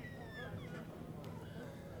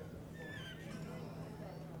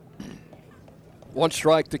 One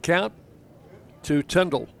strike to count to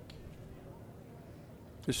Tyndall.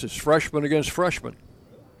 This is freshman against freshman.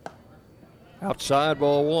 Outside,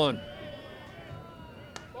 ball 1.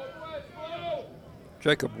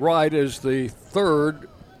 Jacob Wright is the 3rd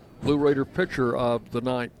Blue Raider pitcher of the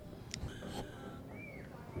night.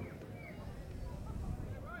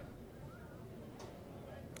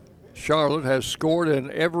 Charlotte has scored in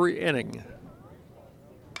every inning.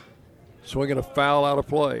 Swinging a foul out of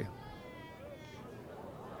play.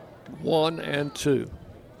 1-2.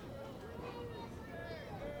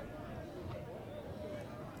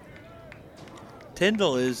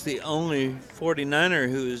 Tyndall is the only 49er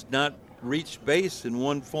who has not reached base in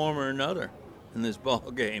one form or another in this ball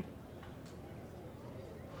game.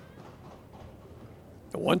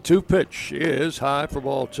 The 1-2 pitch is high for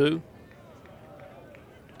ball 2.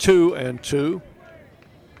 2-2.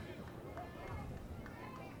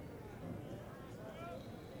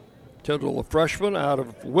 Tyndall, a freshman out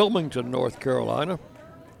of Wilmington, North Carolina.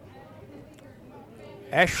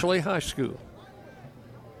 Ashley High School.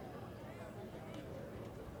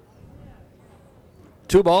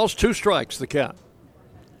 2 balls, 2 strikes, the count.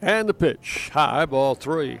 And the pitch, high, ball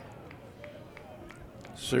 3.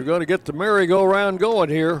 So you're going to get the merry-go-round going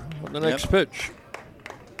here on the next pitch.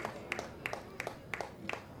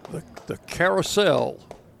 The carousel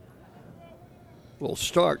will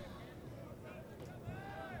start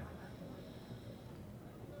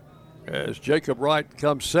as Jacob Wright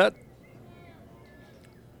comes set.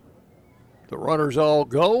 The runners all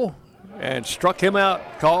go and struck him out.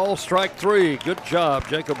 Call strike 3. Good job,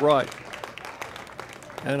 Jacob Wright.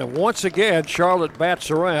 And once again, Charlotte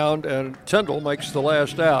bats around, and Tyndall makes the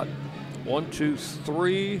last out. 1, 2,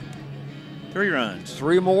 3. 3 runs.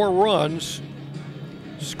 3 more runs.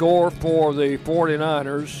 Score for the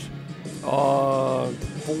 49ers.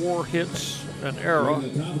 4 hits, an error,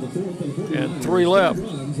 and 3 left.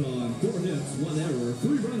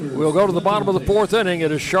 We'll go to the bottom of the 4th inning.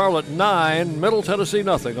 It is Charlotte 9, Middle Tennessee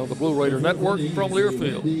nothing on the Blue Raider Network from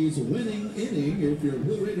Learfield.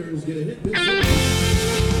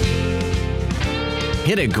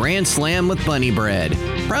 Hit a grand slam with Bunny Bread.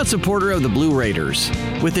 Proud supporter of the Blue Raiders.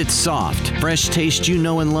 With its soft, fresh taste you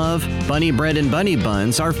know and love, Bunny Bread and Bunny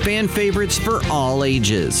Buns are fan favorites for all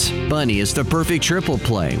ages. Bunny is the perfect triple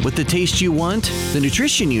play with the taste you want, the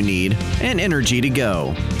nutrition you need, and energy to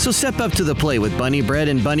go. So step up to the plate with Bunny Bread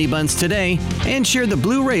and Bunny Buns today and cheer the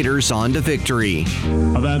Blue Raiders on to victory.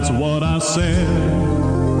 That's what I said.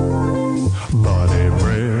 Bunny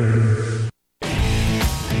Bread.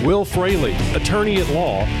 Will Fraley, attorney at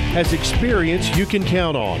law, has experience you can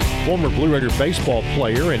count on. Former Blue Raider baseball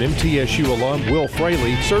player and MTSU alum Will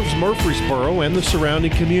Fraley serves Murfreesboro and the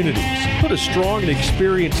surrounding communities. Put a strong and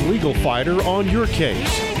experienced legal fighter on your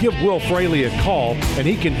case. Give Will Fraley a call and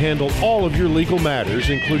he can handle all of your legal matters,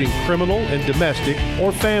 including criminal and domestic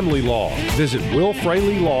or family law. Visit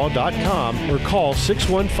willfraleylaw.com or call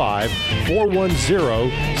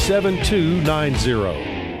 615-410-7290.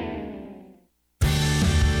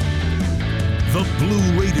 The Blue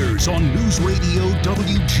Raiders on News Radio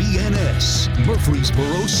WGNS,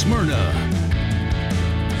 Murfreesboro, Smyrna.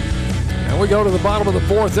 And we go to the bottom of the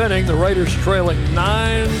 4th inning. The Raiders trailing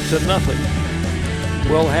 9-0.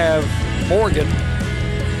 We'll have Morgan,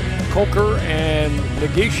 Coker, and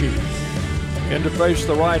Nagishi in to face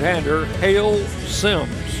the right-hander, Hale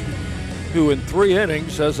Sims, who in 3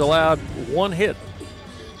 innings has allowed 1 hit,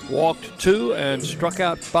 walked 2, and struck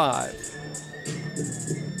out 5.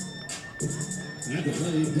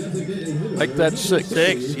 Make that 6.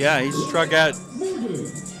 6, yeah, he struck out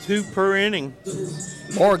 2 per inning.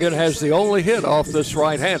 Morgan has the only hit off this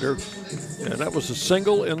right-hander, and that was a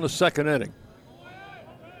single in the 2nd inning.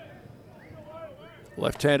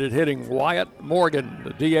 Left-handed hitting Wyatt Morgan,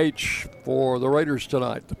 the DH for the Raiders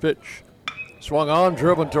tonight. The pitch swung on,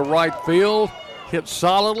 driven to right field, hit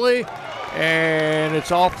solidly, and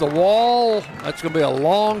it's off the wall. That's going to be a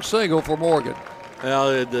long single for Morgan.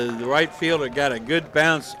 Well, the right fielder got a good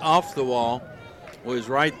bounce off the wall. Was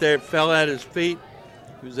right there, fell at his feet.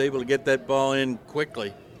 He was able to get that ball in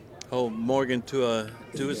quickly. Hold Morgan to a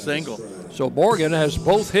single. So Morgan has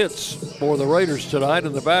both hits for the Raiders tonight,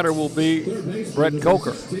 and the batter will be Brett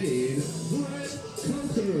Coker.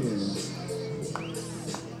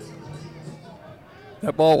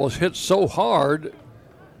 That ball was hit so hard,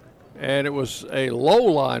 and it was a low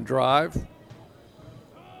line drive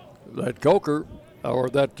that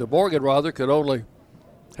Morgan rather could only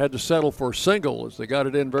had to settle for a single as they got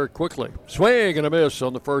it in very quickly. Swing and a miss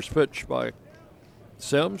on the first pitch by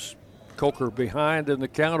Sims. Coker behind in the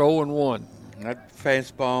count, 0-1. That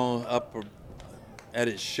fastball up at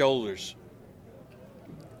his shoulders.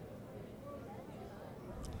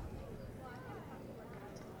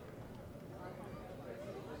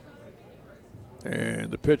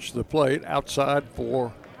 And the pitch to the plate outside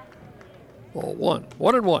for ball 1.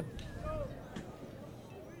 1-1.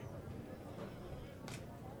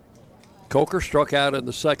 Coker struck out in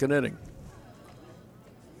the 2nd inning.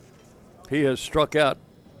 He has struck out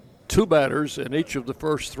 2 batters in each of the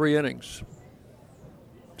first 3 innings.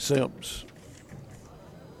 Sims.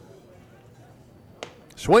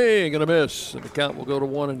 Swing and a miss, and the count will go to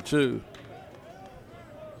 1-2.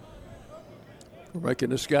 We're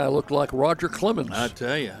making this guy look like Roger Clemens. I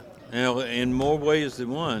tell you, in more ways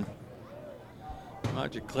than one.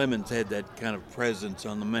 Roger Clemens had that kind of presence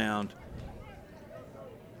on the mound.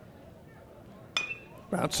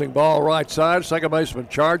 Bouncing ball right side. Second baseman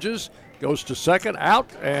charges. Goes to second.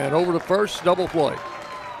 Out and over to first. Double play.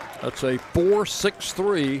 That's a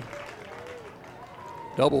 4-6-3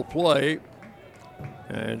 double play.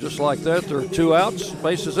 And just like that, there are 2 outs.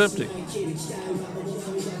 Base is empty.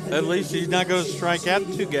 At least he's not going to strike out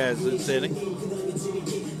 2 guys this inning.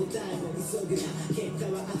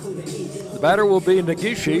 The batter will be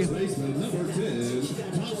Nagishi.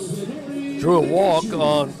 Drew a walk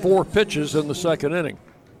on 4 pitches in the 2nd inning.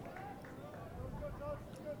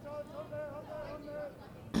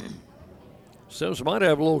 Sims might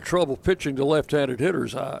have a little trouble pitching to left-handed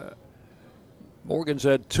hitters. Morgan's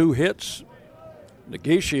had 2 hits.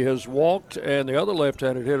 Nagishi has walked, and the other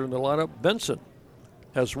left-handed hitter in the lineup, Benson,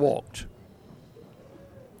 has walked.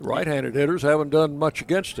 Right-handed hitters haven't done much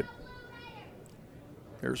against him.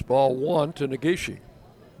 Here's ball 1 to Negishi.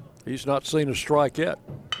 He's not seen a strike yet.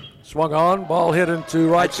 Swung on, ball hit into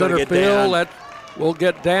right center field. That will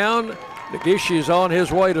get down. Negishi is on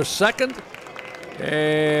his way to second.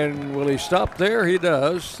 And will he stop there? He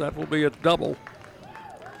does. That will be a double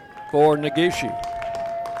for Negishi.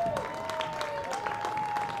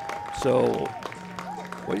 So,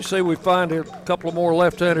 what do you say we find a couple of more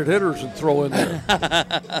left-handed hitters and throw in there?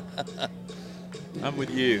 I'm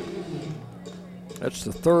with you. That's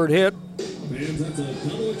the third hit.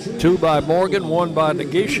 2 by Morgan, 1 by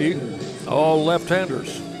Negishi, all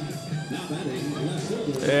left-handers.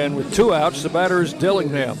 And with 2 outs, the batter is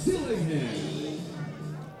Dillingham.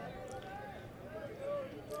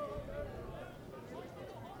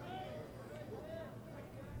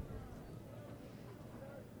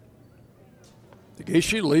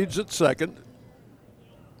 Negishi leads at second.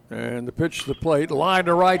 And the pitch to the plate, line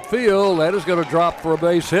to right field. That is going to drop for a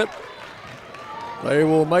base hit. They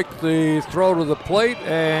will make the throw to the plate,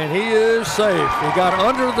 and he is safe. He got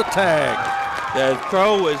under the tag. The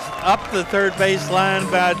throw was up the third base line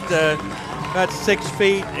about 6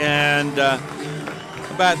 feet and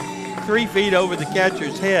about 3 feet over the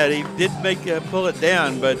catcher's head. He did pull it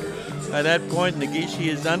down, but at that point, Negishi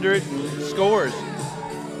is under it and scores.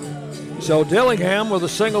 So Dillingham with a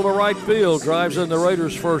single to right field drives in the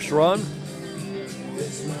Raiders' first run.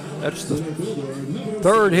 That's the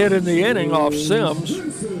third hit in the inning off Sims.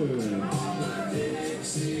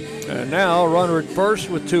 And now a runner at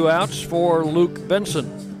first with 2 outs for Luke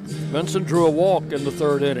Benson. Benson drew a walk in the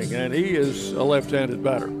third inning, and he is a left-handed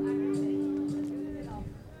batter.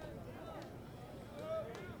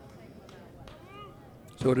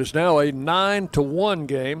 So it is now a 9-1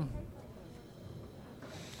 game.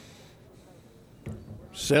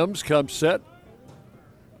 Sims comes set.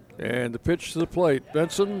 And the pitch to the plate.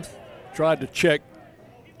 Benson tried to check,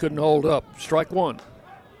 couldn't hold up. Strike 1.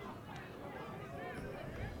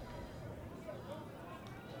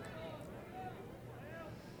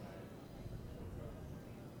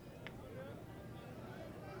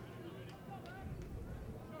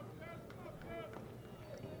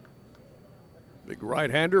 Big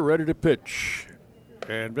right-hander ready to pitch.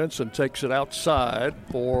 And Benson takes it outside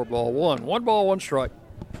for ball 1. 1 ball, 1 strike.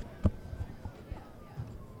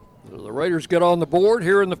 The Raiders get on the board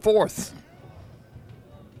here in the 4th.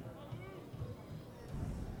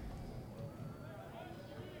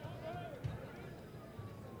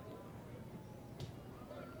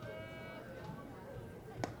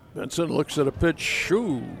 Benson looks at a pitch.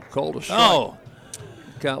 Ooh, called a strike. Oh.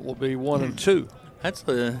 Count will be 1-2. That's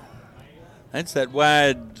that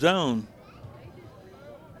wide zone.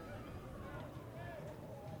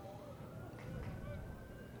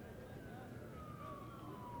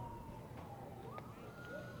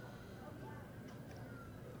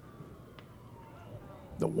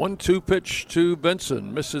 The 1-2 pitch to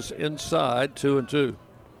Benson misses inside, 2-2.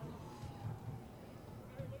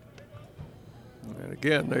 And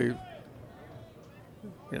again, the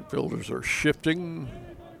infielders are shifting.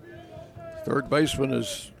 Third baseman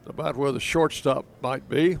is about where the shortstop might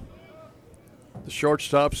be. The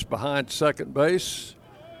shortstop's behind second base.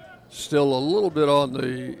 Still a little bit on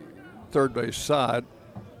the third base side.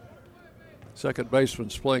 Second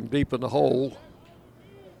baseman's playing deep in the hole.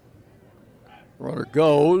 Runner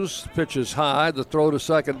goes, pitch is high. The throw to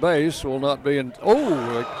second base will not be in.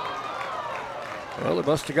 Oh, well, they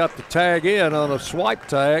must have got the tag in on a swipe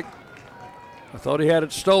tag. I thought he had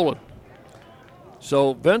it stolen.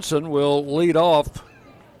 So Benson will lead off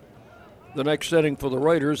the next inning for the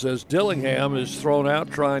Raiders as Dillingham is thrown out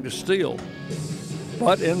trying to steal.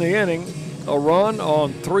 But in the inning, a run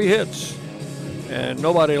on 3 hits and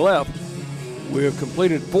nobody left. We have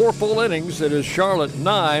completed 4 full innings. It is Charlotte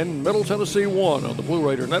 9, Middle Tennessee 1 on the Blue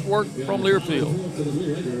Raider Network from Learfield.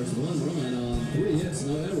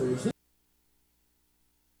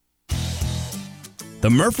 The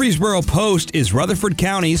Murfreesboro Post is Rutherford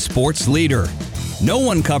County's sports leader. No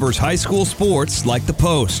one covers high school sports like the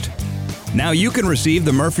Post. Now you can receive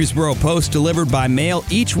the Murfreesboro Post delivered by mail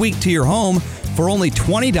each week to your home for only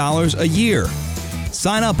 $20 a year.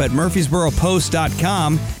 Sign up at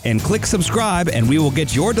murfreesboropost.com and click subscribe, and we will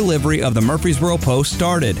get your delivery of the Murfreesboro Post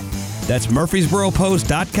started. That's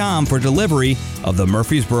murfreesboropost.com for delivery of the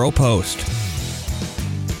Murfreesboro Post.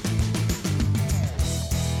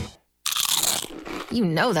 You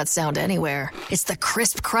know that sound anywhere. It's the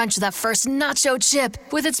crisp crunch of that first nacho chip.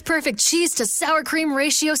 With its perfect cheese to sour cream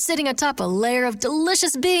ratio sitting atop a layer of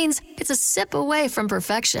delicious beans, it's a sip away from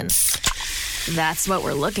perfection. That's what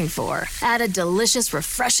we're looking for. Add a delicious,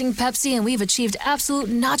 refreshing Pepsi and we've achieved absolute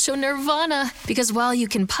nacho nirvana. Because while you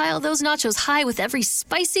can pile those nachos high with every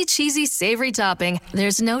spicy, cheesy, savory topping,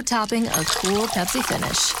 there's no topping a cool Pepsi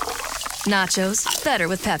finish. Nachos, better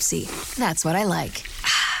with Pepsi. That's what I like.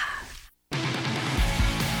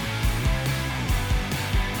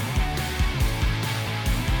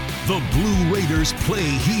 The Blue Raiders play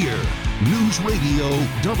here. News Radio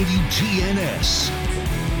WGNS.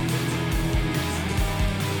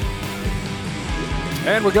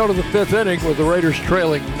 And we go to the fifth inning with the Raiders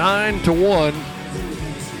trailing 9-1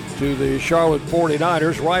 to the Charlotte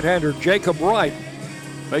 49ers. Right-hander Jacob Wright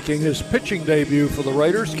making his pitching debut for the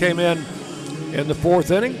Raiders. Came in the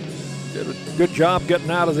fourth inning. Did a good job getting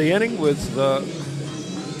out of the inning with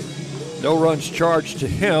no runs charged to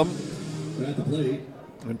him.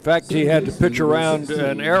 In fact, he had to pitch around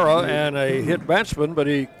an error and a hit batsman, but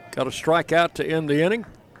he got a strikeout to end the inning.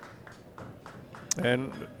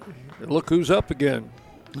 And look who's up again.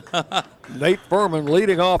 Nate Furman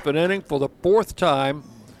leading off an inning for the fourth time,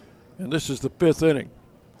 and this is the fifth inning.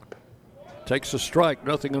 Takes a strike,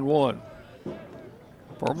 0-1.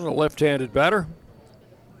 Furman, a left-handed batter.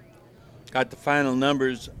 Got the final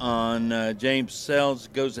numbers on James Sells.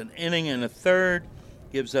 Goes an inning and a third.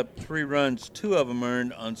 Gives up 3 runs, 2 of them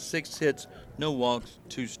earned on 6 hits, no walks,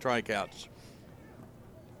 2 strikeouts.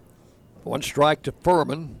 1 strike to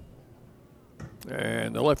Furman.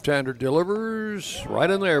 And the left-hander delivers right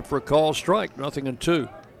in there for a called strike, 0-2.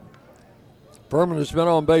 Furman has been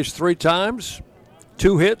on base 3 times,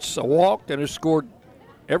 2 hits, a walk, and has scored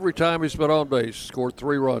every time he's been on base. Scored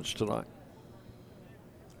 3 runs tonight.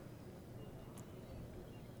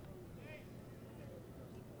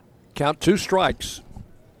 Count 2 strikes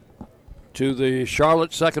to the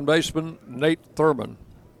Charlotte second baseman, Nate Furman.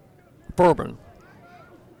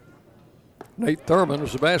 Nate Thurman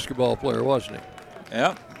was a basketball player, wasn't he?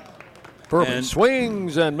 Yep. Furman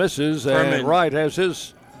swings and misses, and Wright has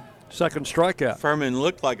his second strikeout. Furman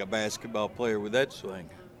looked like a basketball player with that swing.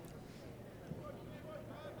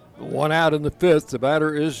 1 out in the fifth. The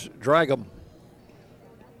batter is Dragum.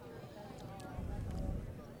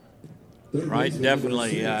 Wright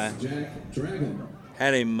definitely had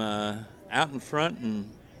him out in front and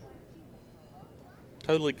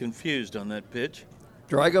totally confused on that pitch.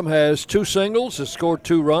 Dragum has 2 singles, has scored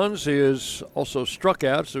 2 runs. He is also struck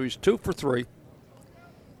out, so he's 2 for 3.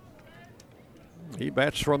 He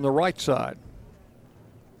bats from the right side.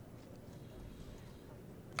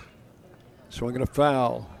 Swinging a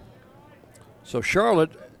foul. So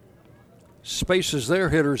Charlotte spaces their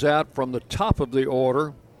hitters out from the top of the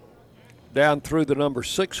order down through the number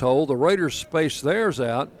 6 hole. The Raiders space theirs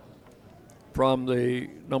out from the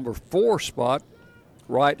number 4 spot.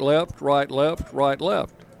 Right, left, right, left, right,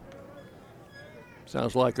 left.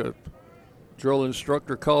 Sounds like a drill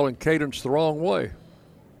instructor calling cadence the wrong way.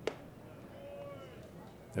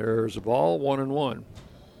 There's a ball, 1-1.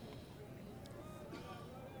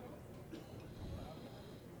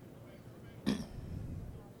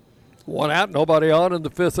 One out, nobody on in the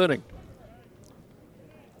fifth inning.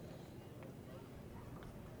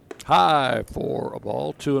 High for a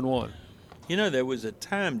ball, 2-1. You know, there was a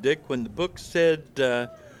time, Dick, when the book said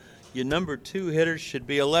your number 2 hitter should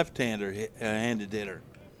be a left-handed hitter.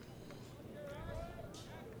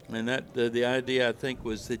 And that the idea, I think,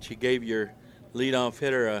 was that you gave your leadoff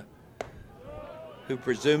hitter who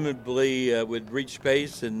presumably would reach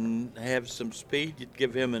base and have some speed, you'd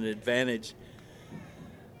give him an advantage.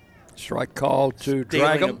 Strike call to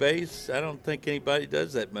Dragum. A base, I don't think anybody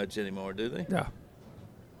does that much anymore, do they? Yeah.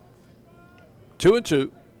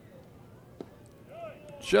 2-2.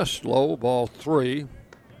 Just low, ball 3.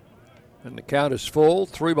 And the count is full.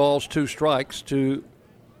 3 balls, 2 strikes to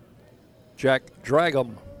Jack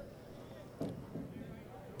Dragum.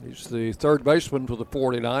 He's the third baseman for the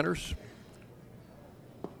 49ers.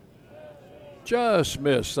 Just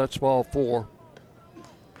missed. That's ball 4.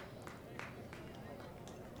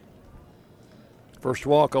 First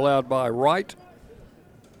walk allowed by Wright.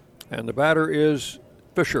 And the batter is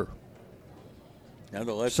Fisher. Now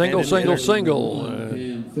the single.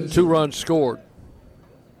 2 runs scored.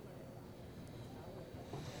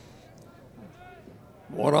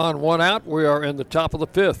 1 on, 1 out. We are in the top of the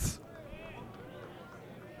fifth.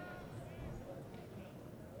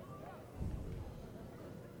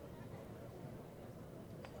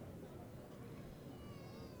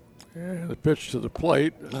 And the pitch to the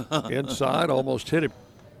plate, inside, almost hit him.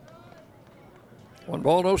 1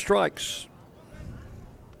 ball, no strikes.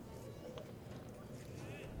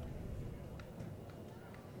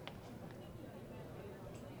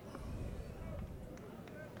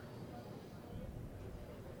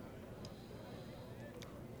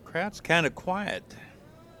 Crowd's kind of quiet.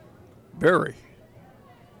 Very.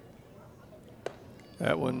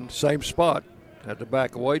 That one, same spot. Had to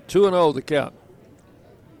back away. 2-0 the count.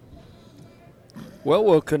 Well,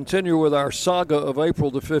 we'll continue with our saga of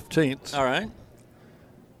April the 15th. All right.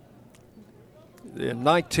 In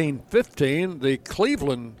 1915, the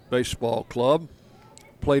Cleveland Baseball Club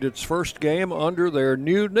played its first game under their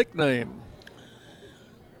new nickname,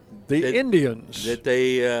 the Indians. That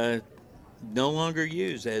they no longer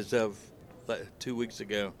use as of 2 weeks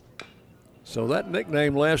ago. So that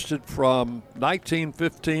nickname lasted from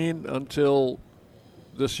 1915 until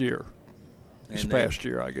this year, this past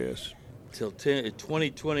year, I guess. Till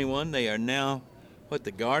 2021, they are now,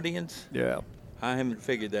 the Guardians? Yeah. I haven't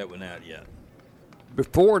figured that one out yet.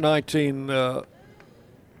 Before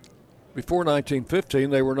 1915,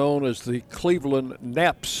 they were known as the Cleveland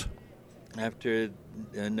Naps. After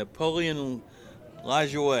Napoleon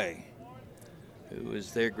Lajoie, who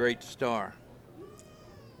was their great star.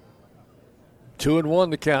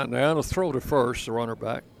 2-1 the count now. A throw to first, the runner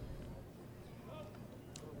back.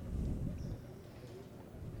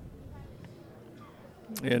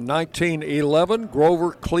 In 1911,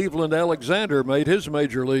 Grover Cleveland Alexander made his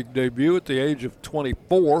major league debut at the age of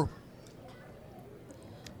 24.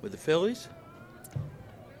 With the Phillies?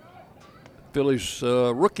 Phillies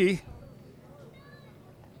rookie.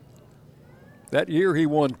 That year he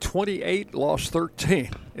won 28, lost 13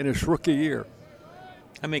 in his rookie year.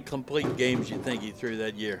 How many complete games do you think he threw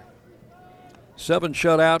that year? 7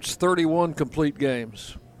 shutouts, 31 complete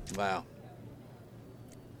games. Wow.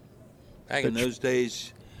 Back in those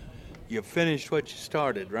days, you finished what you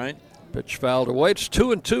started, right? Pitch fouled away. It's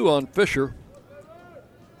 2-2 on Fisher.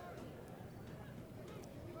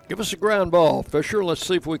 Give us a ground ball, Fisher. Let's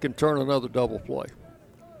see if we can turn another double play.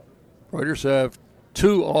 Raiders have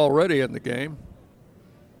 2 already in the game.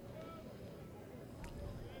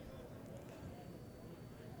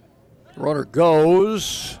 Runner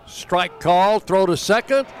goes. Strike call. Throw to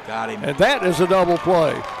second. Got him. And that is a double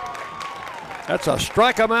play. That's a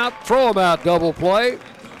strike him out, throw him out double play.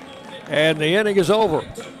 And the inning is over.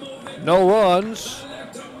 No runs,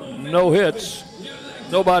 no hits,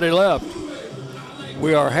 nobody left.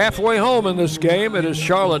 We are halfway home in this game. It is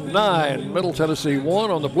Charlotte 9, Middle Tennessee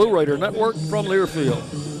 1 on the Blue Raider Network from Learfield.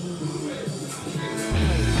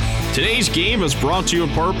 Today's game is brought to you in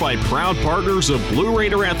part by proud partners of Blue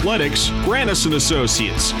Raider Athletics, Granis &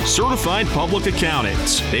 Associates, certified public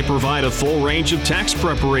accountants. They provide a full range of tax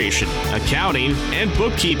preparation, accounting, and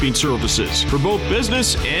bookkeeping services for both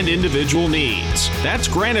business and individual needs. That's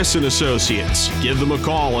Granis & Associates. Give them a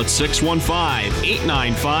call at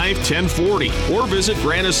 615-895-1040 or visit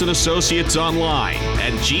Granis & Associates online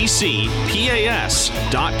at gcpas.com.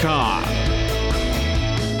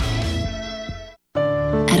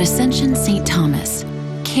 At Ascension St. Thomas,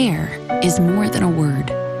 care is more than a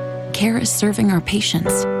word. Care is serving our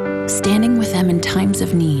patients, standing with them in times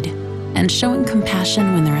of need, and showing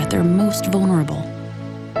compassion when they're at their most vulnerable.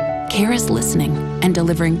 Care is listening and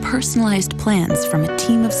delivering personalized plans from a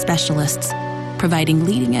team of specialists, providing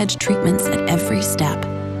leading-edge treatments at every step.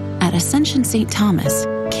 At Ascension St. Thomas,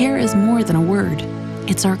 care is more than a word.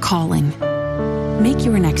 It's our calling. Make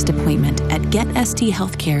your next appointment at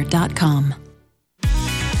getsthealthcare.com.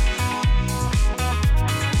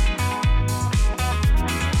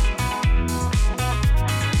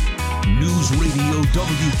 News Radio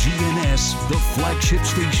WGNS, the flagship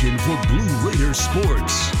station for Blue Raider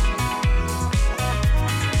sports.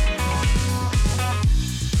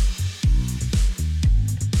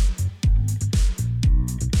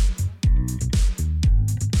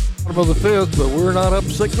 Bottom of the 5th, but we're not up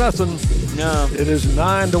 6-0. No. It is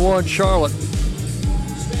 9-1 Charlotte.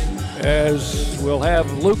 As we'll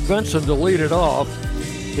have Luke Benson to lead it off.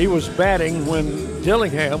 He was batting when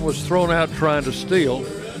Dillingham was thrown out trying to steal.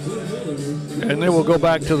 And then we'll go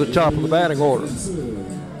back to the top of the batting order.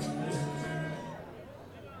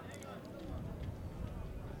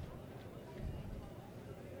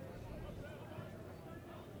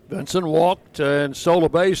 Benson walked and stole a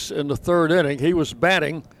base in the 3rd inning. He was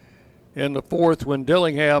batting in the 4th when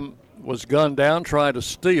Dillingham was gunned down trying to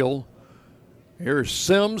steal. Here's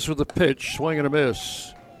Sims with a pitch, swing and a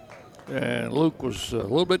miss. And Luke was a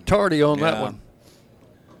little bit tardy on that one.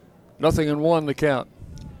 0-1 the count.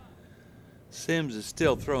 Sims is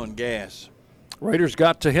still throwing gas. Raiders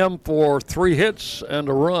got to him for 3 hits and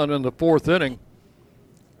a run in the 4th inning.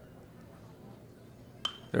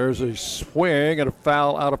 There's a swing and a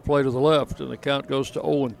foul out of play to the left, and the count goes to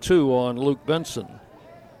 0-2 on Luke Benson.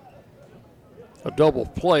 A double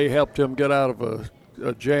play helped him get out of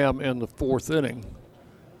a jam in the 4th inning.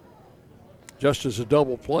 just as a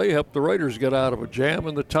double play helped the Raiders get out of a jam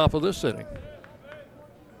in the top of this inning.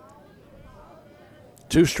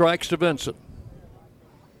 2 strikes to Vincent.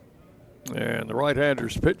 And the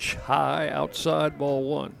right-hander's pitch high outside, ball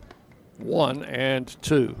 1.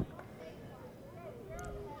 1-2.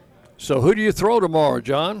 So who do you throw tomorrow,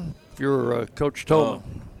 John, if you're Coach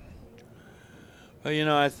Tolman?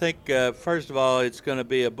 Well, I think, first of all, it's going to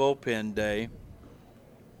be a bullpen day.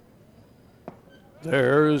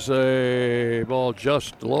 There's a ball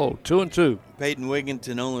just low, 2-2. Peyton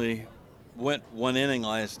Wigginton only went 1 inning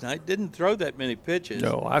last night. Didn't throw that many pitches.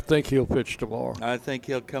 No, I think he'll pitch tomorrow. I think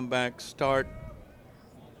he'll come back, start.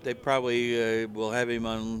 They probably will have him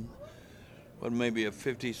on, maybe a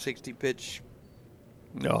 50, 60 pitch.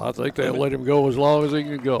 No, I think they'll let him go as long as he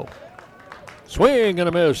can go. Swing and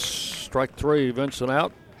a miss. Strike 3, Vincent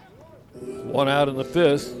out. 1 out in the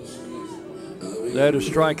 5th. That is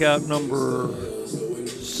strikeout number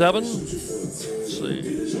 7. Let's see.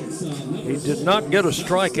 He did not get a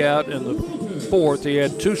strikeout in the 4th. He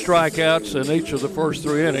had 2 strikeouts in each of the first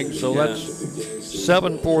 3 innings, so that's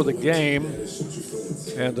 7 for the game.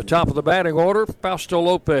 And the top of the batting order, Fausto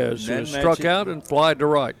Lopez, who struck out and flied to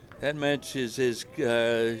right. That matches his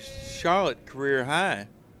Charlotte career high.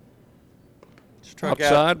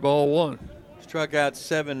 Outside, ball 1. Struck out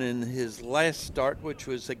 7 in his last start, which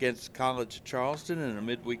was against College of Charleston in a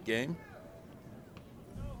midweek game.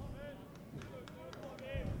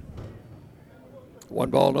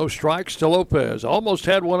 One ball, no strikes to Lopez. Almost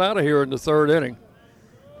had one out of here in the 3rd inning.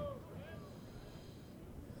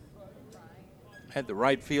 Had the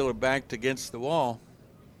right fielder backed against the wall.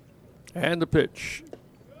 And the pitch.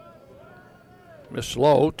 Miss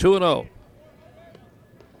low, 2-0.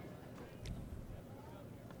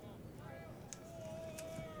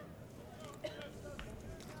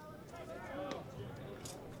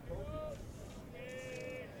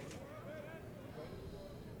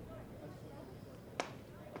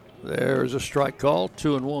 There's a strike call,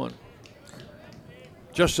 2-1.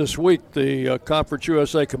 Just this week, the Conference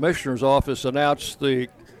USA Commissioner's Office announced the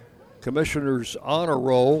Commissioner's Honor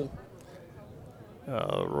Roll.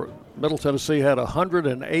 Middle Tennessee had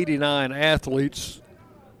 189 athletes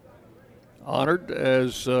honored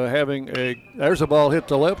as having there's a ball hit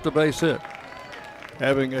to left, a base hit.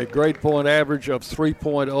 Having a grade point average of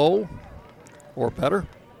 3.0 or better.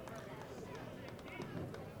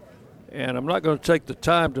 And I'm not going to take the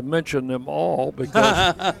time to mention them all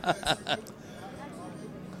because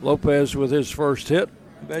Lopez with his first hit.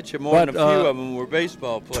 I bet you more than a few of them were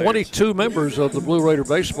baseball players. 22 members of the Blue Raider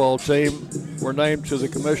baseball team were named to the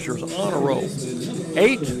Commissioner's Honor Roll.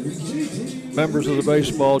 8 members of the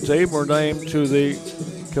baseball team were named to the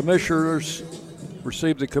Commissioner's,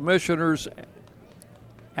 received the Commissioner's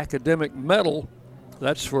Academic Medal.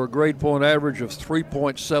 That's for a grade point average of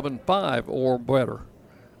 3.75 or better.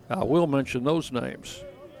 I will mention those names.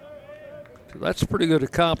 So that's a pretty good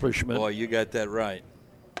accomplishment. Boy, you got that right.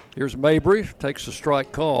 Here's Mabry, takes a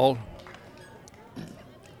strike call.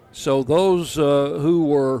 So those who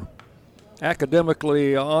were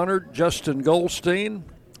academically honored, Justin Goldstein,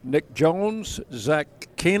 Nick Jones, Zach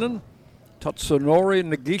Keenan, Tatsunori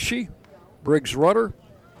Nagishi, Briggs Rudder,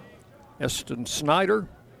 Eston Snyder,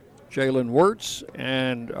 Jalen Wirtz,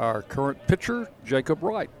 and our current pitcher, Jacob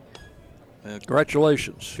Wright.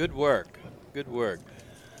 Congratulations. Good work. Good work.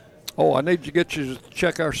 Oh, I need to get you to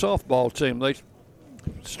check our softball team. They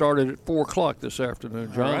started at 4 o'clock this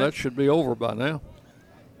afternoon, John. Right. That should be over by now.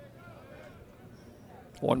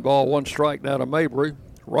 1 ball, 1 strike now to Mabry.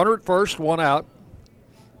 Runner at first, 1 out.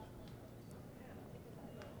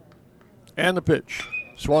 And the pitch.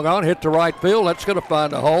 Swung on, hit to right field. That's going to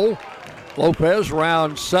find a hole. Lopez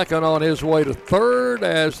rounds second on his way to third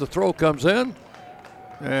as the throw comes in.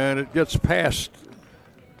 And it gets past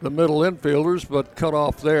the middle infielders, but cut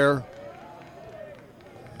off there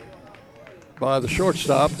by the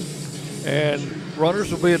shortstop. And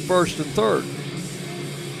runners will be at first and third.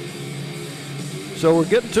 So we're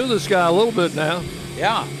getting to this guy a little bit now.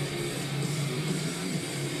 Yeah.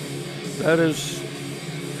 That is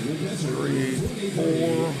 3,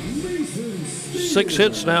 4, 6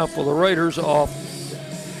 hits now for the Raiders off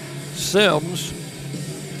Sims.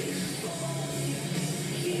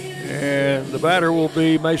 And the batter will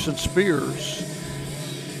be Mason Spears.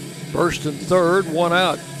 First and third, 1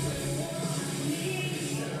 out.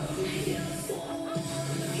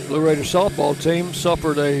 Blue Raider softball team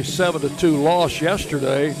suffered a 7-2 loss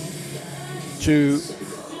yesterday to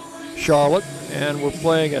Charlotte, and we're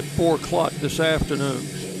playing at 4 o'clock this afternoon.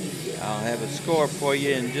 I'll have a score for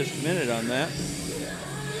you in just a minute on that.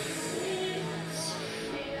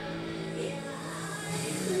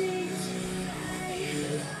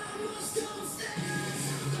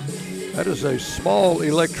 That is a small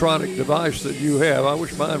electronic device that you have. I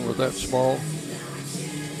wish mine were that small.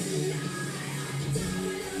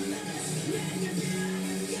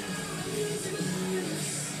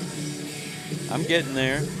 I'm getting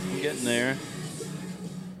there.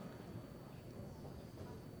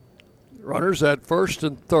 Runners at first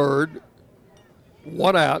and third.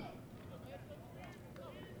 One out.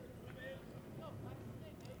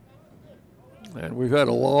 And we've had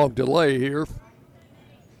a long delay here.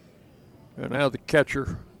 And now the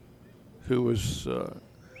catcher, who was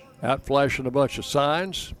out flashing a bunch of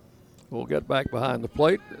signs, will get back behind the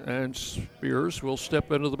plate, and Spears will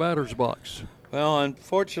step into the batter's box. Well,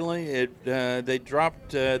 unfortunately, they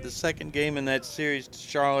dropped the second game in that series to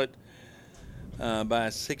Charlotte by a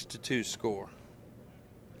 6-2 score.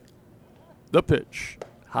 The pitch,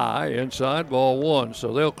 high, inside, ball one.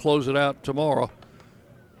 So they'll close it out tomorrow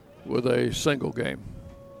with a single game.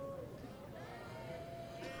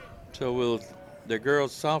 So will the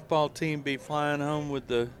girls' softball team be flying home with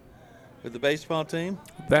the baseball team?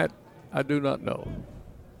 That I do not know.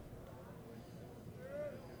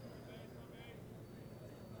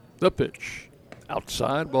 The pitch,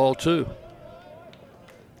 outside, ball two.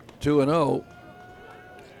 2-0.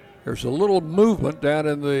 There's a little movement down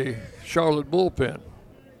in the Charlotte bullpen.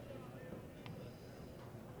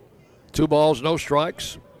 2 balls, no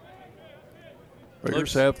strikes.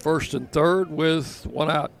 Raiders have first and third with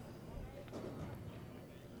one out.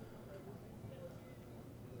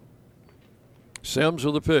 Sims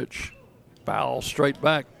with the pitch. Foul straight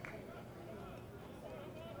back.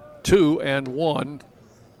 2-1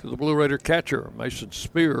 to the Blue Raider catcher, Mason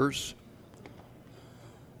Spears.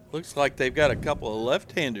 Looks like they've got a couple of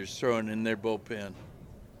left-handers throwing in their bullpen.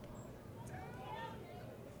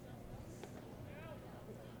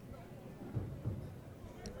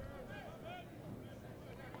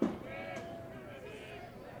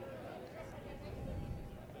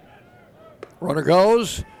 Runner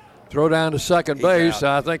goes. Throw down to second base.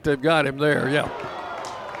 Out. I think they've got him there, yeah.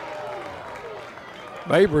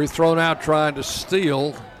 Mabry thrown out trying to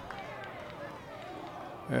steal.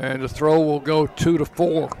 And the throw will go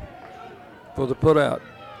 2-4 for the putout.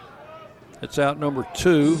 It's out number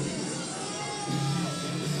 2.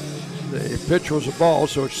 The pitch was a ball,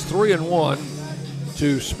 so it's 3-1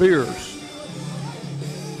 to Spears.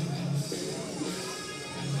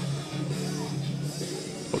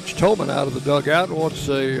 Coach Tolman out of the dugout wants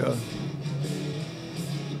a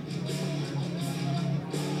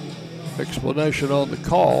explanation on the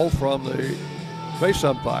call from the base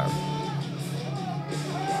umpire.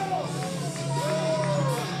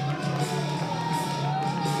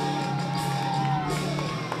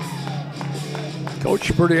 Coach,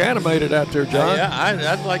 you're pretty animated out there, John. Yeah,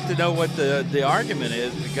 I'd like to know what the argument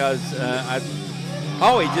is because he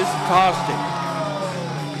just tossed him.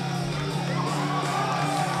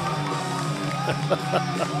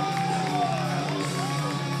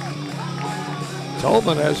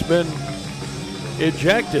 Tolman has been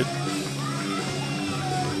ejected.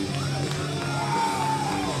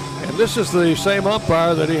 And this is the same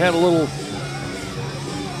umpire that he had a little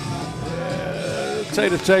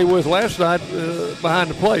tete-a-tete with last night behind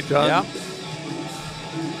the plate, John. Yeah.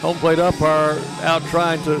 Home plate umpire out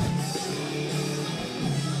trying to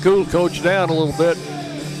cool Coach down a little bit.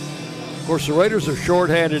 Of course, the Raiders are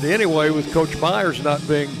shorthanded anyway with Coach Myers not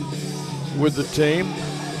being with the team.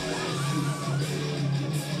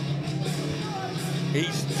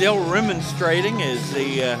 He's still remonstrating as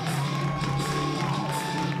he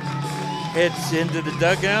heads into the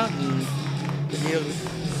dugout, and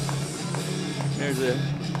there's a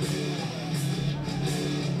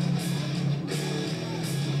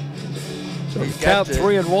so count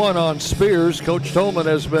 3-1 on Spears. Coach Tolman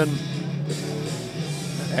has been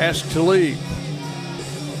asked to leave.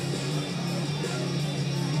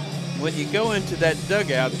 When you go into that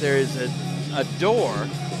dugout, there is a door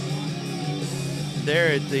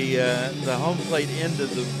there at the home plate end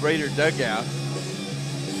of the Raider dugout,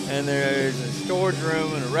 and there's a storage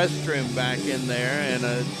room and a restroom back in there, and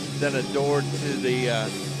then a door to the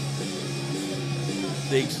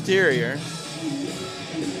exterior.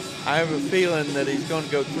 I have a feeling that he's going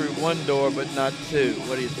to go through one door but not two.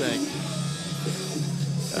 What do you think?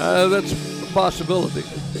 That's a possibility.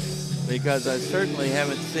 Because I certainly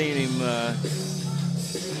haven't seen him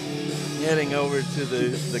heading over to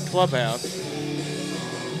the clubhouse.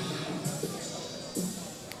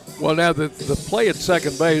 Well, now the play at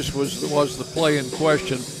second base was the play in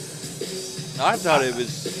question. I thought it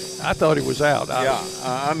was. I thought he was out. Yeah,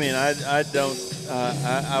 I mean, I don't.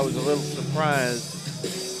 I was a little surprised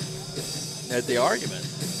at the argument.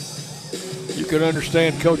 You can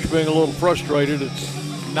understand Coach being a little frustrated.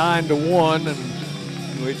 It's 9-1,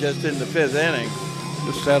 and we're just in the 5th inning.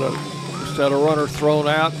 Just had a runner thrown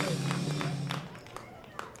out.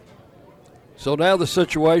 So now the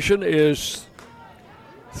situation is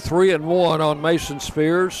 3-1 on Mason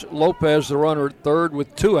Spears. Lopez, the runner at third,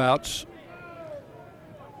 with 2 outs.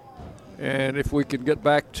 And if we can get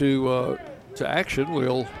back to action,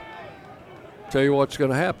 we'll tell you what's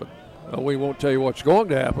going to happen. We won't tell you what's going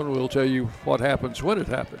to happen. We'll tell you what happens when it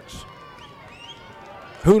happens.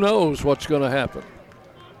 Who knows what's going to happen?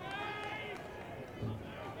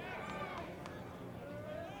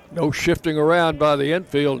 No shifting around by the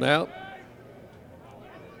infield now.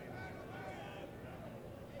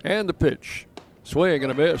 And the pitch. Swing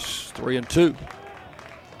and a miss. 3-2.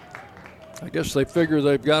 I guess they figure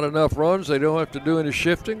they've got enough runs. They don't have to do any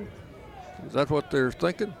shifting. Is that what they're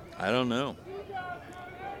thinking? I don't know.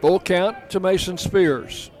 Full count to Mason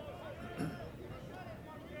Spears.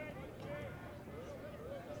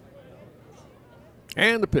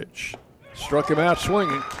 And the pitch. Struck him out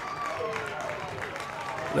swinging.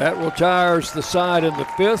 That retires the side in the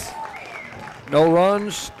 5th. No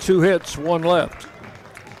runs, 2 hits, 1 left.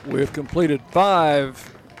 We've completed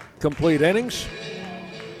 5 complete innings.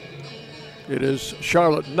 It is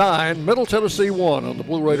Charlotte 9, Middle Tennessee 1 on the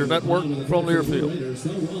Blue Raider Network from Learfield.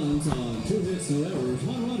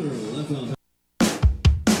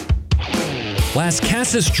 Las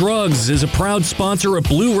Casas Drugs is a proud sponsor of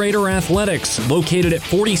Blue Raider Athletics, located at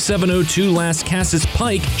 4702 Las Casas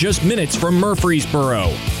Pike, just minutes from Murfreesboro.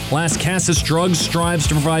 Las Casas Drugs strives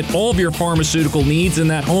to provide all of your pharmaceutical needs in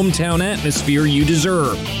that hometown atmosphere you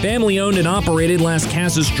deserve. Family-owned and operated, Las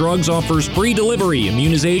Casas Drugs offers free delivery,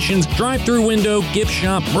 immunizations, drive-through window, gift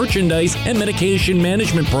shop, merchandise, and medication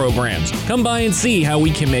management programs. Come by and see how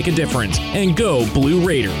we can make a difference. And go Blue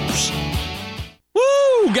Raiders!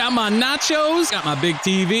 Woo! Got my nachos, got my big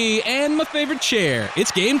TV, and my favorite chair.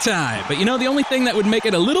 It's game time. But you know, the only thing that would make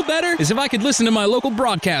it a little better is if I could listen to my local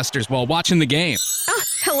broadcasters while watching the game.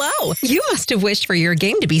 Hello. You must have wished for your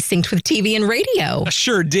game to be synced with TV and radio. I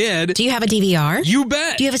sure did. Do you have a DVR? You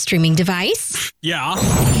bet. Do you have a streaming device? Yeah.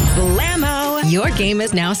 Blammo! Your game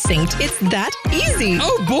is now synced. It's that easy.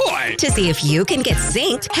 Oh, boy. To see if you can get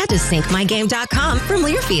synced, head to syncmygame.com from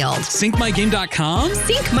Learfield. Syncmygame.com?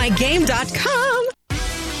 Syncmygame.com.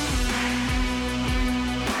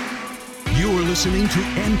 You're listening to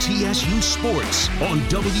MTSU Sports on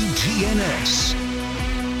WGNS.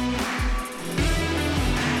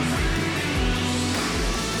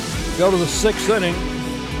 Go to the 6th inning,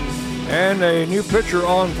 and a new pitcher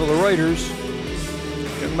on for the Raiders.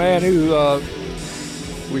 A man who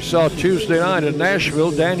we saw Tuesday night in Nashville,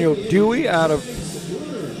 Daniel Dewey out of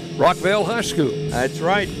Rockvale High School. That's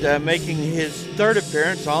right, making his 3rd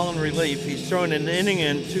appearance, all in relief. He's thrown an inning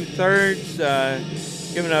and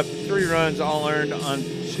 2/3, giving up 3 runs, all earned on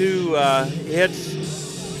 2 hits,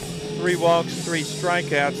 3 walks, 3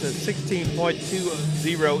 strikeouts, a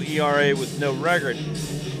 16.20 ERA with no record.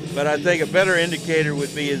 But I think a better indicator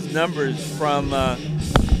would be his numbers from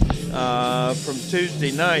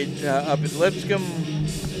Tuesday night up at Lipscomb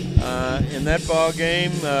in that ball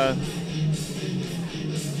game.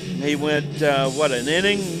 He went an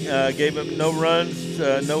inning, gave up no runs,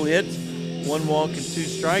 no hits, 1 walk and 2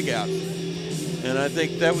 strikeouts. And I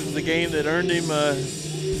think that was the game that earned him a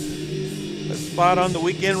spot on the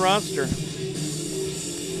weekend roster.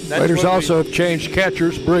 Raiders also have changed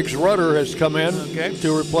catchers. Briggs Rudder has come in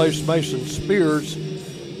to replace Mason Spears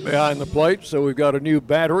behind the plate. So we've got a new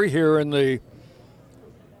battery here in the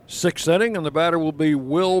 6th inning, and the batter will be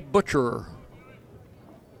Will Butcher.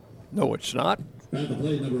 No, it's not. At the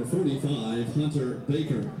plate, number 45, Hunter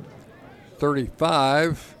Baker.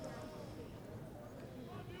 35.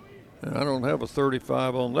 And I don't have a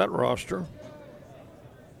 35 on that roster.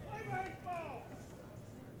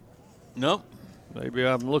 Nope. Maybe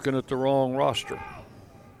I'm looking at the wrong roster.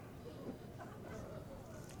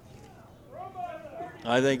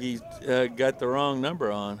 I think he's got the wrong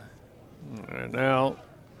number on. And now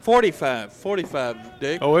 45,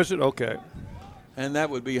 Dick. Oh, is it? Okay. And that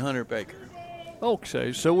would be Hunter Baker.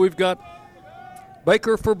 Okay, so we've got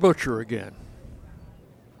Baker for Butcher again.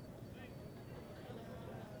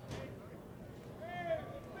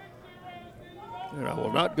 And I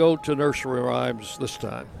will not go to nursery rhymes this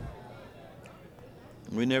time.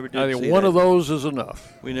 We never did. I think one of those is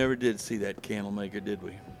enough. We never did see that candle maker, did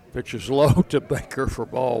we? Pitch is low to Baker for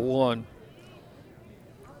ball 1.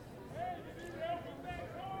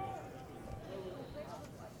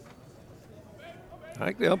 I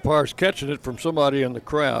think the umpire's catching it from somebody in the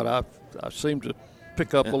crowd. I seem to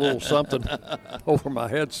pick up a little something over my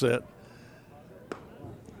headset.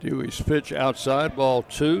 Dewey's pitch outside, ball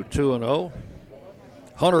 2, 2-0.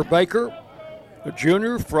 Hunter Baker, a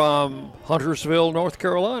junior from Huntersville, North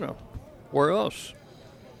Carolina. Where else?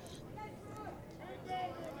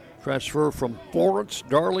 Transfer from Florence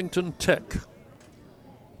Darlington Tech.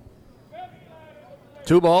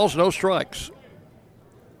 2 balls, no strikes.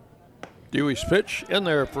 Dewey's pitch in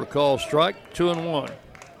there for a call strike, 2-1.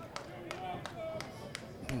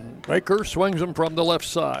 Baker swings him from the left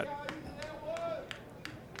side.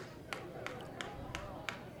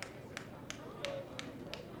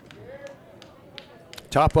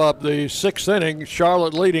 Top of the 6th inning,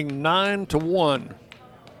 Charlotte leading 9-1.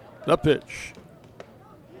 The pitch.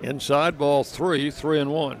 Inside, ball 3,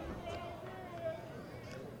 3-1.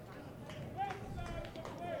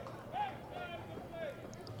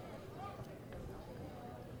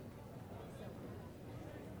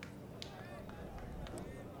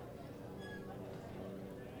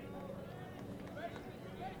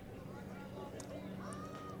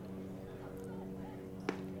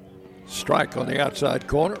 Strike on the outside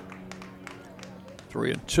corner.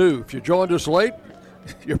 3-2. If you joined us late,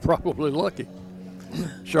 you're probably lucky.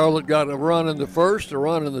 Charlotte got a run in the first, a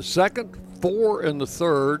run in the second, 4 in the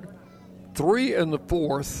third, 3 in the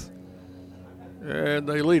fourth, and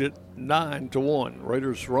they lead it 9-1.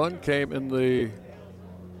 Raiders' run came in the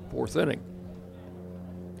 4th inning.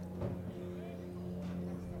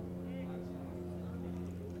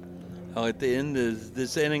 Oh, at the end of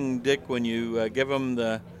this inning, Dick, when you give them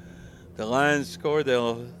the line score,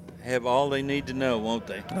 they'll have all they need to know, won't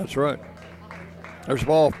they? That's right. There's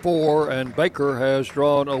ball 4, and Baker has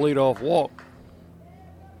drawn a leadoff walk.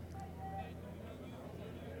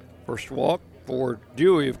 First walk for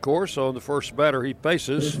Dewey, of course, on the first batter he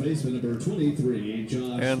faces. First baseman number 23,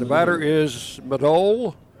 Josh and the batter is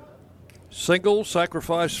Madole. Single,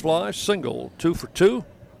 sacrifice fly, single, 2 for 2.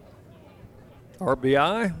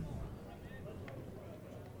 RBI. In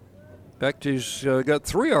fact, he's got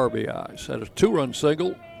 3 RBIs. Had a 2-run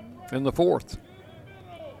single in the 4th.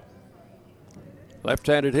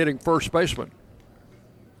 Left-handed hitting first baseman.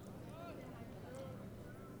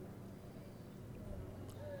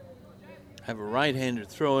 Have a right-hander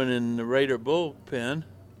throwing in the Raider bullpen.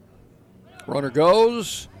 Runner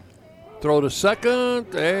goes. Throw to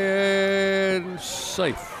second and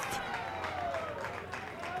safe.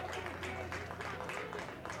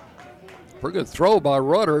 Pretty good throw by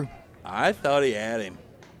Rudder. I thought he had him.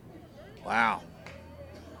 Wow.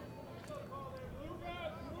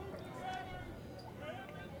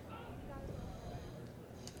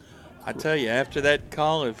 I tell you, after that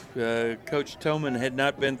call, if Coach Toman had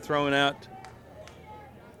not been thrown out,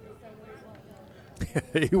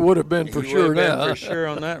 he would have been for sure now. For sure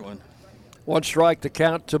on that one. 1 strike to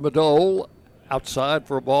count to Madole. Outside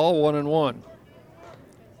for a ball, 1-1.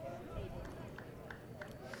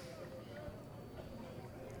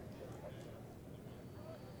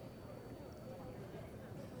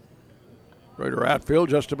 Raider outfield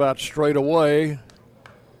just about straight away.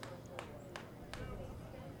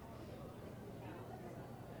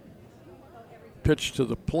 Pitch to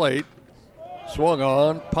the plate. Swung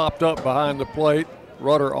on, popped up behind the plate.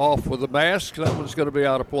 Rudder off with the mask. That one's going to be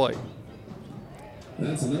out of play.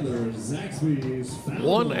 That's another Zaxby's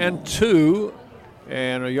foul. 1-2,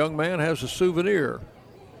 and a young man has a souvenir,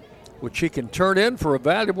 which he can turn in for a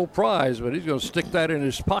valuable prize, but he's going to stick that in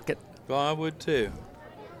his pocket. Well, I would too.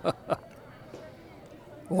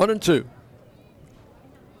 1-2.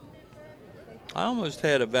 I almost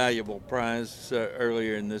had a valuable prize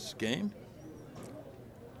earlier in this game.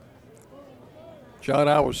 John,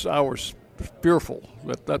 I was fearful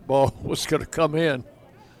that ball was going to come in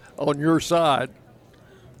on your side.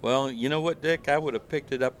 Well, you know what, Dick? I would have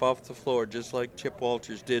picked it up off the floor just like Chip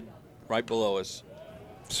Walters did right below us.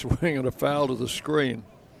 Swinging a foul to the screen.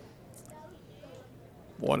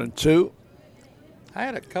 1-2. I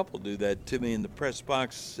had a couple do that to me in the press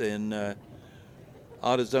box in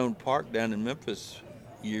AutoZone Park down in Memphis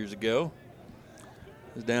years ago.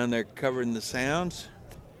 I was down there covering the sounds.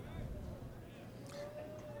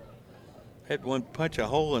 Had one punch a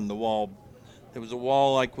hole in the wall. There was a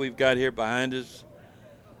wall like we've got here behind us.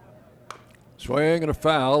 Swing and a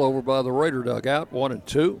foul over by the Raider dugout,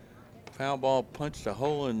 1-2. Foul ball punched a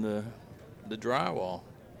hole in the drywall.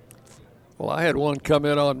 Well, I had one come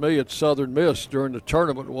in on me at Southern Miss during the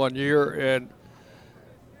tournament one year, and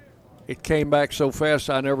it came back so fast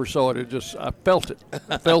I never saw it. I felt it.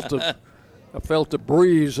 I felt the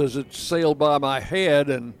breeze as it sailed by my head,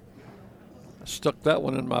 and I stuck that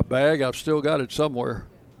one in my bag. I've still got it somewhere.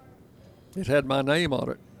 It had my name on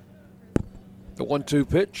it. The 1-2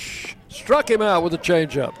 pitch. Struck him out with a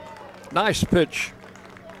changeup. Nice pitch.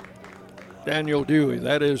 Daniel Dewey.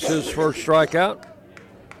 That is his first strikeout.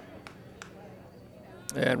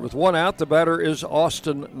 And with one out, the batter is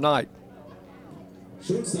Austin Knight.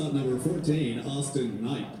 Shortstop number 14, Austin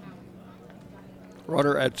Knight.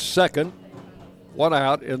 Runner at second, one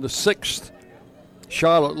out in the sixth.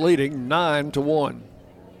 Charlotte leading 9-1.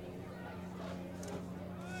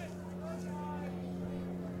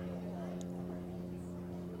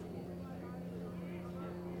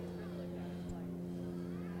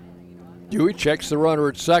 Dewey checks the runner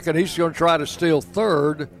at second. He's going to try to steal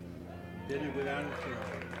third.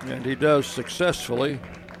 And he does successfully.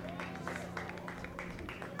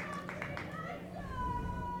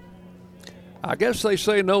 I guess they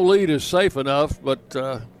say no lead is safe enough,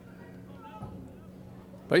 but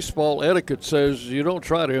baseball etiquette says you don't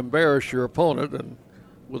try to embarrass your opponent. And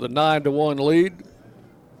with a 9-1 lead,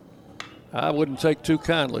 I wouldn't take too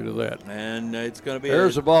kindly to that. And it's going to be.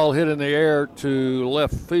 There's a ball hit in the air to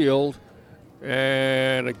left field.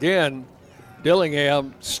 And again,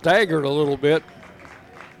 Dillingham staggered a little bit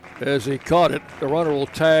as he caught it. The runner will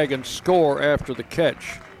tag and score after the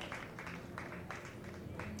catch.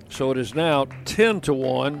 So it is now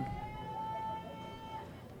 10-1.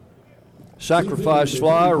 Sacrifice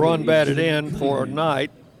fly, run batted in for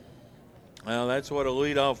Knight. Well, that's what a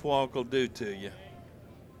leadoff walk will do to you.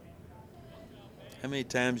 How many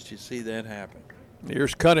times do you see that happen?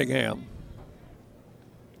 Here's Cunningham.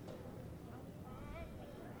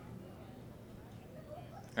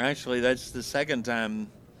 Actually, that's the second time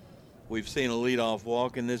we've seen a leadoff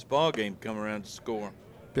walk in this ball game come around to score.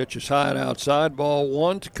 Pitch is high and outside. Ball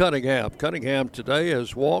one to Cunningham. Cunningham today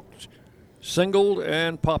has walked, singled,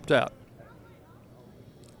 and popped out.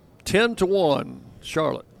 10-1,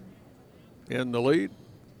 Charlotte in the lead.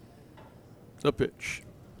 The pitch.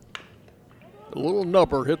 A little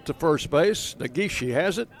nubber hit to first base. Nagishi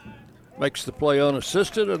has it. Makes the play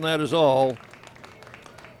unassisted, and that is all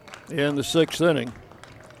in the sixth inning.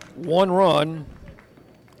 1 run,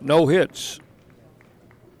 no hits,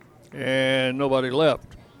 and nobody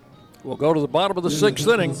left. We'll go to the bottom of the sixth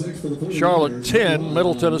inning. Charlotte 10,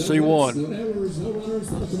 Middle Tennessee 1.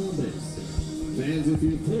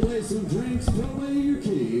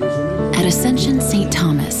 At Ascension St.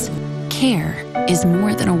 Thomas, care is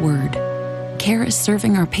more than a word. Care is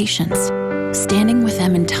serving our patients, standing with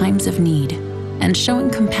them in times of need, and showing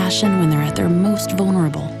compassion when they're at their most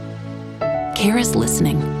vulnerable. Care is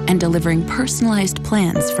listening and delivering personalized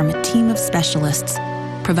plans from a team of specialists,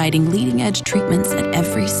 providing leading-edge treatments at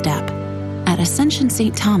every step. At Ascension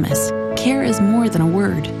St. Thomas, care is more than a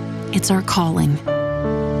word. It's our calling.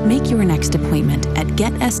 Make your next appointment at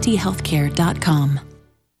getsthealthcare.com.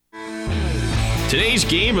 Today's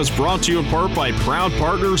game is brought to you in part by proud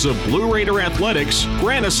partners of Blue Raider Athletics,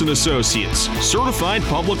 Grannis & Associates, certified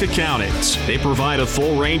public accountants. They provide a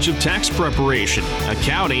full range of tax preparation,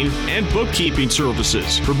 accounting, and bookkeeping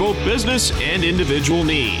services for both business and individual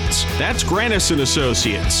needs. That's Grannis &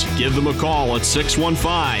 Associates. Give them a call at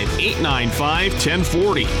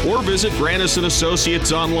 615-895-1040 or visit Grannis &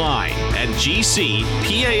 Associates online at gcpas.com.